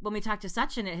heard when we talked to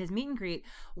Sachin at his meet and greet,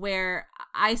 where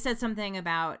I said something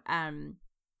about,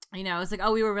 you know, I was like,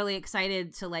 oh, we were really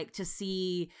excited to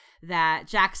see that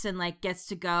Jackson like gets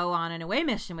to go on an away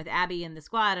mission with Abby and the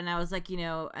squad. And I was like, you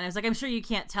know, I'm sure you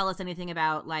can't tell us anything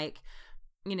about like,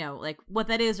 you know, like what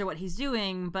that is or what he's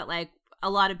doing, but like a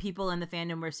lot of people in the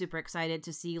fandom were super excited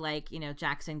to see like, you know,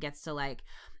 Jackson gets to like,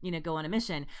 you know, go on a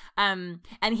mission. And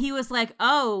he was like,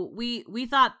 oh, we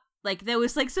thought like that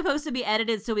was like supposed to be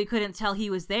edited so we couldn't tell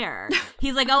he was there.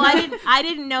 He's like, oh, I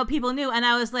didn't know people knew. And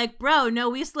I was like, bro, no,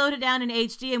 we slowed it down in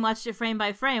HD and watched it frame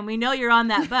by frame. We know you're on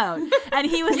that boat. And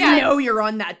he was like, know you're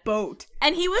on that boat.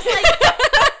 And he was like,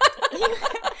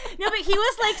 no, but he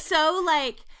was like, so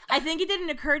like, I think it didn't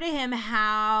occur to him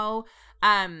how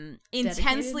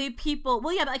intensely people,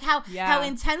 well, yeah, but like how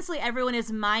intensely everyone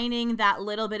is mining that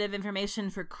little bit of information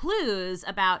for clues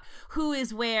about who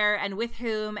is where and with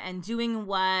whom and doing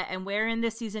what and where in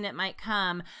this season it might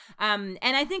come. And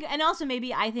I think, and also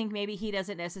maybe he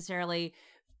doesn't necessarily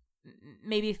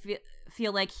maybe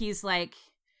feel like he's like,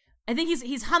 I think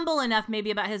he's humble enough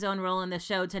maybe about his own role in the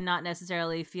show to not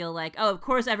necessarily feel like, oh, of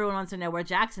course everyone wants to know where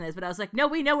Jackson is. But I was like, no,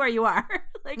 we know where you are.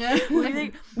 Like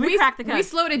we cracked the code. We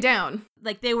slowed it down.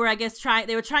 Like they were, I guess, trying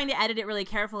to edit it really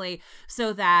carefully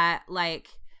so that like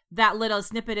that little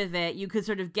snippet of it, you could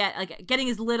sort of get like getting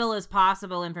as little as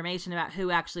possible information about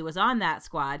who actually was on that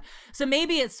squad. So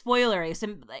maybe it's spoilery,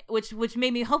 so which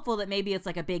made me hopeful that maybe it's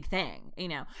like a big thing, you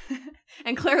know.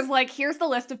 And Claire's like, here's the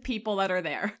list of people that are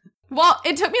there. Well,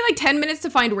 it took me like 10 minutes to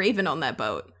find Raven on that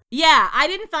boat. Yeah, I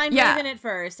didn't find Raven at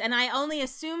first, and I only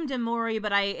assumed Amori,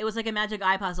 but it was like a magic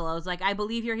eye puzzle. I was like, I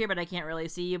believe you're here, but I can't really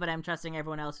see you, but I'm trusting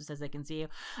everyone else who says they can see you.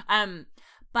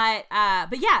 But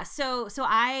yeah, so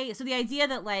the idea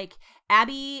that like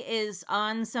Abby is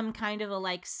on some kind of a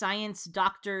like science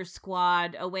doctor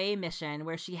squad away mission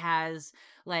where she has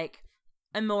like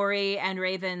Amori and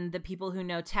Raven, the people who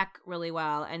know tech really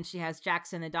well, and she has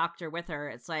Jackson the doctor with her.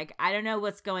 It's like, I don't know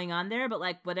what's going on there, but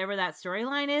like whatever that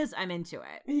storyline is, I'm into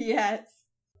it. Yes.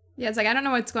 Yeah, it's like, I don't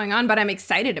know what's going on, but I'm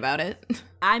excited about it.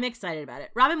 I'm excited about it.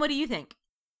 Robin, what do you think?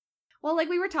 Well, like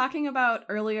we were talking about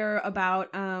earlier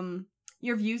about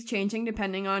your views changing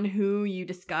depending on who you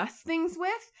discuss things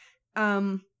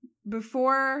with.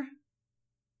 Before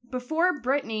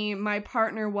Brittany, my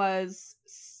partner was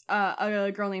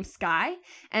a girl named Sky,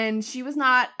 and she was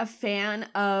not a fan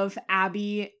of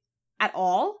Abby at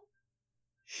all.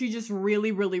 She just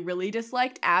really, really, really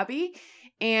disliked Abby.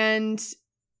 And so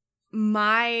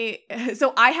I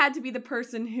had to be the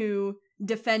person who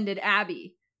defended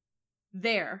Abby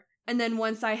there. And then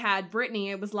once I had Brittany,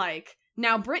 it was like,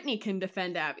 now Brittany can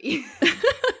defend Abby.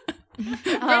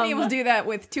 Brittany will do that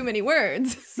with too many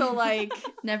words. So like,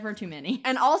 never too many.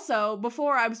 And also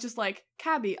before I was just like,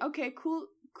 Cabby, okay,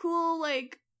 cool,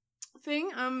 like thing.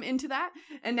 I'm into that.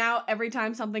 And now every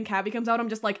time something Cabby comes out, I'm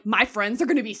just like, my friends are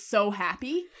going to be so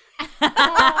happy.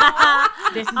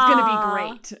 This is going to be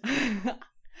great.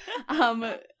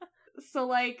 So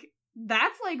like,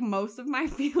 that's like most of my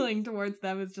feeling towards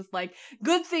them is just like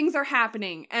good things are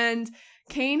happening. And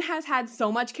Kane has had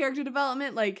so much character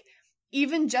development, like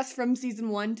even just from season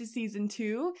 1 to season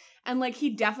 2. And like, he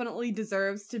definitely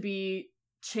deserves to be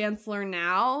Chancellor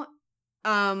now.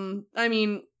 I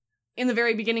mean, in the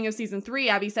very beginning of season 3,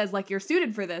 Abby says like, you're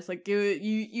suited for this. Like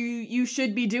you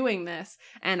should be doing this.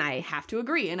 And I have to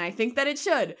agree. And I think that it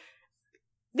should.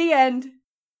 The end.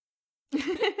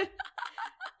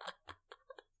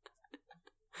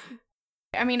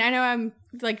 I mean, I know I'm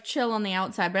like chill on the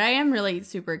outside, but I am really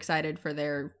super excited for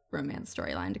their romance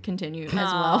storyline to continue as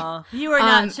well. You were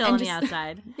not chill on the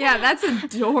outside. Yeah, that's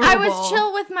adorable. I was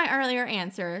chill with my earlier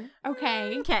answer.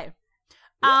 Okay. Okay.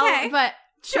 Okay. But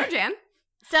sure, Jan.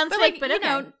 Sounds fake, like, but you okay.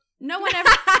 know, no one ever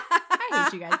I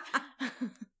hate you guys.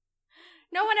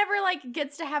 No one ever like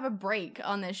gets to have a break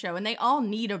on this show, and they all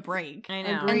need a break. I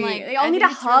know. Agree. And like They all I need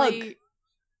think a it's hug. really-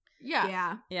 yeah.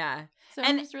 Yeah. Yeah. So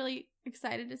And- I'm just really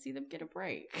excited to see them get a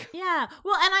break. Yeah.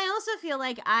 Well, and I also feel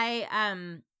like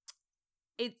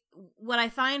what I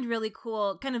find really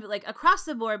cool, kind of like across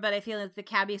the board, but I feel like the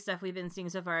Cabby stuff we've been seeing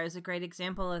so far is a great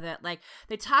example of it. Like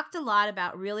they talked a lot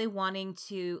about really wanting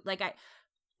to, like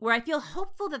where I feel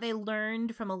hopeful that they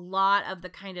learned from a lot of the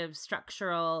kind of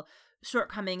structural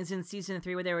shortcomings in season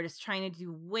 3 where they were just trying to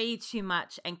do way too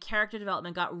much and character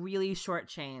development got really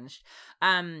shortchanged.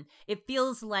 It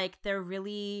feels like they're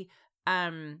really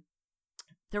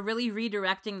they're really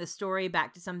redirecting the story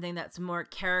back to something that's more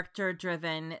character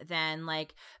driven than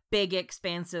like big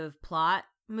expansive plot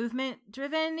movement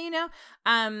driven, you know?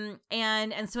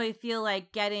 And so I feel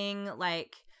like getting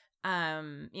like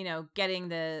getting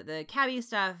the Cabby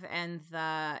stuff and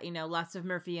the, lots of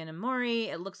Murphy and Amori.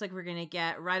 It looks like we're going to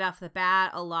get right off the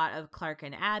bat a lot of Clark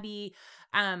and Abby.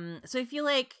 So I feel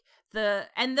like the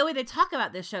way they talk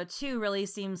about this show too really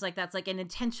seems like that's like an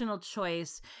intentional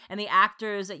choice, and the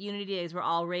actors at Unity Days were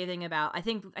all raving about. I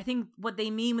think what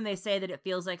they mean when they say that it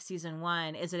feels like season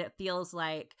 1 is that it feels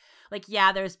like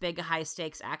yeah, there's big high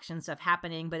stakes action stuff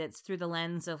happening, but it's through the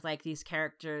lens of like these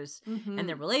characters and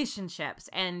their relationships,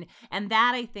 and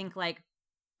that I think like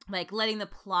letting the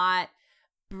plot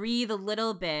breathe a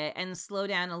little bit and slow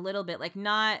down a little bit, like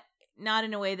not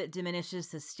in a way that diminishes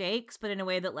the stakes, but in a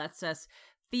way that lets us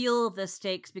feel the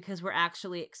stakes because we're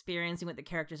actually experiencing what the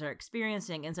characters are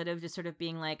experiencing, instead of just sort of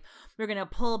being like, we're going to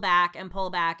pull back and pull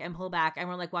back and pull back. And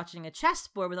we're like watching a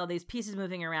chessboard with all these pieces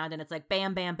moving around, and it's like,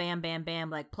 bam, bam, bam, bam, bam,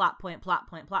 like plot point, plot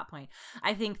point, plot point.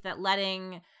 I think that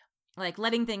letting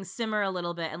things simmer a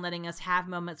little bit and letting us have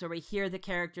moments where we hear the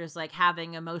characters like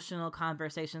having emotional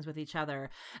conversations with each other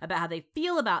about how they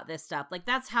feel about this stuff. Like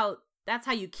that's how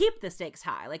you keep the stakes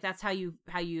high. Like that's how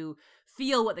you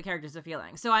feel what the characters are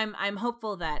feeling. So I'm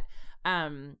hopeful that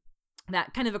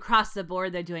that kind of across the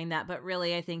board they're doing that, but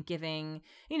really I think giving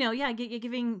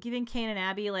Kane and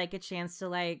Abby like a chance to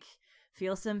like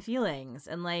feel some feelings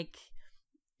and like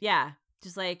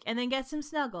just like, and then get some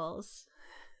snuggles.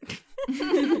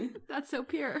 That's so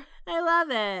pure. I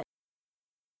love it.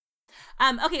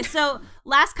 Okay, so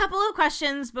last couple of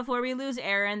questions before we lose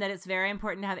Aaron that it's very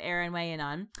important to have Aaron weigh in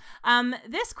on.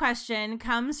 This question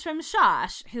comes from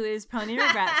Shosh, who is Pony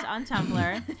Regrets on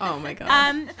Tumblr. Oh my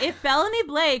god. If Bellamy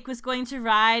Blake was going to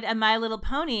ride a My Little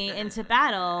Pony into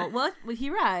battle, what would he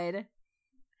ride?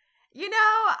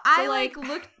 I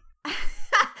looked.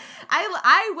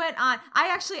 I went on. I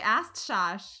actually asked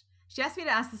Shosh. She asked me to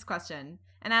ask this question,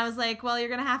 and I was like, "Well, you're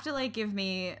gonna have to like give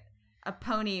me a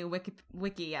pony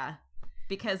wiki,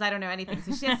 because I don't know anything."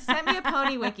 So she sent me a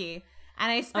pony wiki,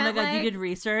 and I spent. Oh my god, you did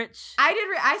research? I did.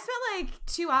 I spent like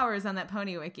 2 hours on that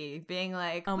pony wiki, being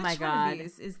like, "Oh my which god, one of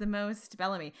these is the most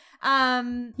Bellamy?"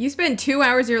 You spent 2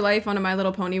 hours of your life on a My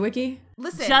Little Pony wiki.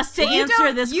 Listen, just to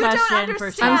answer this question, you don't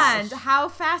understand how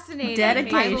fascinating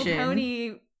Dedication. My Little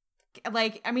Pony.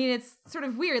 Like, I mean, it's sort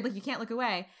of weird. Like, you can't look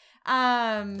away.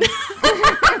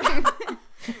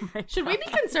 Should we be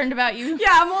concerned about you?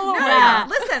 Yeah, I'm all over Yeah.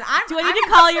 Listen, do I need to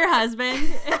call your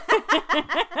husband?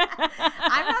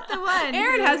 I'm not the one.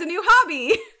 Aaron has a new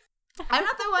hobby. I'm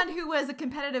not the one who was a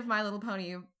competitive My Little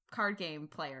Pony card game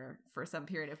player for some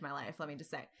period of my life. Let me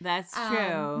just say That's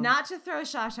true. Not to throw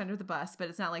Shosh under the bus, but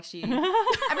it's not like she. I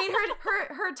mean,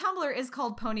 her Tumblr is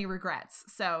called Pony Regrets,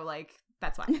 so like.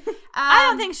 That's why. I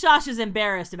don't think Shosh is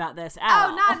embarrassed about this at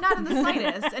all. Not in the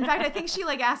slightest. In fact, I think she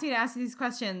like asked me to ask these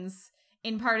questions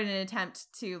in part in an attempt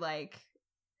to like.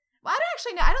 Well, I don't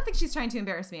actually know. I don't think she's trying to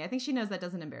embarrass me. I think she knows that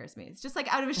doesn't embarrass me. It's just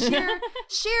like out of a sheer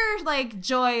like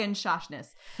joy and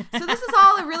Shoshness. So this is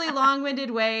all a really long-winded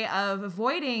way of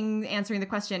avoiding answering the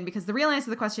question, because the real answer to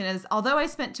the question is, although I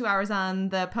spent 2 hours on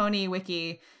the Pony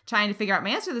Wiki trying to figure out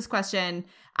my answer to this question,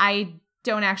 I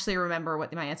don't actually remember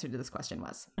what my answer to this question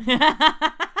was.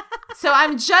 So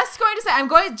I'm just going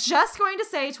to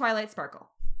say Twilight Sparkle.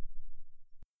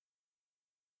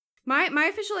 My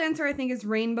official answer, I think, is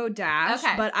Rainbow Dash,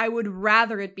 Okay. but I would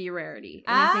rather it be Rarity.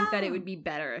 And I think that it would be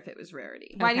better if it was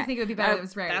Rarity. Why do you think it would be better if it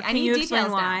was Rarity? I Can need you details explain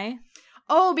now. why?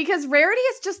 Oh, because Rarity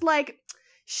is just like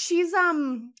she's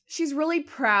really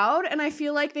proud, and I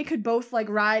feel like they could both like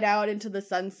ride out into the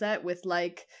sunset with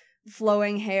like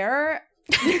flowing hair.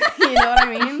 You know what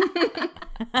I mean?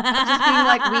 Just being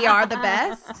like, we are the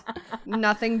best.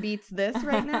 Nothing beats this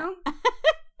right now.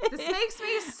 This makes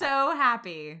me so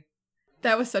happy.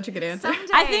 That was such a good answer.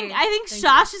 Someday, I think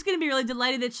Shosh is going to be really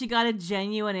delighted that she got a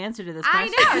genuine answer to this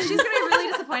question. I know. She's going to be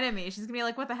really disappointed in me. She's going to be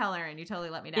like, what the hell, Aaron? You totally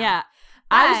let me down. Yeah.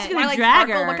 I was just going to Twilight drag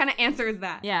Sparkle, her. what kind of answer is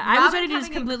that? Yeah, I was Robin ready to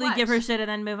just coming in completely give her clutch. shit and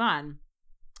then move on.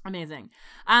 Amazing.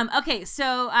 Okay,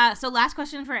 so last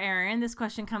question for Aaron. This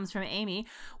question comes from Amy.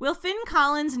 Will Finn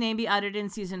Collins' name be uttered in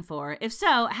season 4? If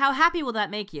so, how happy will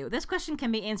that make you? This question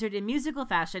can be answered in musical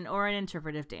fashion or an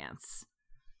interpretive dance.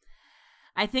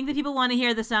 I think that people want to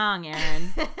hear the song,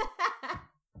 Aaron.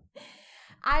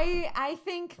 I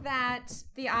think that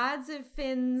the odds of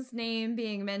Finn's name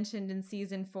being mentioned in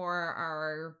season 4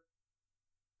 are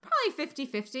probably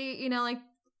 50-50. You know, like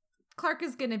Clark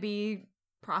is going to be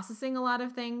processing a lot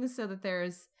of things, so that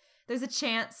there's a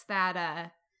chance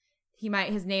that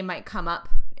his name might come up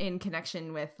in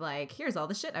connection with like, here's all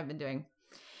the shit I've been doing.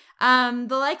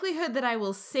 The likelihood that I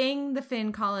will sing the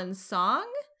Finn Collins song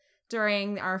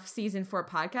during our season 4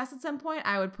 podcast at some point,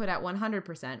 I would put at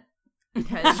 100%,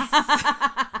 because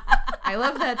I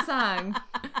love that song.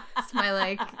 It's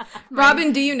my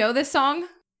Robin, do you know this song?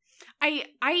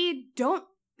 I don't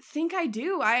think I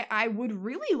do. I would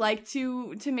really like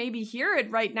to maybe hear it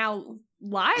right now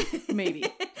live, maybe. When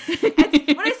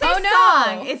I say Oh,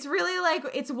 song, no. it's really like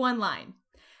it's one line.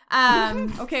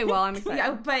 Okay, well, I'm excited.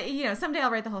 Yeah, but someday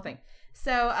I'll write the whole thing.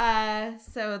 So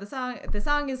the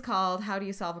song is called "How Do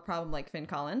You Solve a Problem Like Finn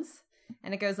Collins,"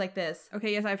 and it goes like this.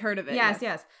 Okay, yes, I've heard of it.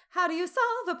 Yes. How do you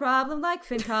solve a problem like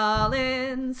Finn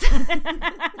Collins?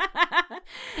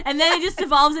 And then it just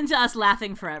evolves into us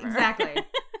laughing forever. Exactly.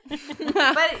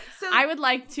 But so I would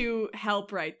like to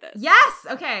help write this. yes,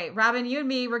 okay, Robin, you and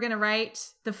me, we're gonna write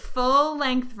the full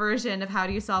length version of "How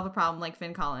Do You Solve a Problem Like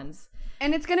Finn Collins."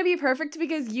 And it's going to be perfect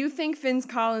because you think Finn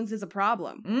Collins is a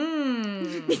problem.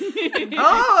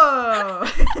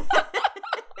 Oh.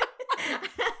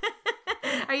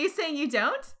 Are you saying you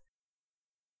don't?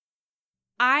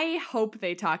 I hope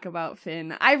they talk about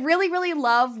Finn. I really, really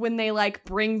love when they like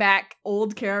bring back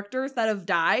old characters that have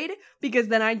died, because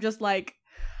then I'm just like,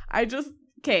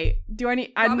 okay, do I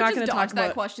need, I'm Robin not just going to dodged talk that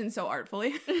about, question so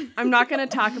artfully. I'm not going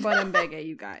to talk about Mbege,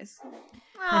 you guys.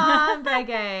 Aw,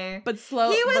 Mbege. But He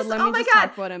was- but let me oh my just God.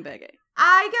 talk about Mbege.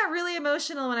 I got really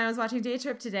emotional when I was watching Day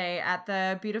Trip today at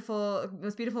the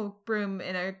most beautiful broom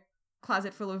in a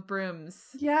closet full of brooms.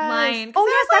 Yes. Line. 'Cause Oh, I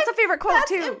yes, was that's a favorite quote, that's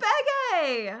too.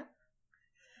 Mbege.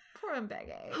 Poor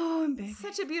Mbege. Oh, Mbege.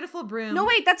 Such a beautiful broom. No,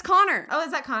 wait, that's Connor. Oh,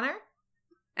 is that Connor?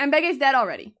 Mbege's dead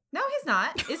already. No, he's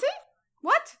not. Is he?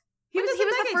 What? He When was does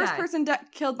the Mbege first die? person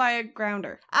killed by a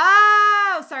grounder.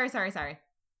 Oh, sorry.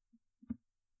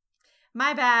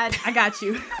 My bad. I got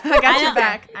you. I got your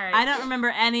back. All right. I don't remember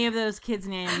any of those kids'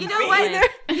 names. You know Me what? either.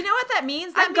 You know what that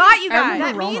means? I That got means- you guys.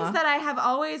 That Roma. means that I have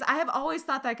always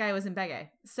thought that guy was Mbege.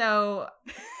 So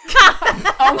Oh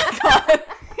my god.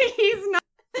 He's not.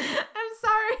 I'm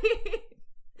sorry.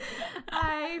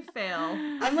 I fail.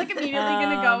 I'm like immediately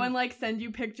gonna go and like send you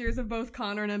pictures of both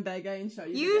Connor and Mbege and show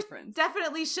you, the You difference.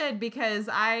 definitely should, because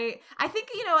I think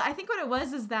what it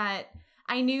was is that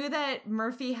I knew that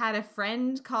Murphy had a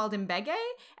friend called Mbege,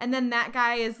 and then that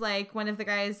guy is like one of the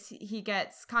guys he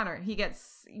gets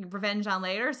revenge on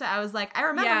later. So I was like, I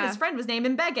remember Yeah. his friend was named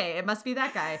Mbege. It must be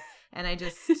that guy. And I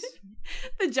just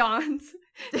The Johns.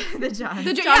 the John.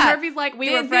 The John yeah. Murphy's like, we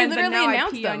They- were they friends, but literally now I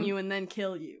announced pee on them. you and then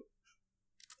kill you.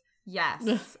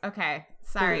 Yes. Okay.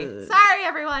 Sorry. Sorry,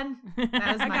 everyone. That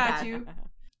was I my got bad. you.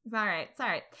 It's all right. It's all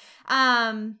right.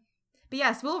 But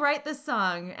yes, we'll write this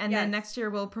song, and then Yes. next year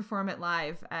we'll perform it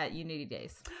live at Unity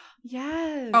Days.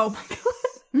 Yes. Oh my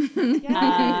god.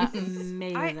 Yes.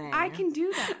 Amazing. I can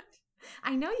do that.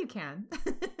 I know you can.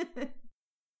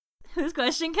 This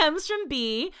question comes from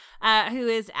B, who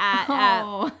is at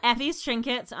Oh. Effie's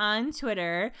Trinkets on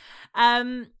Twitter.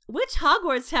 Which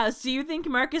Hogwarts house do you think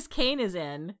Marcus Kane is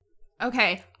in?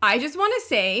 Okay, I just want to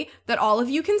say that all of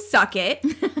you can suck it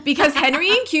because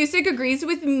Henry and Cusick agrees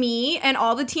with me and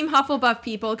all the Team Hufflepuff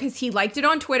people because he liked it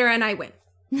on Twitter and I win.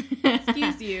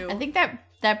 Excuse you. I think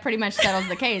that pretty much settles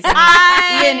the case.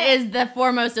 I- Ian is the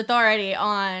foremost authority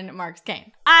on Marcus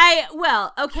Kane. I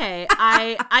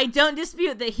don't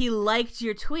dispute that he liked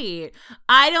your tweet.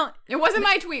 It wasn't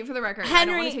my tweet, for the record. I don't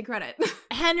Henry- want to take credit.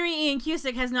 Henry Ian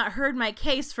Cusick has not heard my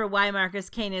case for why Marcus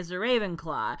Kane is a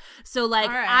Ravenclaw. So, like,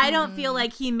 All right. I don't feel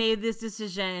like he made this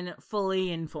decision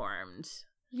fully informed.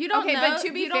 You don't Okay, know. but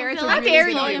to be you don't fair, it's feel a like really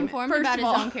he's fully good informed argument, about first his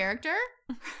of all. own character.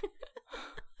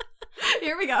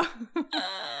 Here we go.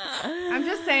 I'm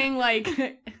just saying, like,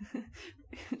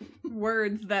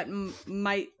 words that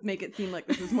might make it seem like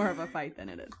this is more of a fight than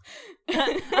it is.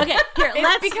 Okay, here,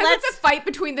 It's because it's a fight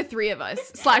between the three of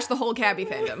us / the whole Cabby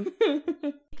fandom.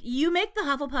 You make the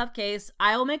Hufflepuff case,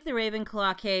 I will make the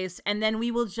Ravenclaw case, and then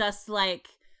we will just, like,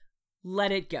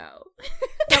 let it go.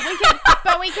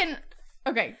 But we can.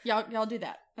 Okay, y'all do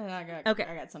that. And I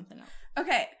got something else.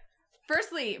 Okay,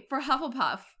 firstly, for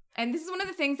Hufflepuff, and this is one of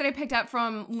the things that I picked up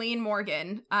from Lane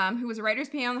Morgan, who was a writer's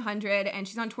PA on The 100, and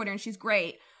she's on Twitter, and she's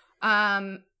great.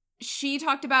 She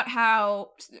talked about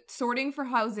how sorting for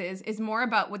houses is more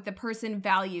about what the person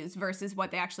values versus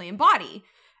what they actually embody.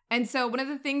 And so one of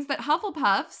the things that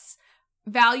Hufflepuffs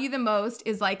value the most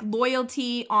is like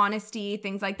loyalty, honesty,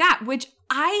 things like that, which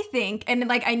I think, and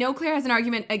like I know Claire has an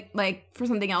argument like for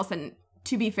something else, and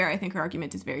to be fair, I think her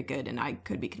argument is very good and I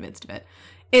could be convinced of it,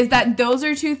 is that those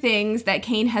are two things that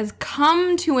Kane has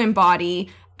come to embody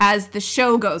as the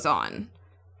show goes on.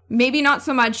 Maybe not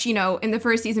so much, in the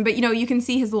first season, but, you can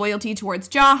see his loyalty towards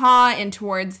Jaha and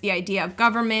towards the idea of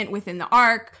government within the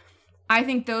arc. I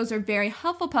think those are very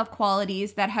Hufflepuff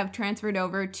qualities that have transferred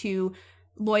over to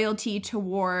loyalty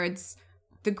towards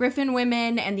the Griffin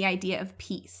women and the idea of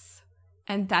peace.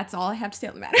 And that's all I have to say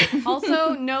on the matter.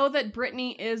 Also, know that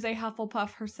Brittany is a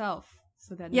Hufflepuff herself.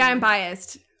 So that Yeah, I'm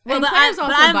biased. Well, And but Claire's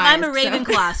also I'm a biased, so-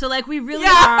 Ravenclaw, so like we really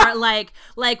Yeah. are like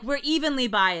we're evenly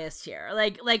biased here.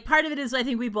 Like part of it is I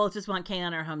think we both just want Kane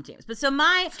on our home teams. But so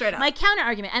Straight up. my counter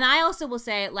argument, and I also will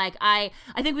say like I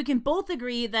think we can both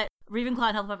agree that Ravenclaw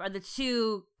and Hufflepuff are the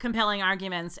two compelling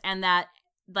arguments, and that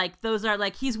like those are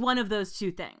like he's one of those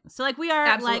two things. So like we are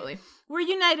Absolutely. like we're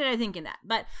united, I think, in that.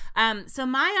 But so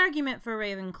my argument for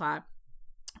Ravenclaw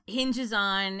hinges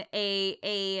on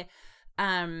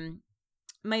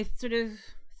my sort of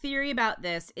theory about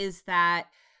this is that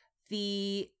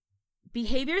the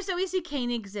behaviors that we see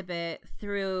Kane exhibit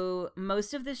through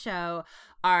most of the show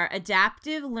are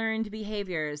adaptive learned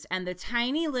behaviors, and the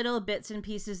tiny little bits and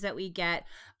pieces that we get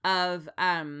of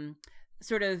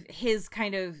sort of his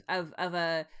kind of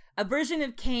a version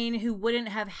of Kane who wouldn't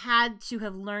have had to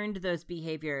have learned those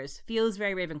behaviors feels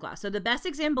very Ravenclaw. So the best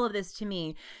example of this to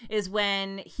me is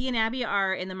when he and Abby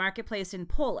are in the marketplace in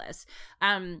Polis.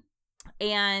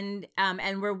 And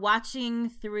we're watching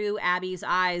through Abby's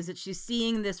eyes that she's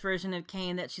seeing this version of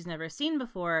Kane that she's never seen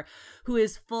before, who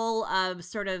is full of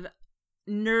sort of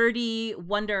nerdy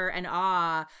wonder and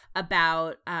awe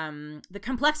about the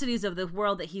complexities of the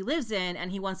world that he lives in,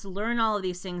 and he wants to learn all of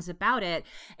these things about it,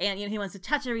 and he wants to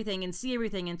touch everything and see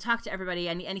everything and talk to everybody,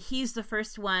 and he's the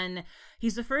first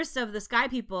of the Sky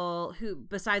people who,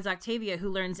 besides Octavia, who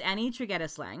learns any Tregeta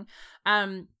slang.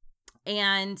 And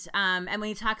when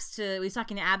he's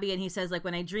talking to Abby, and he says, like,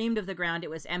 when I dreamed of the ground,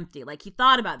 it was empty. Like, he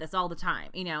thought about this all the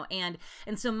time, and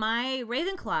so my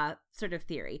Ravenclaw sort of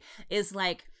theory is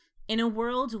like, in a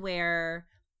world where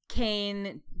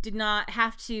Kane did not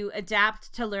have to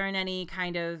adapt to learn any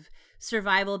kind of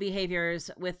survival behaviors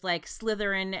with like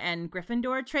Slytherin and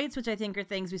Gryffindor traits, which I think are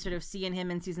things we sort of see in him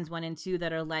in seasons 1 and 2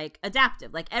 that are like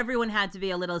adaptive. Like everyone had to be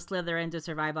a little Slytherin to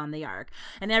survive on the Ark,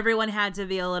 and everyone had to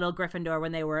be a little Gryffindor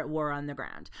when they were at war on the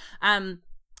ground.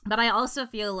 But I also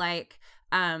feel like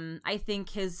I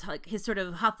think his sort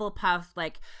of Hufflepuff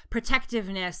like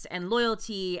protectiveness and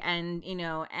loyalty and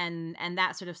and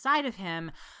that sort of side of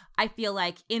him, I feel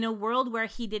like in a world where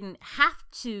he didn't have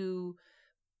to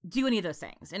do any of those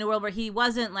things, in a world where he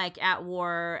wasn't like at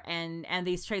war and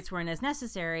these traits weren't as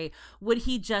necessary, would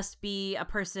he just be a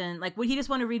person, like would he just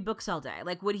want to read books all day?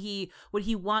 Like would he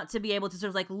want to be able to sort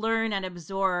of like learn and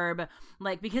absorb,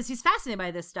 like, because he's fascinated by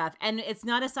this stuff, and it's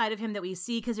not a side of him that we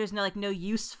see because there's no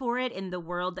use for it in the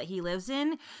world that he lives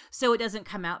in, so it doesn't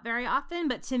come out very often.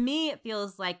 But to me it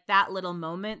feels like that little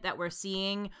moment that we're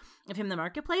seeing of him in the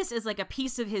marketplace is like a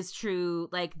piece of his true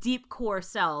like deep core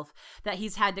self that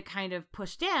he's had to kind of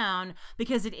push down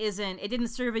because it didn't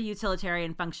serve a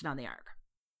utilitarian function on the Ark.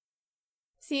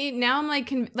 See, now I'm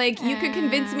like, you could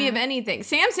convince me of anything.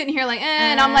 Sam's sitting here like,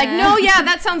 and I'm like, no, yeah,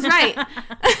 that sounds right.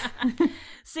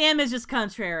 Sam is just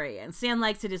contrarian. Sam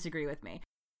likes to disagree with me.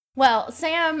 Well,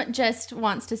 Sam just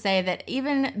wants to say that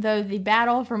even though the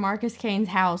battle for Marcus Kane's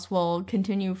house will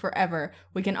continue forever,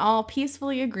 we can all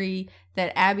peacefully agree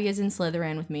that Abby is in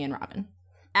Slytherin with me and Robin.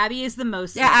 Abby is the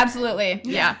most. Yeah, absolutely.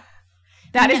 Yeah.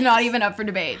 That is not even up for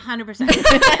debate. 100%.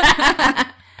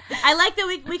 I like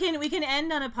that we can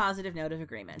end on a positive note of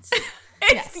agreement.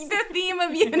 It's the theme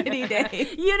of Unity Day.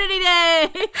 Unity Day!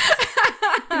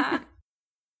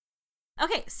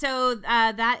 Okay, so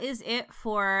that is it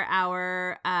for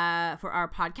our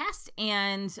podcast,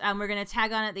 and we're going to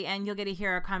tag on at the end. You'll get to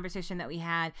hear our conversation that we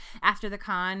had after the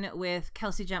con with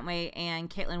Kelsey Gentway and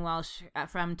Caitlin Welsh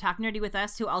from Talk Nerdy with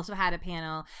Us, who also had a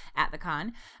panel at the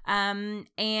con.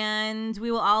 And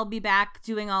we will all be back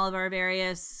doing all of our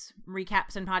various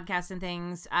recaps and podcasts and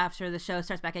things after the show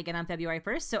starts back again on February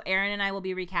 1st. So Aaron and I will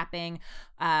be recapping.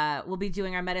 We'll be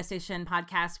doing our Metastation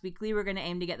podcast weekly. We're going to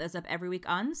aim to get those up every week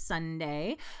on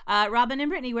Sunday. Robin and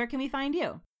Brittany, where can we find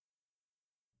you?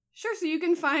 Sure, so you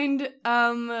can find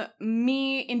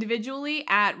me individually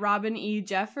at Robin E.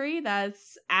 Jeffrey.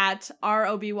 That's at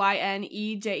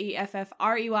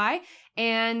ROBYNEJEFFREY.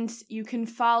 And you can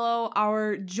follow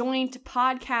our joint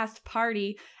podcast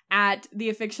party at The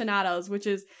Afictionados, which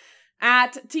is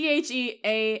at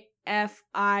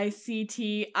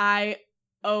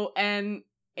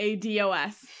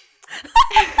TheAfictionados.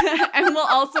 And we'll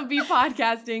also be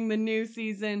podcasting the new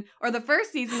season, or the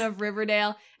first season of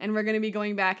Riverdale, and we're going to be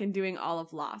going back and doing all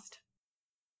of Lost.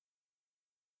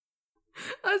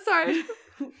 I'm sorry.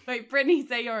 Wait, Brittany,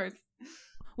 say yours.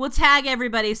 We'll tag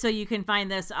everybody so you can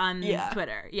find this on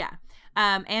Twitter. Yeah.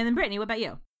 And then Brittany, what about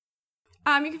you?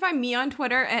 You can find me on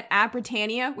Twitter at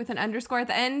Britannia with an underscore at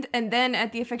the end, and then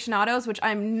at The Afictionados, which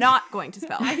I'm not going to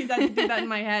spell. I had to do that in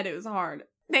my head. It was hard.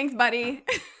 Thanks, buddy.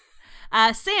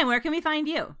 Sam, where can we find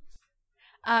you?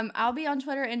 I'll be on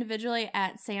Twitter individually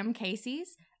at Sam Caseys,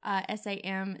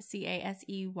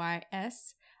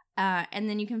 SamCaseys. And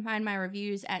then you can find my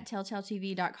reviews at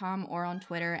telltaletv.com or on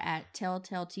Twitter at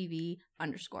telltaletv_.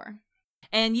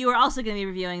 And you are also going to be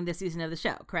reviewing this season of the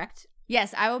show, correct?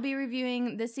 Yes, I will be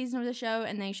reviewing this season of the show,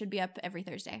 and they should be up every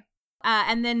Thursday.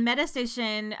 And then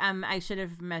Metastation, I should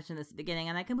have mentioned this at the beginning,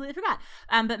 and I completely forgot.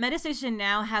 But Metastation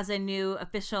now has a new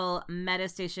official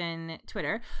Metastation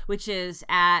Twitter, which is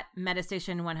at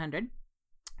Metastation100.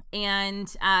 And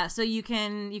so you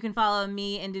can follow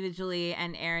me individually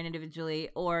and Aaron individually,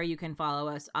 or you can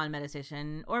follow us on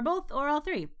Metastation, or both, or all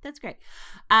three. That's great.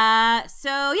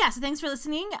 So thanks for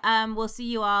listening. We'll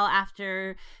see you all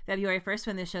after February 1st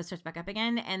when the show starts back up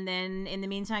again. And then in the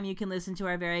meantime, you can listen to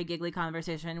our very giggly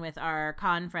conversation with our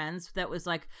con friends. That was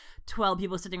like 12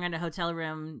 people sitting around a hotel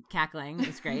room cackling. It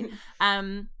was great.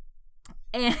 And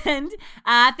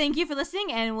thank you for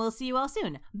listening, and we'll see you all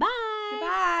soon. Bye.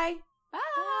 Goodbye. Bye.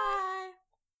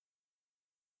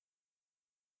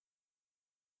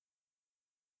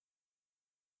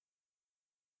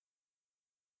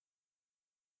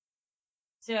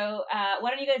 So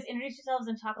why don't you guys introduce yourselves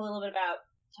and talk a little bit about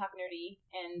Talk Nerdy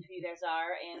and who you guys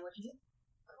are and what you do?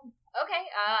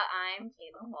 Okay, I'm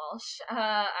Caitlin Walsh.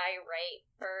 I write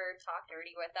for Talk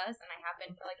Nerdy with us, and I have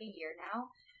been for like a year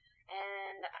now.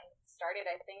 And I started,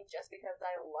 I think, just because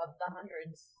I love the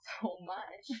 100 so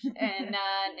much. And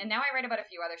now I write about a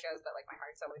few other shows, but like my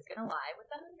heart's always gonna lie with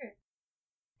the 100.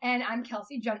 And I'm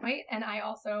Kelsey Juntwaite, and I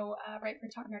also write for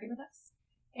Talk Nerdy with us.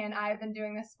 And I've been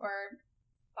doing this for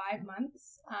 5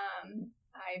 months.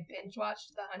 I binge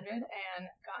watched the 100 and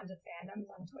got into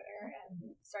fandoms on Twitter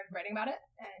and started writing about it.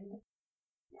 And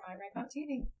now I write about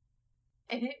TV.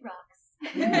 And it rocks.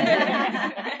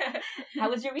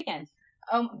 How was your weekend?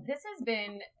 This has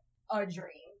been a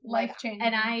dream. Life-changing.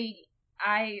 And I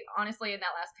honestly, in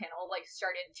that last panel, like,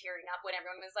 started tearing up when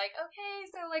everyone was like, okay,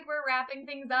 so, like, we're wrapping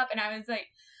things up. And I was like,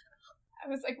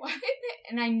 what?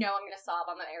 And I know I'm going to sob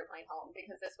on the airplane home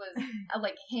because this was,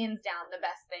 like, hands down the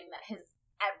best thing that has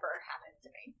ever happened to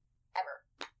me. Ever.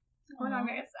 Oh, I'm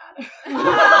going to get sad.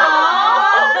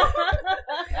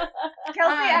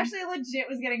 Kelsey actually legit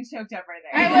was getting choked up right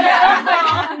there.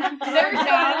 There's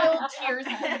no tears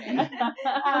happening.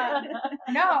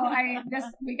 This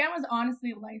weekend was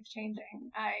honestly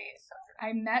life-changing.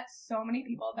 I met so many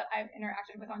people that I've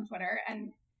interacted with on Twitter,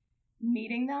 and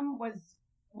meeting them was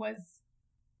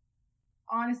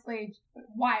honestly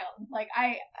wild. Like,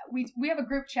 we have a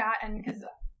group chat, and because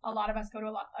a lot of us go to a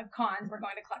lot of cons, we're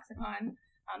going to ClexaCon.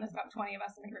 There's about 20 of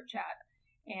us in the group chat,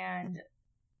 and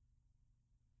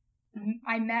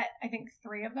I met, I think,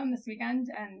 3 of them this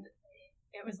weekend, and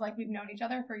it was like we've known each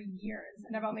other for years,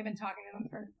 and I've only been talking to them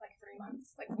for like 3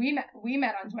 months. Like, we met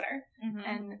on Twitter,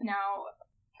 and now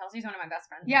Kelsey's one of my best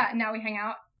friends. Yeah, and now we hang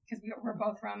out because we're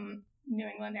both from New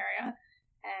England area,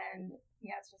 and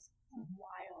yeah, it's just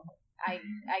wild. I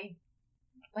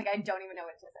don't even know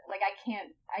what to say. Like, I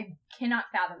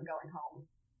cannot fathom going home.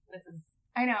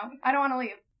 I know. I don't want to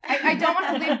leave. I don't want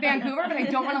to leave Vancouver, but I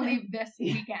don't want to leave this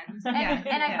weekend. And I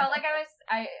felt like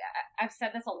I've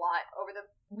said this a lot over the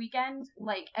weekend.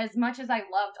 Like, as much as I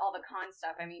loved all the con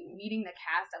stuff, I mean, meeting the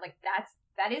cast, like,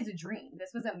 that is a dream.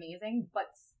 This was amazing,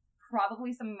 but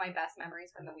probably some of my best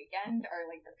memories from the weekend are,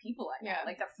 like, the people I met,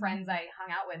 like, the friends I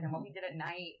hung out with and what we did at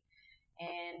night.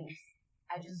 And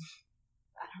I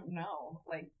don't know.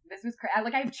 Like, this was crazy.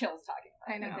 Like, I have chills talking about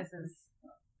it. I know. Like, this is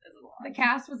a lot. The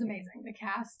cast was amazing. The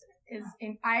cast is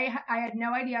I had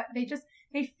no idea. They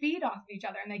feed off of each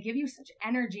other, and they give you such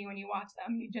energy when you watch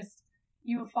them.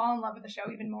 You fall in love with the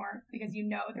show even more because you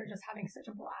know they're just having such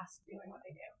a blast doing what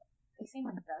they do. They seem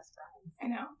like best friends. I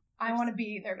know. I want to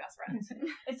be their best friends.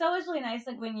 It's always really nice,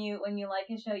 like, when you like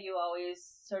a show, you always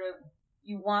sort of,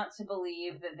 you want to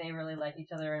believe that they really like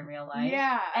each other in real life.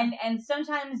 Yeah. And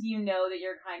sometimes you know that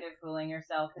you're kind of fooling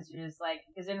yourself because you're just like,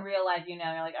 because in real life, you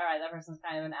know, you're like, all right, that person's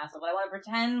kind of an asshole, but I want to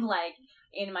pretend like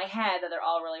in my head that they're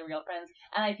all really real friends.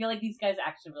 And I feel like these guys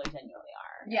actually really genuinely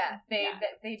are. Yeah.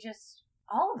 They just,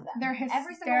 all of them. They're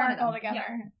Every single one of them. hysterical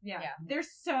together. Yeah. They're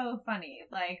so funny.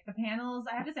 Like, the panels,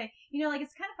 I have to say, like,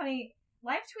 it's kind of funny.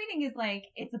 Live tweeting is,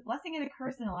 like, it's a blessing and a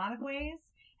curse in a lot of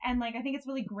ways. And, like, I think it's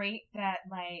really great that,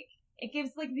 like, it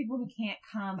gives, like, people who can't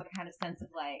come a kind of sense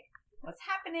of, like, what's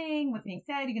happening, what's being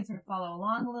said. You can sort of follow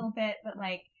along a little bit. But,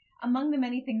 like, among the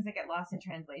many things that get lost in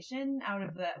translation out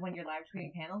of when you're live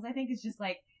tweeting panels, I think, is just,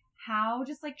 like, how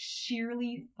just, like,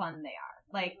 sheerly fun they are.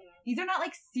 Like, these are not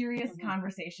like serious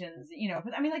conversations, you know.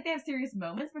 I mean, like, they have serious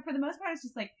moments, but for the most part, it's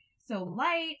just like so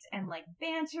light and like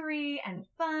bantery and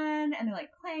fun, and they're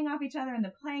like playing off each other and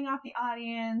they're playing off the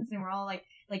audience, and we're all like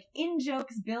in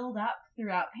jokes build up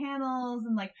throughout panels,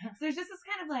 and like, so there's just this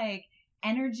kind of like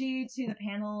energy to the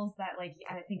panels that like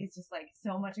I think is just like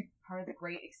so much a part of the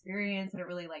great experience, and it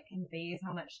really like conveys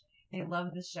how much they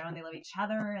love the show and they love each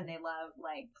other and they love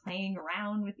like playing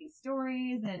around with these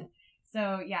stories. And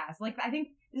so yeah, so like I think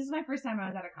this is my first time I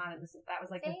was at a con, and that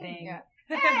was like the thing. Yeah.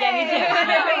 Hey! Yeah, me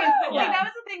too. Like, that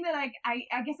was the thing that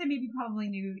I guess I maybe probably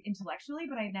knew intellectually,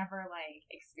 but I never like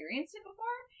experienced it before.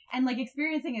 And like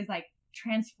experiencing is like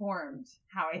transformed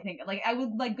how I think. Like I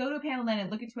would like go to a panel then and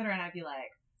look at Twitter and I'd be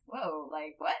like, whoa,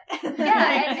 like what? Yeah,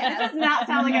 That does not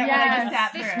sound like what I just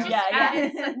sat This through. just Yeah, yeah.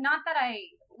 adds, like, not that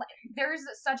there's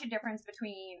such a difference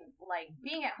between like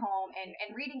being at home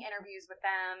and reading interviews with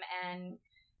them and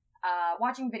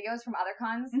watching videos from other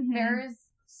cons. Mhm. There's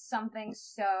something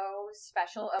so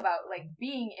special about like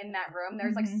being in that room.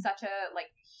 There's like such a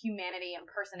like humanity and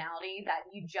personality that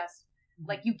you just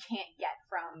like you can't get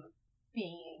from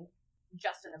being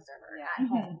just an observer at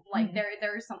home. Like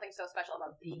there's something so special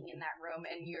about being in that room,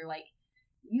 and you're like,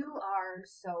 you are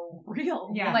so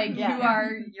real. Yeah. Like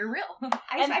you're real.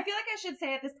 I feel like I should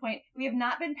say at this point, we have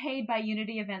not been paid by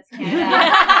Unity Events Canada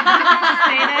to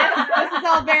say this. This is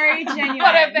all very genuine.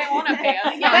 But if they want to pay us,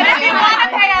 But if you want to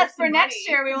pay us for next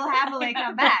year, we will happily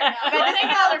come back. But this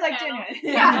sounds like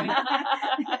genuine.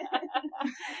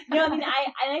 No, I mean,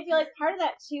 I feel like part of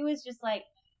that too is just like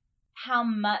how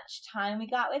much time we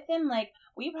got with him. Like,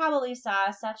 we probably saw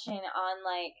Sachin on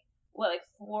like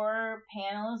 4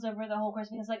 panels over the whole course,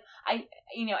 because like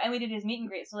and we did his meet and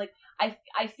greet, so like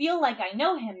I feel like I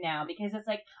know him now, because it's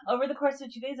like over the course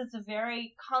of 2 days it's a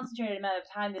very concentrated amount of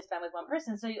time to spend with one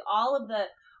person, so all of the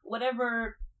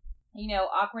whatever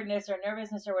awkwardness or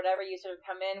nervousness or whatever you sort of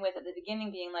come in with at the beginning,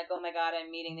 being like, oh my god,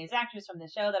 I'm meeting these actors from the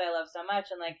show that I love so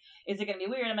much, and like, is it gonna be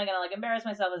weird? Am I gonna like embarrass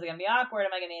myself? Is it gonna be awkward?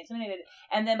 Am I gonna be intimidated?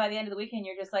 And then by the end of the weekend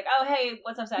you're just like, oh hey,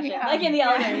 what's up, Sasha? Yeah. Like in the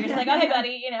elevator, you're just like, oh hey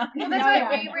buddy, Well, that's why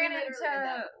we ran into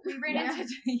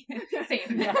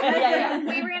same.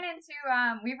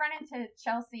 We've run into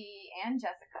Chelsea and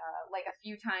Jessica like a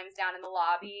few times down in the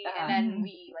lobby, and then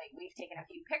we've taken a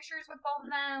few pictures with both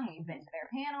of them. We've been to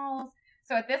their panels.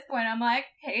 So at this point, I'm like,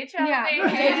 hey, Chelsea. Yeah. Hey,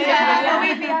 Yeah. Chelsea.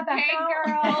 We'll be at the Hey, house.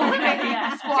 girl.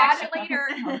 Yeah. Catch you later.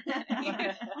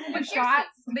 But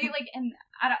Shots. they like, and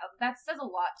that says a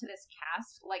lot to this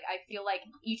cast. Like, I feel like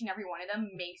each and every one of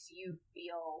them makes you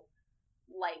feel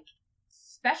like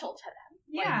special to them.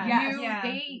 Yeah.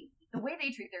 Like, the way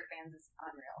they treat their fans is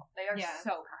unreal. They are Yeah.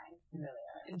 so kind. They really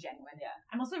are. And genuine. Yeah.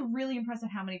 I'm also really impressed at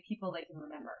how many people they can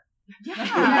remember. Yeah,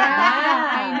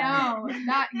 I know.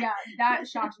 That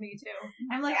shocked me too.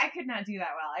 I'm like, I could not do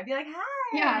that well. I'd be like,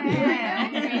 hi. Yeah.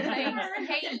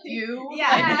 Hey, you.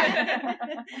 Yeah.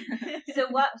 So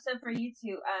for you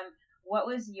two, what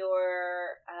was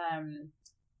your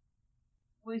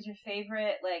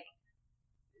favorite like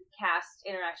cast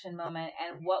interaction moment,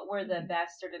 and what were the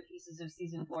best sort of pieces of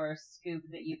season 4 scoop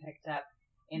that you picked up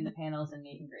in the panels and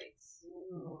meet and greets?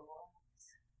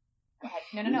 Go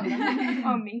ahead. No.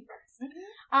 Oh, me first.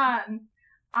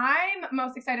 I'm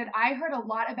most excited. I heard a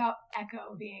lot about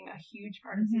Echo being a huge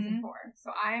part of season 4,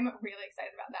 so I'm really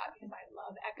excited about that because I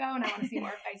love Echo and I want to see more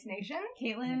of Ice Nation.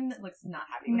 Caitlin looks not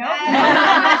happy with Nope.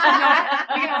 that.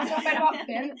 We can also fight about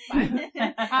Finn.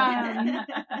 It's fine.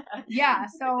 Yeah.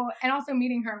 So, and also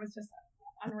meeting her was just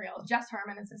unreal. Jess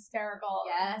Herman is hysterical.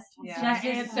 Yes. Yeah. Jess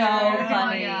is It's so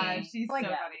funny. Oh my gosh, she's Like,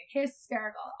 so funny.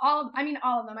 Hysterical. All of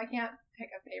them. I can't pick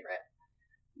a favorite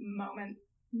moment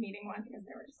meeting one because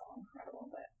they were just all incredible.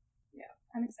 But yeah,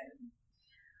 I'm excited.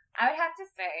 I would have to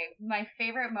say my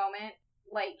favorite moment,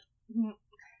 like,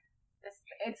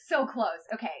 it's so close.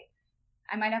 Okay,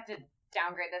 I might have to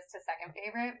downgrade this to second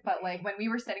favorite, but like when we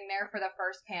were sitting there for the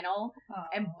first panel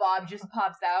and Bob just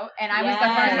pops out and I was the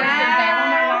first person there.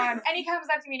 Oh my God. And he comes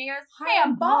up to me and he goes, "Hey,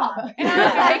 I'm Bob." And I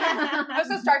was like, I was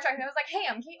so Star Trek, and I was like, "Hey,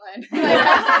 I'm Caitlin." Like,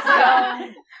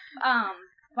 so,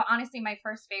 but honestly, my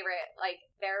first favorite, like,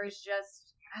 there was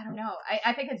just, I don't know,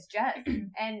 I think it's Jess,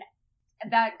 and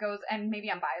that goes, and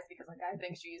maybe I'm biased because like I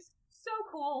think she's so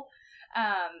cool,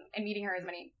 and meeting her as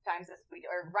many times as we,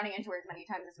 or running into her as many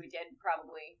times as we did,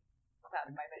 probably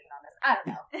clouded my vision on this. I don't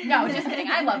know. No, just kidding.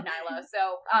 I love Nyla.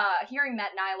 So, hearing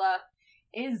that Nyla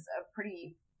is a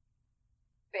pretty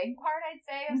big part, I'd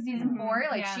say, of season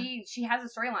 4. Like, she has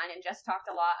a storyline, and Jess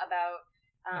talked a lot about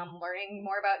learning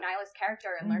more about Nyla's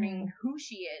character and learning who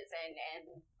she is,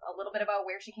 and a little bit about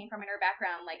where she came from in her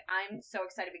background. Like, I'm so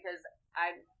excited because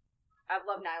I've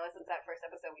loved Nyla since that first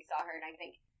episode we saw her, and I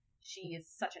think she is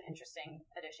such an interesting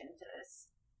addition to this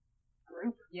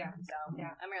group. Yeah. So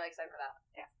I'm really excited for that.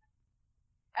 Yeah.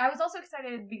 I was also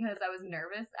excited because I was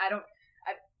nervous. I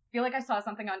feel like I saw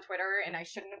something on Twitter and I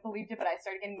shouldn't have believed it, but I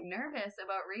started getting nervous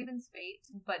about Raven's fate.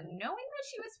 But knowing that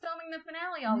she was filming the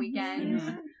finale all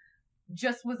weekend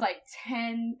just was like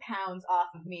 10 pounds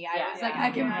off of me. I was like,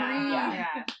 I can breathe.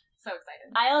 Yeah. So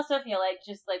excited. I also feel like,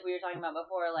 just like we were talking about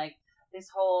before, like this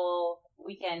whole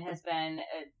weekend has been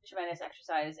a tremendous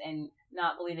exercise in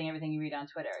not believing everything you read on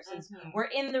Twitter. Since we're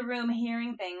in the room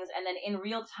hearing things and then in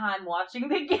real time watching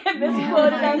the get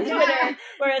misquoted on Twitter,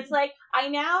 where it's like, I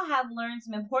now have learned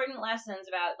some important lessons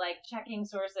about like checking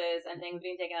sources and things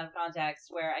being taken out of context,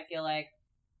 where I feel like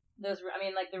the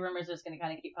rumors are just going to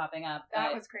kind of keep popping up.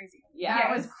 That was crazy. Yeah.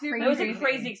 That was crazy. It was a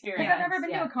crazy experience. Because I've never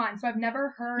been to a con, so I've never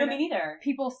heard me neither.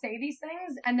 people say these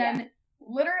things and then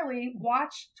literally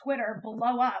watch Twitter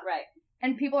blow up. Right.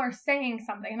 And people are saying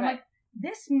something. And I'm like,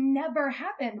 this never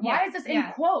happened. Yeah. Why is this in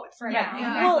quotes right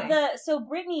now? Exactly. Well, so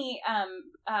Brittany,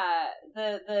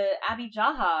 the Abby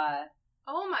Jaha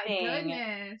Oh my thing.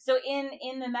 goodness. So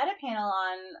in the meta panel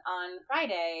on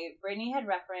Friday, Brittany had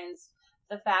referenced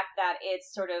the fact that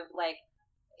it's sort of like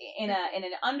in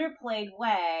an underplayed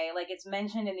way, like it's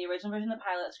mentioned in the original version of the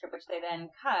pilot script, which they then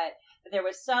cut, that there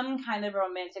was some kind of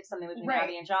romantic something between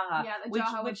Abby and Jaha. Yeah,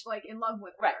 Jaha was like in love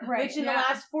with her. Right. Which in the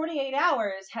last 48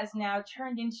 hours has now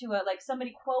turned into a, like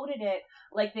somebody quoted it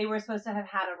like they were supposed to have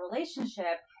had a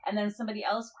relationship, and then somebody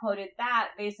else quoted that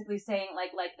basically saying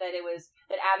like that it was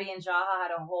that Abby and Jaha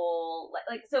had a whole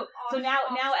so now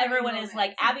everyone is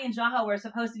like Abby and Jaha were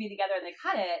supposed to be together and they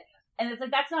cut it. And it's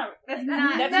like that's not what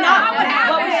happened.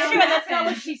 That's not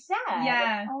what she said.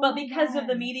 Yeah. But because of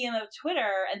the medium of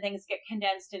Twitter and things get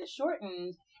condensed and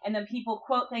shortened, and then people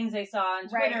quote things they saw on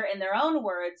Twitter in their own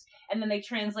words, and then they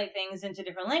translate things into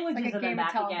different languages and then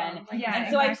back again. And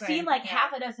so I've seen like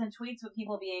half a dozen tweets with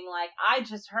people being like, I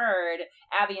just heard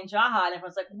Abby and Jaha, and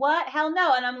everyone's like, what? Hell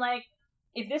no. And I'm like,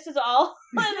 if this is all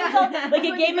like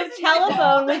a game of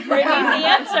telephone with Brittany's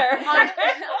answer.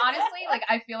 Honestly, like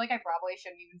I feel like I probably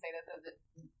shouldn't even say this as a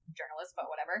journalist, but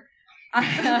whatever.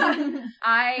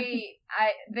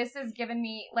 This has given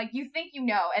me like you think you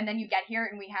know, and then you get here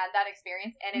and we had that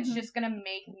experience, and it's just gonna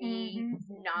make me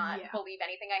not believe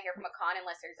anything I hear from a con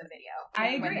unless there's a video.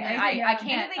 I agree. I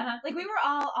can't. Like we were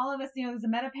all of us, you know, there was a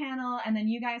meta panel, and then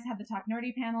you guys had the Talk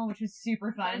Nerdy panel, which was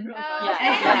super fun. Really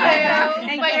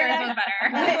And Claire was better.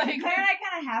 Claire and I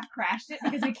kind of half crashed it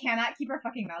because we cannot keep our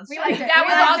fucking mouths shut. That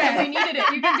was awesome. We needed it.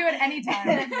 You can do it anytime.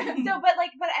 But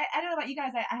I don't know about you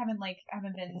guys. I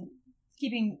haven't been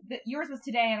keeping yours was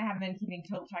today, and I haven't been keeping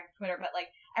total track of Twitter. But like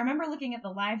I remember looking at the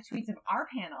live tweets of our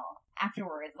panel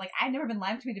afterwards. Like I'd never been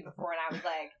live tweeted before, and I was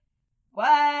like, what?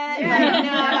 Yeah. Like,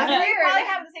 no, I probably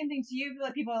have the same thing to you.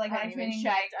 Like people are like live tweeting.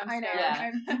 I know.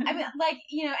 Yeah. I mean, like,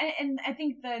 you know, and I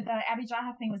think the Abby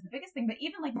Jaha thing was the biggest thing, but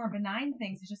even like more benign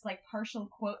things, it's just like partial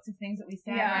quotes of things that we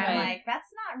said. Yeah. Where I'm like, that's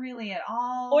not really at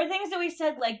all. Or things that we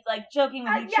said like joking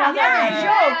with each yeah, other.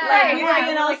 Like we were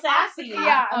being all sassy.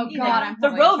 Yeah. Oh You God. know,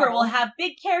 the Rover will have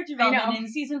big character development in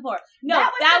season 4. No,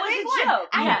 that was a joke.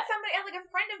 I had like a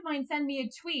friend of mine send me a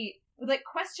tweet with like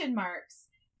question marks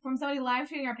from somebody live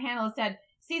tweeting our panel that said,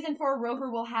 Season 4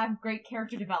 Rover will have great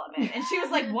character development. And she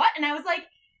was like, what? And I was like,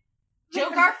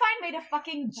 Joe Garfine made a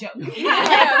fucking joke. Like, she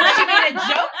made a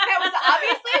joke that was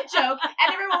obviously a joke,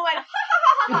 and everyone went, ha ha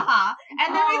ha ha ha.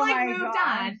 And then we moved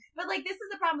on. But like, this is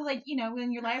the problem with like, you know,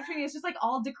 when you're live streaming, it's just like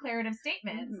all declarative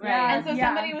statements. Right. And so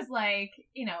somebody was like,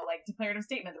 you know, like declarative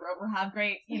statement, the Rover will have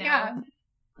great, you know.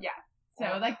 Yeah.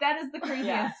 So like, that is the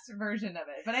craziest version of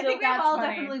it. But I think we've all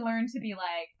definitely learned to be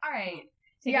like, all right,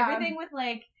 take everything with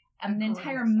like, an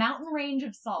entire mountain range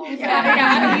of salt. You see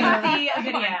a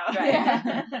video.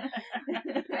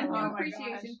 And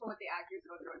appreciation for what the actors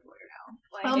go through on Twitter now.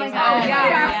 Like, oh my God.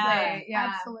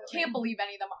 Yeah. Absolutely. Can't believe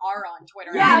any of them are on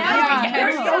Twitter.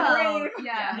 They're so brave.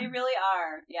 Yeah. They really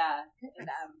are. Yeah.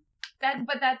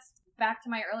 But that's back to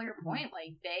my earlier point.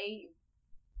 Like they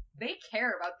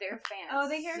care about their fans. Oh,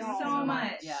 they care so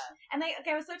much. Yeah. And like,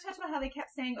 I was so touched about how they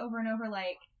kept saying over and over,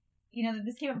 like, you know,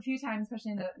 this came up a few times,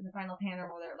 especially in the final panel,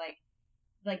 where they're like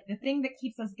the thing that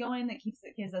keeps us going, that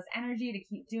gives us energy to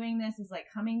keep doing this is like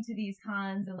coming to these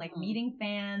cons and like meeting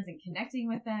fans and connecting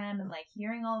with them and like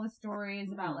hearing all the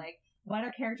stories about like what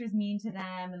our characters mean to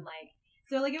them, and like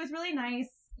so like it was really nice,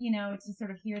 you know, to sort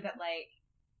of hear that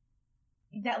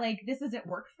this isn't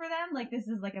work for them, like this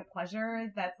is like a pleasure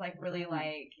that's like really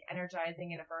like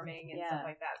energizing and affirming and stuff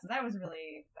like that. So that was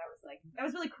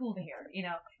really cool to hear, you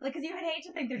know, like because you would hate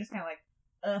to think they're just kind of like,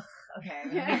 ugh, okay,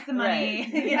 make some money.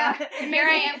 Right. Yeah. Here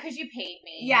I am because you paid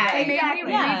me. Yeah, It made exactly.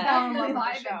 me Yeah. fall in love with Vibe the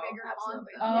and show. bigger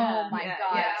Absolutely. fun. Oh my Yeah.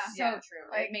 god, Yeah. so Yeah. true.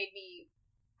 Like- It made me.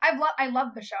 I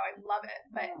love the show. I love it.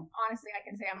 But honestly, I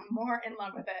can say I'm more in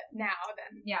love with it now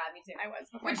than Yeah, me too. I was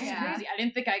before. Which is Yeah. crazy. I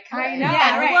didn't think I could. I know.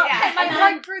 Yeah, right, Well, yeah. my And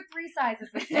blood grew 3 sizes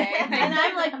this day. And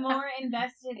I'm like more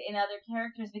invested in other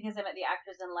characters because I met the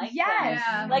actors and liked them. Yes.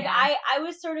 Yeah. Like I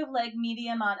was sort of like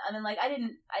medium on. I mean, like I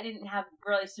didn't have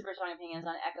really super strong opinions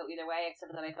on Echo either way,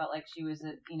 except that I felt like she was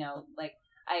a, like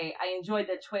I enjoyed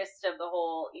the twist of the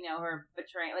whole, her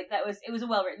betraying. Like it was a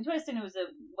well written twist and it was a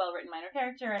well written minor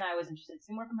character, and I was interested to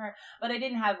see more from her. But I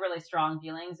didn't have really strong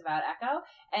feelings about Echo.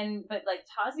 But like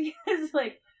Tazi is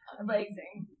like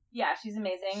Amazing. yeah, she's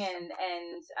amazing,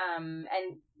 and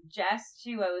Jess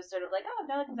too. I was sort of like, oh,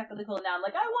 Nella comes back really cool. And now I'm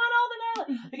like, I want all the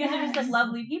Nella because they're just like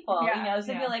lovely people, Yeah,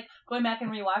 So I feel like going back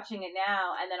and rewatching it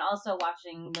now, and then also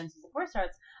watching when season 4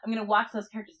 starts, I'm gonna watch those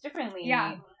characters differently.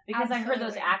 Yeah, because I heard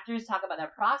those absolutely. actors talk about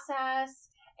their process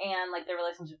and like their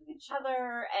relationship with each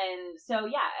other, and so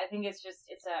yeah, I think it's just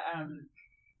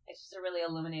a really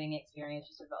illuminating experience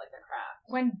just about like their craft.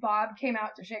 When Bob came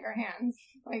out to shake our hands,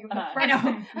 like the I first know.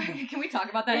 thing. Can we talk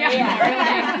about that?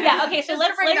 Yeah. Okay. So Just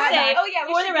let's to bring that say, up. Oh, yeah,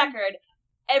 we for the should- record,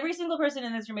 every single person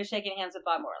in this room is shaking hands with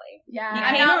Bob Morley. Yeah. He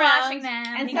I'm came not around, watching them.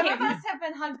 And He some came- of us have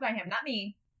been hugged by him, not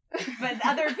me, but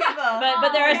other people.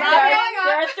 But there are yeah.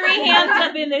 there are 3 hands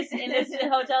up in this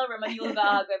hotel room of you who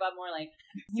got hugged by Bob Morley.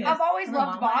 I've always For a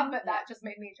loved long Bob, time. but that just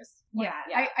made me just. Yeah.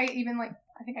 Yeah. I even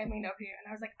I think I leaned over to you and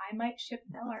I was like, I might ship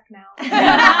Bellark now. It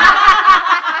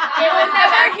You will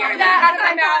never hear that out of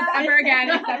my mouth ever again,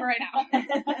 except for right now.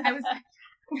 I was like,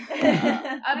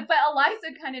 But Eliza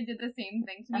kind of did the same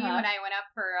thing to me Uh-huh. when I went up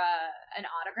for an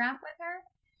autograph with her.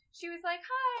 She was like,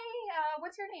 "Hi,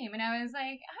 what's your name?" And I was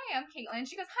like, "Hi, I'm Caitlin."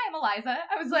 She goes, "Hi, I'm Eliza."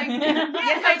 I was like,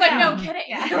 Yes, I was like, know. "No kidding."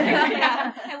 Yeah.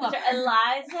 Yeah. I love So her.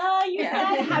 Eliza, you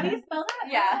Yeah. said? How do you spell that?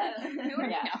 Yeah. Who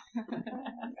would Yeah. know?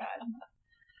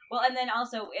 Well, and then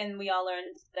also, and we all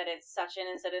learned that it's Sachin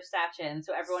instead of Sachin,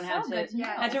 so everyone had So good to know.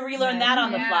 had to relearn that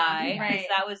on the Yeah. fly. Right.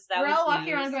 Because that We're was all walking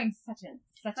news. around going, Sachin.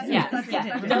 Yeah,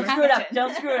 Don't screw it up.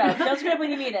 Don't screw it up. Don't screw it up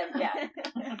when you meet him. Yeah.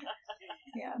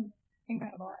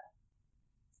 incredible.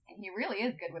 And he really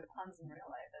is good with puns in real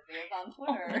life, as he is on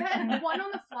Twitter. That one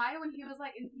on the fly when he was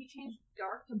like, he changed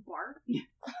dark to bark. It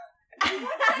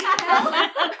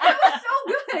was so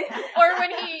good.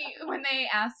 Or when they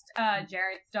asked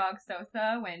Jared's dog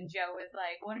Sosa, when Joe was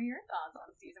like, "What are your thoughts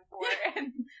on season 4?"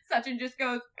 and Sachin just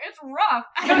goes, "It's rough."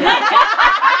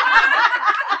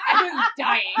 I was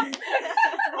dying.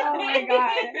 Oh my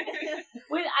god.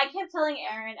 I kept telling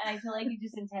Aaron, and I feel like he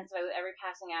just intensified with every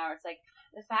passing hour. It's like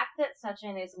the fact that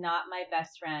Sachin is not my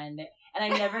best friend, and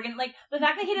I'm never gonna like the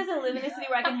fact that he doesn't live in a city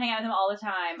where I can hang out with him all the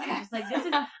time. I'm just like, this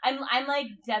is. I'm like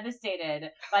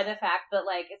devastated by the fact that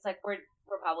like it's like we're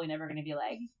probably never gonna be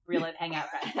like real life hangout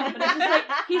friends. But it's just like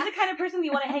he's the kind of person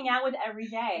you want to hang out with every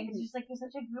day because just like he's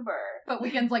such a goober. But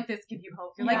weekends like this give you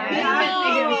hope. You're like,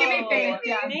 Yeah. "Maybe, give me faith."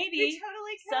 Yeah. Maybe You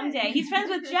totally could. someday. He's friends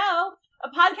with Joe. A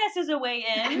podcast is a way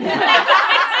in.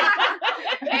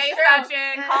 Hey,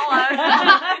 Sachin, call us.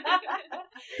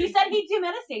 He said he'd do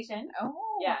Metastation. Oh.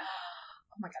 Yeah.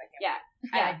 Oh my god, I can't. Yeah.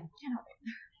 I Yeah. cannot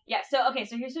wait. Yeah. So okay.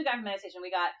 So here's who we got from Metastation.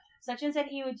 We got Sachin said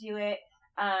he would do it,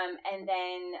 and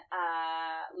then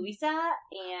Louisa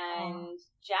and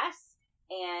Jess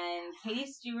and Katie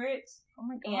Stewart. Oh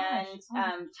my gosh.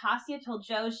 And Tasia told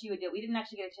Joe she would do it. We didn't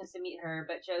actually get a chance to meet her,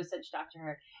 but Joe said she talked to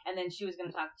her, and then she was going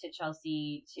to talk to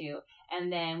Chelsea too.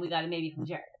 And then we got a maybe from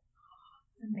Jared.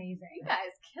 Amazing. You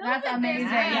guys killed That's it amazing.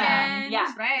 this Yeah, weekend.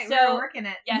 yeah. Right, So- we're working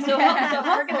it. Yeah. So Working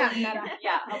that hopefully, meta.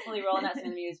 yeah, hopefully rolling out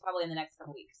some news probably in the next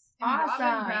couple weeks. And Awesome.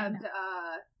 Robin grabbed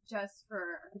Jess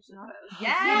for aficionados.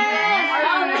 Yes!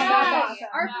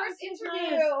 Our first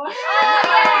interview.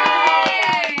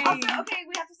 Also, okay,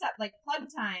 we have to stop. Like, plug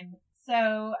time.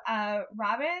 So,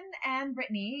 Robin and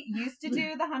Brittany used to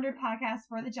do the 100 podcast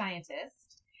for The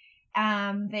Giantist.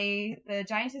 The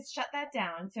Giantist shut that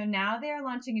down. So now they are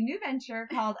launching a new venture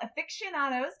called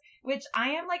Aficionados, which I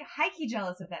am like high-key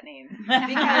jealous of that name because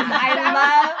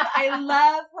I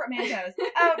love portmanteaus.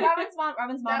 Oh, Robin's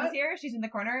mom was here. She's in the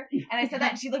corner, and I said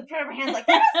that, and she looked put up her hands like,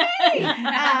 "What is me?"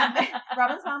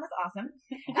 Robin's mom was awesome.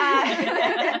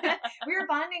 We were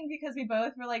bonding because we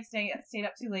both were like stayed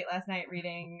up too late last night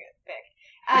reading fic.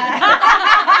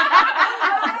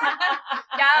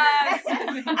 Yes.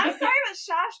 I'm sorry, but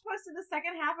Shosh posted the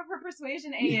second half of her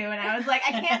Persuasion AU, and I was like,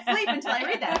 I can't sleep until I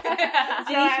read that.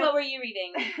 Denise, what were you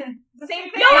reading? The same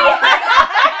thing.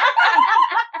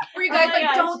 Were you guys Oh my like,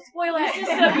 gosh. don't spoil it? This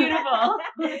is so beautiful.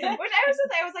 Which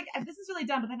I was like, this is really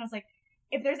dumb, but then I was like,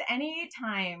 if there's any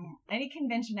time, any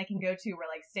convention I can go to where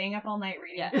like staying up all night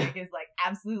reading fic is like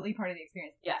absolutely part of the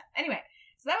experience. Yeah. Anyway,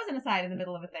 so that was an aside in the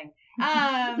middle of a thing. Okay,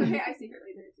 I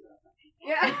secretly did it too.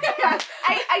 Yeah.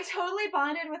 I totally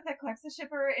bonded with the Clexa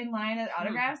shipper in line at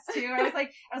autographs too. I was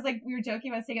like, we were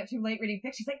joking about staying up too late reading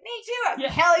fic. She's like, me too. I was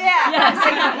like, hell yeah. I was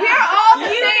like, we're all the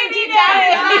same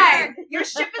detail. Your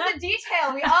ship is a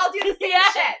detail. We all do the same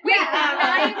shit. Wait,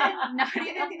 not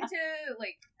even to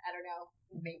like, I don't know,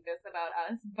 make this about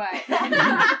us, but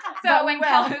so when we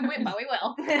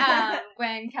will.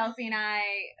 When Kelsey and I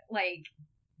like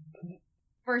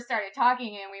first started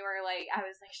talking, and we were like, I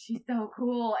was like, she's so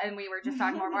cool, and we were just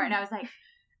talking more, and I was like,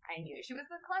 I knew she was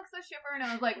the Clexa shipper, and I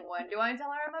was like, when do I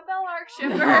tell her I'm a Bellark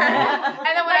shipper?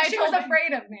 And then when she was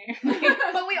afraid of me.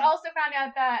 But we also found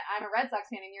out that I'm a Red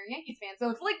Sox fan and you're a Yankees fan, so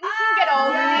it's like we can get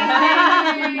over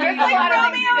these things. There's like a lot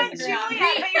of Romeo and things we disagree on.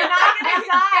 Juliet, but you're not gonna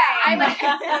die. I like,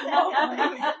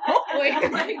 hopefully.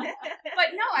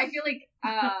 But no, I feel like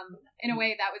in a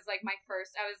way that was like my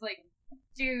first. I was like,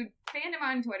 dude, fandom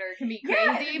on Twitter can be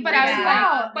crazy, but I was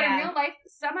like, but in real life,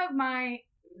 some of my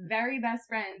very best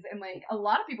friends and like a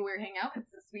lot of people we were hanging out with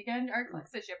this weekend are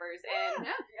Clexa shippers, and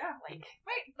like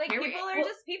people are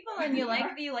just people, and you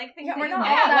like things. Yeah, that we're you not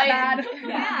like. all that bad.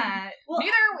 Yeah. Well,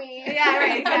 neither are we. Yeah,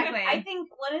 right, exactly. I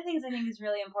think one of the things I think is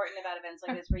really important about events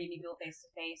like this where you meet people face to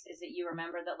face is that you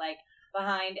remember that like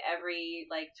behind every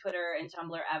like Twitter and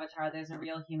Tumblr avatar there's a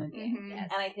real human being. Mm-hmm. Yes.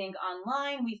 And I think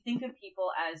online we think of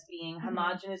people as being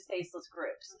homogenous faceless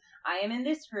groups. I am in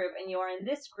this group and you are in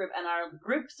this group, and our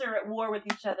groups are at war with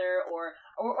each other, or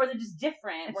they're just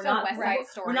different. It's we're so not West Side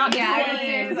Story. We're not the Yeah, same.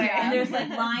 seriously. And there's like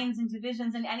lines and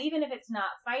divisions, and even if it's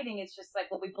not fighting, it's just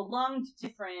like, well, we belong to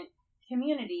different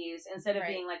communities instead of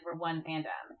being like we're one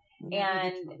fandom.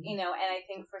 And you know, and I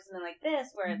think for something like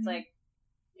this where it's like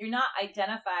you're not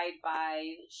identified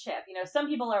by ship. You know, some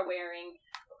people are wearing,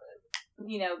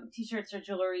 you know, t-shirts or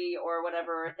jewelry or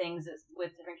whatever, or things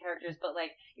with different characters, but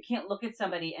like you can't look at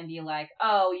somebody and be like,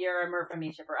 oh, you're a Murph and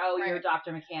me shipper, oh, you're a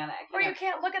Dr. Mechanic. Or you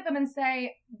can't look at them and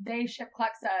say, they ship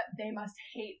Clexa, they must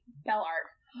hate Bellark.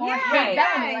 Or Yeah, hate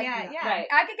yeah, Bellamy. yeah. Right.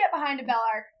 I could get behind a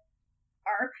Bellark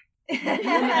arc. if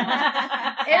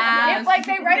like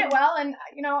they write it well, and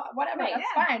you know, whatever,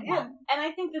 that's fine. Well, and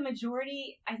I think the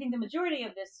majority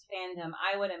of this fandom,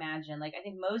 I would imagine, like I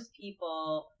think most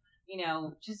people, you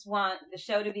know, just want the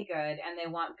show to be good, and they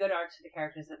want good arcs for the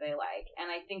characters that they like. And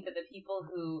I think that the people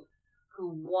who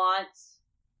want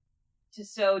to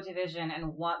sow division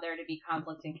and want there to be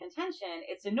conflict and contention,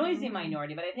 it's a noisy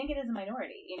minority, but I think it is a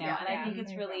minority, you know. And I think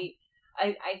it's really,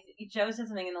 Joe said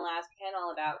something in the last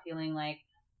panel about feeling like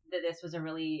that this was a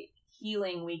really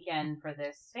healing weekend for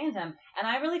this fandom, and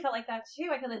I really felt like that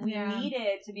too. I feel like we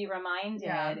needed to be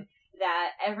reminded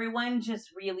that everyone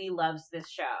just really loves this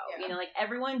show. You know, like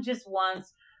everyone just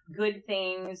wants good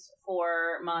things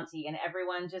for Monty, and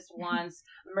everyone just wants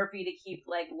Murphy to keep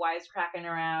like wisecracking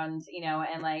around, you know,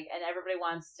 and everybody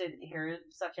wants to hear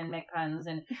such and make puns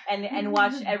and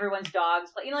watch everyone's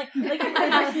dogs play. You know, like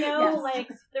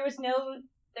there was no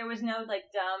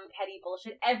like dumb petty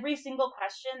bullshit. Every single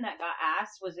question that got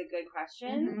asked was a good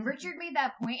question. Mm-hmm. Richard made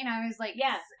that point, and I was like,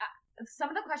 some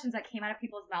of the questions that came out of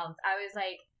people's mouths, I was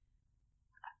like,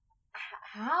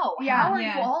 how? How are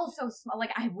you all so smart?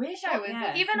 Like, I wish I was.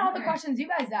 Even all the questions you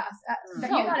guys asked that you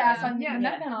got asked on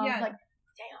that panel, I was like,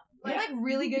 damn. They're like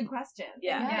really good questions.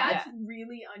 That's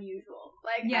really unusual.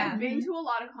 Like, I've been to a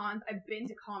lot of cons. I've been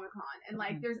to Comic-Con, and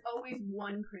like, there's always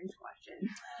one cringe question.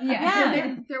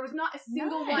 There was not a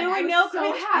single one. There were no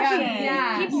cringe questions.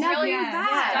 People really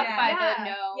stuck by the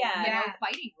no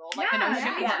fighting rule. Like, the no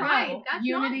shooting rule. Right. That's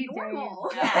Unity not normal.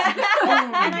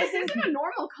 And This isn't a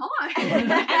normal con.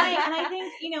 and I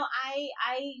think, you know,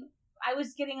 I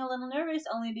was getting a little nervous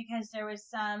only because there was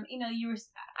some, you know,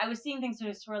 I was seeing things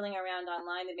sort of swirling around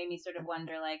online that made me sort of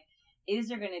wonder, like, is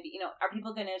there going to be, you know, are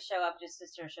people going to show up just to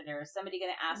stir shit, or is somebody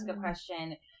going to ask a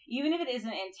question, even if it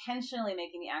isn't intentionally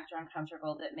making the actor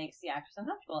uncomfortable, that makes the actress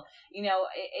uncomfortable, you know,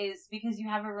 is because you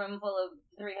have a room full of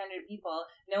 300 people,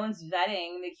 no one's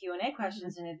vetting the Q&A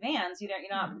questions in advance, you're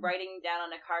not writing down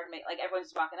on a card, like everyone's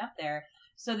just walking up there.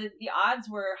 So the odds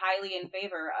were highly in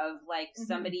favor of like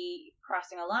somebody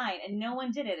crossing a line, and no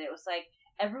one did it. It was like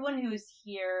everyone who's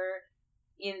here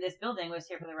in this building was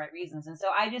here for the right reasons. And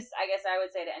so I guess I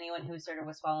would say to anyone who sort of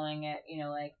was following it, you know,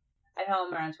 like at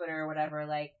home or on Twitter or whatever,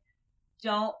 like,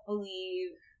 don't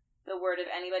believe the word of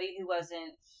anybody who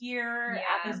wasn't here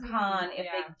at this con if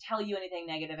they tell you anything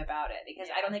negative about it, because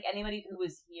I don't think anybody who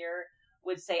was here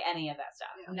would say any of that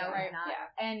stuff. No, not. Yeah.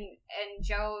 And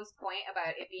Joe's point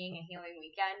about it being a healing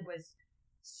weekend was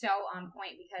so on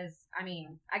point, because I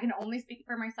mean, I can only speak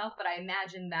for myself, but I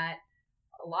imagine that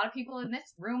a lot of people in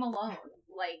this room alone,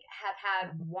 like, have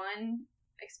had one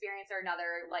experience or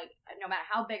another, like, no matter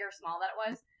how big or small that it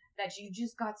was, that you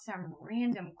just got some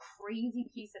random crazy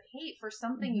piece of hate for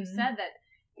something you said that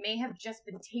may have just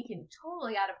been taken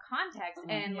totally out of context.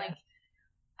 And like,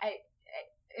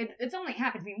 it's only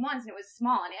happened to me once, and it was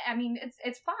small, and I mean,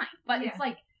 it's fine, but it's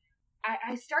like,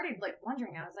 I started like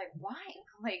wondering. I was like, why?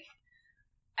 Like,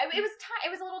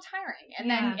 it was a little tiring, and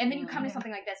then you come to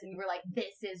something like this, and you were like,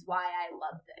 this is why I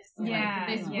love this. Yeah,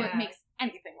 like, this is what makes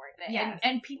anything worth it.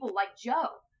 And people like Joe.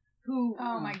 Who?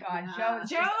 Oh my God,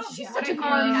 Joe! She's such a good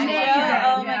girl.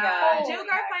 Oh my God, Joe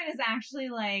Garfine is actually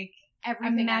like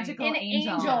everything. A magical An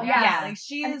angel. Yeah, like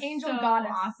she an is angel so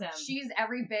goddess. awesome. She's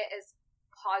every bit as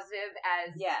positive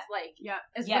as like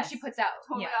as Yes. what she puts out.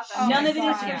 Totally Oh None my of it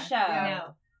is God. your show.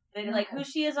 No. They, like, who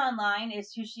she is online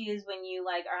is who she is when you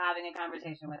like are having a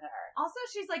conversation with her. Also,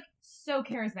 she's like so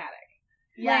charismatic.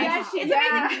 Yes. It's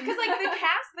amazing because like the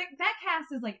cast, that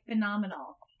cast is like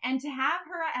phenomenal, and to have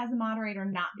her as a moderator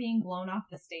not being blown off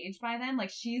the stage by them, like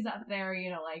she's up there, you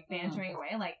know, like bantering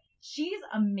away, like she's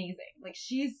amazing. Like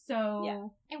she's so. Yeah.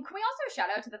 And can we also shout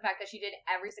out to the fact that she did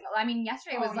every single? I mean,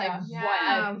 yesterday was like yeah.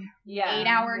 what a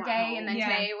 8-hour day, and then Yeah.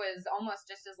 today was almost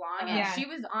just as long, and she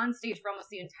was on stage for almost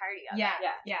the entirety of it.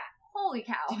 Yeah. Holy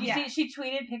cow! Did you see? She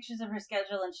tweeted pictures of her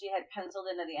schedule, and she had penciled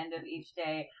in at the end of each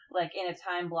day, like in a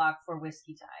time block for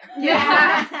whiskey time.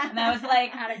 Yeah. And I was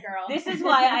like, Had a girl. this is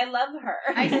why I love her.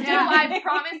 I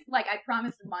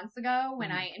promised months ago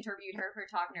when I interviewed her for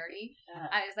Talk Nerdy,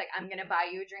 I was like, I'm gonna buy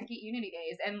you a drink at Unity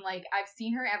Days, and like I've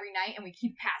seen her every night, and we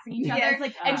keep passing each other. It's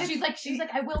like, and she's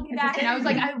like, I will be back, and I was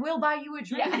like, I will buy you a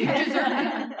drink. You deserve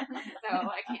it. So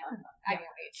I can't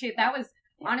wait. That was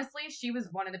honestly, she was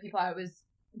one of the people I was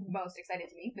most excited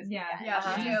to meet this weekend.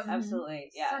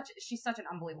 Absolutely. Yeah. She's such an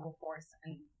unbelievable force,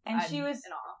 and she was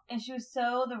in awe. And she was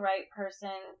so the right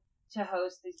person to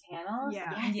host these panels. Yeah.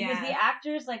 Because the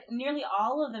actors, like nearly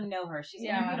all of them know her. She's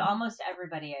interviewed almost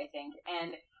everybody, I think.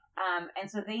 And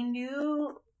so they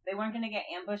knew they weren't going to get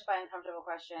ambushed by uncomfortable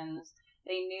questions.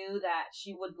 They knew that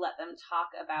she would let them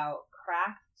talk about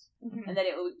craft, and that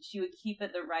she would keep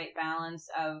it the right balance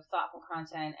of thoughtful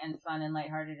content and fun and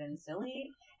lighthearted and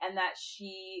silly, and that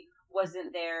she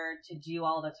wasn't there to do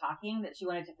all the talking, that she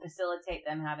wanted to facilitate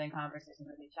them having conversations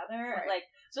with each other. Right. Like,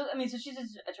 so she's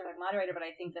a terrific moderator, but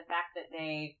I think the fact that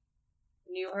they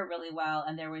knew her really well,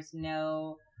 and there was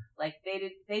no, like, they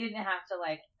didn't have to,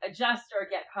 like, adjust or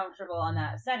get comfortable on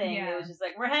that setting. It was just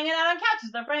like, we're hanging out on couches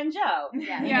with our friend Joe.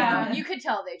 Yeah. You could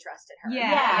tell they trusted her.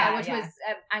 Which was,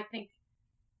 I think,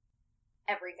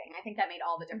 everything. I think that made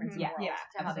all the difference in the world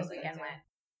to how this weekend went.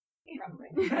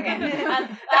 Okay.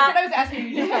 That's what I was asking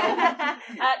you to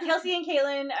do. Kelsey and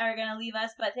Caitlin are going to leave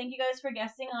us, but thank you guys for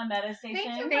guesting on Meta Station.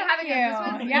 Thank you for having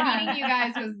us. Meeting you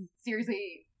guys was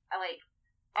seriously,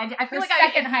 I feel like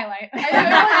second highlight. Because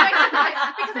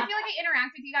I feel like I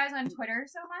interact with you guys on Twitter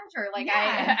so much, or like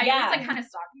I just like kind of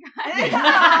stalk you guys.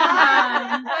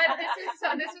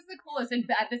 But this was the coolest, and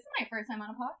this is my first time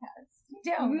on a podcast.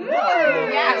 We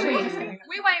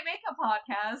might make a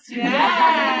podcast.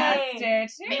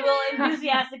 Yes. We will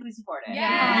enthusiastically support it.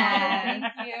 Thank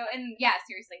you. And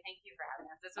seriously, thank you for having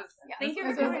us. This was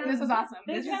This was awesome.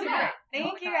 This was great.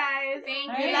 Thank you guys.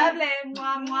 Thank you. you. Lovely.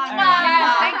 Mwah, mwah, Yes,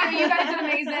 mwah. thank you. You guys did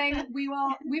amazing. We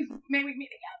may meet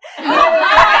again.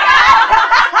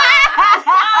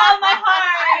 Oh, my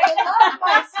heart. I love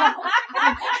myself.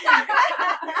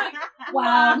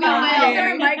 Wow. Is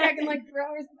there a mic I can like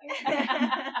throw or something?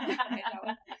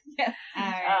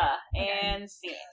 And scene.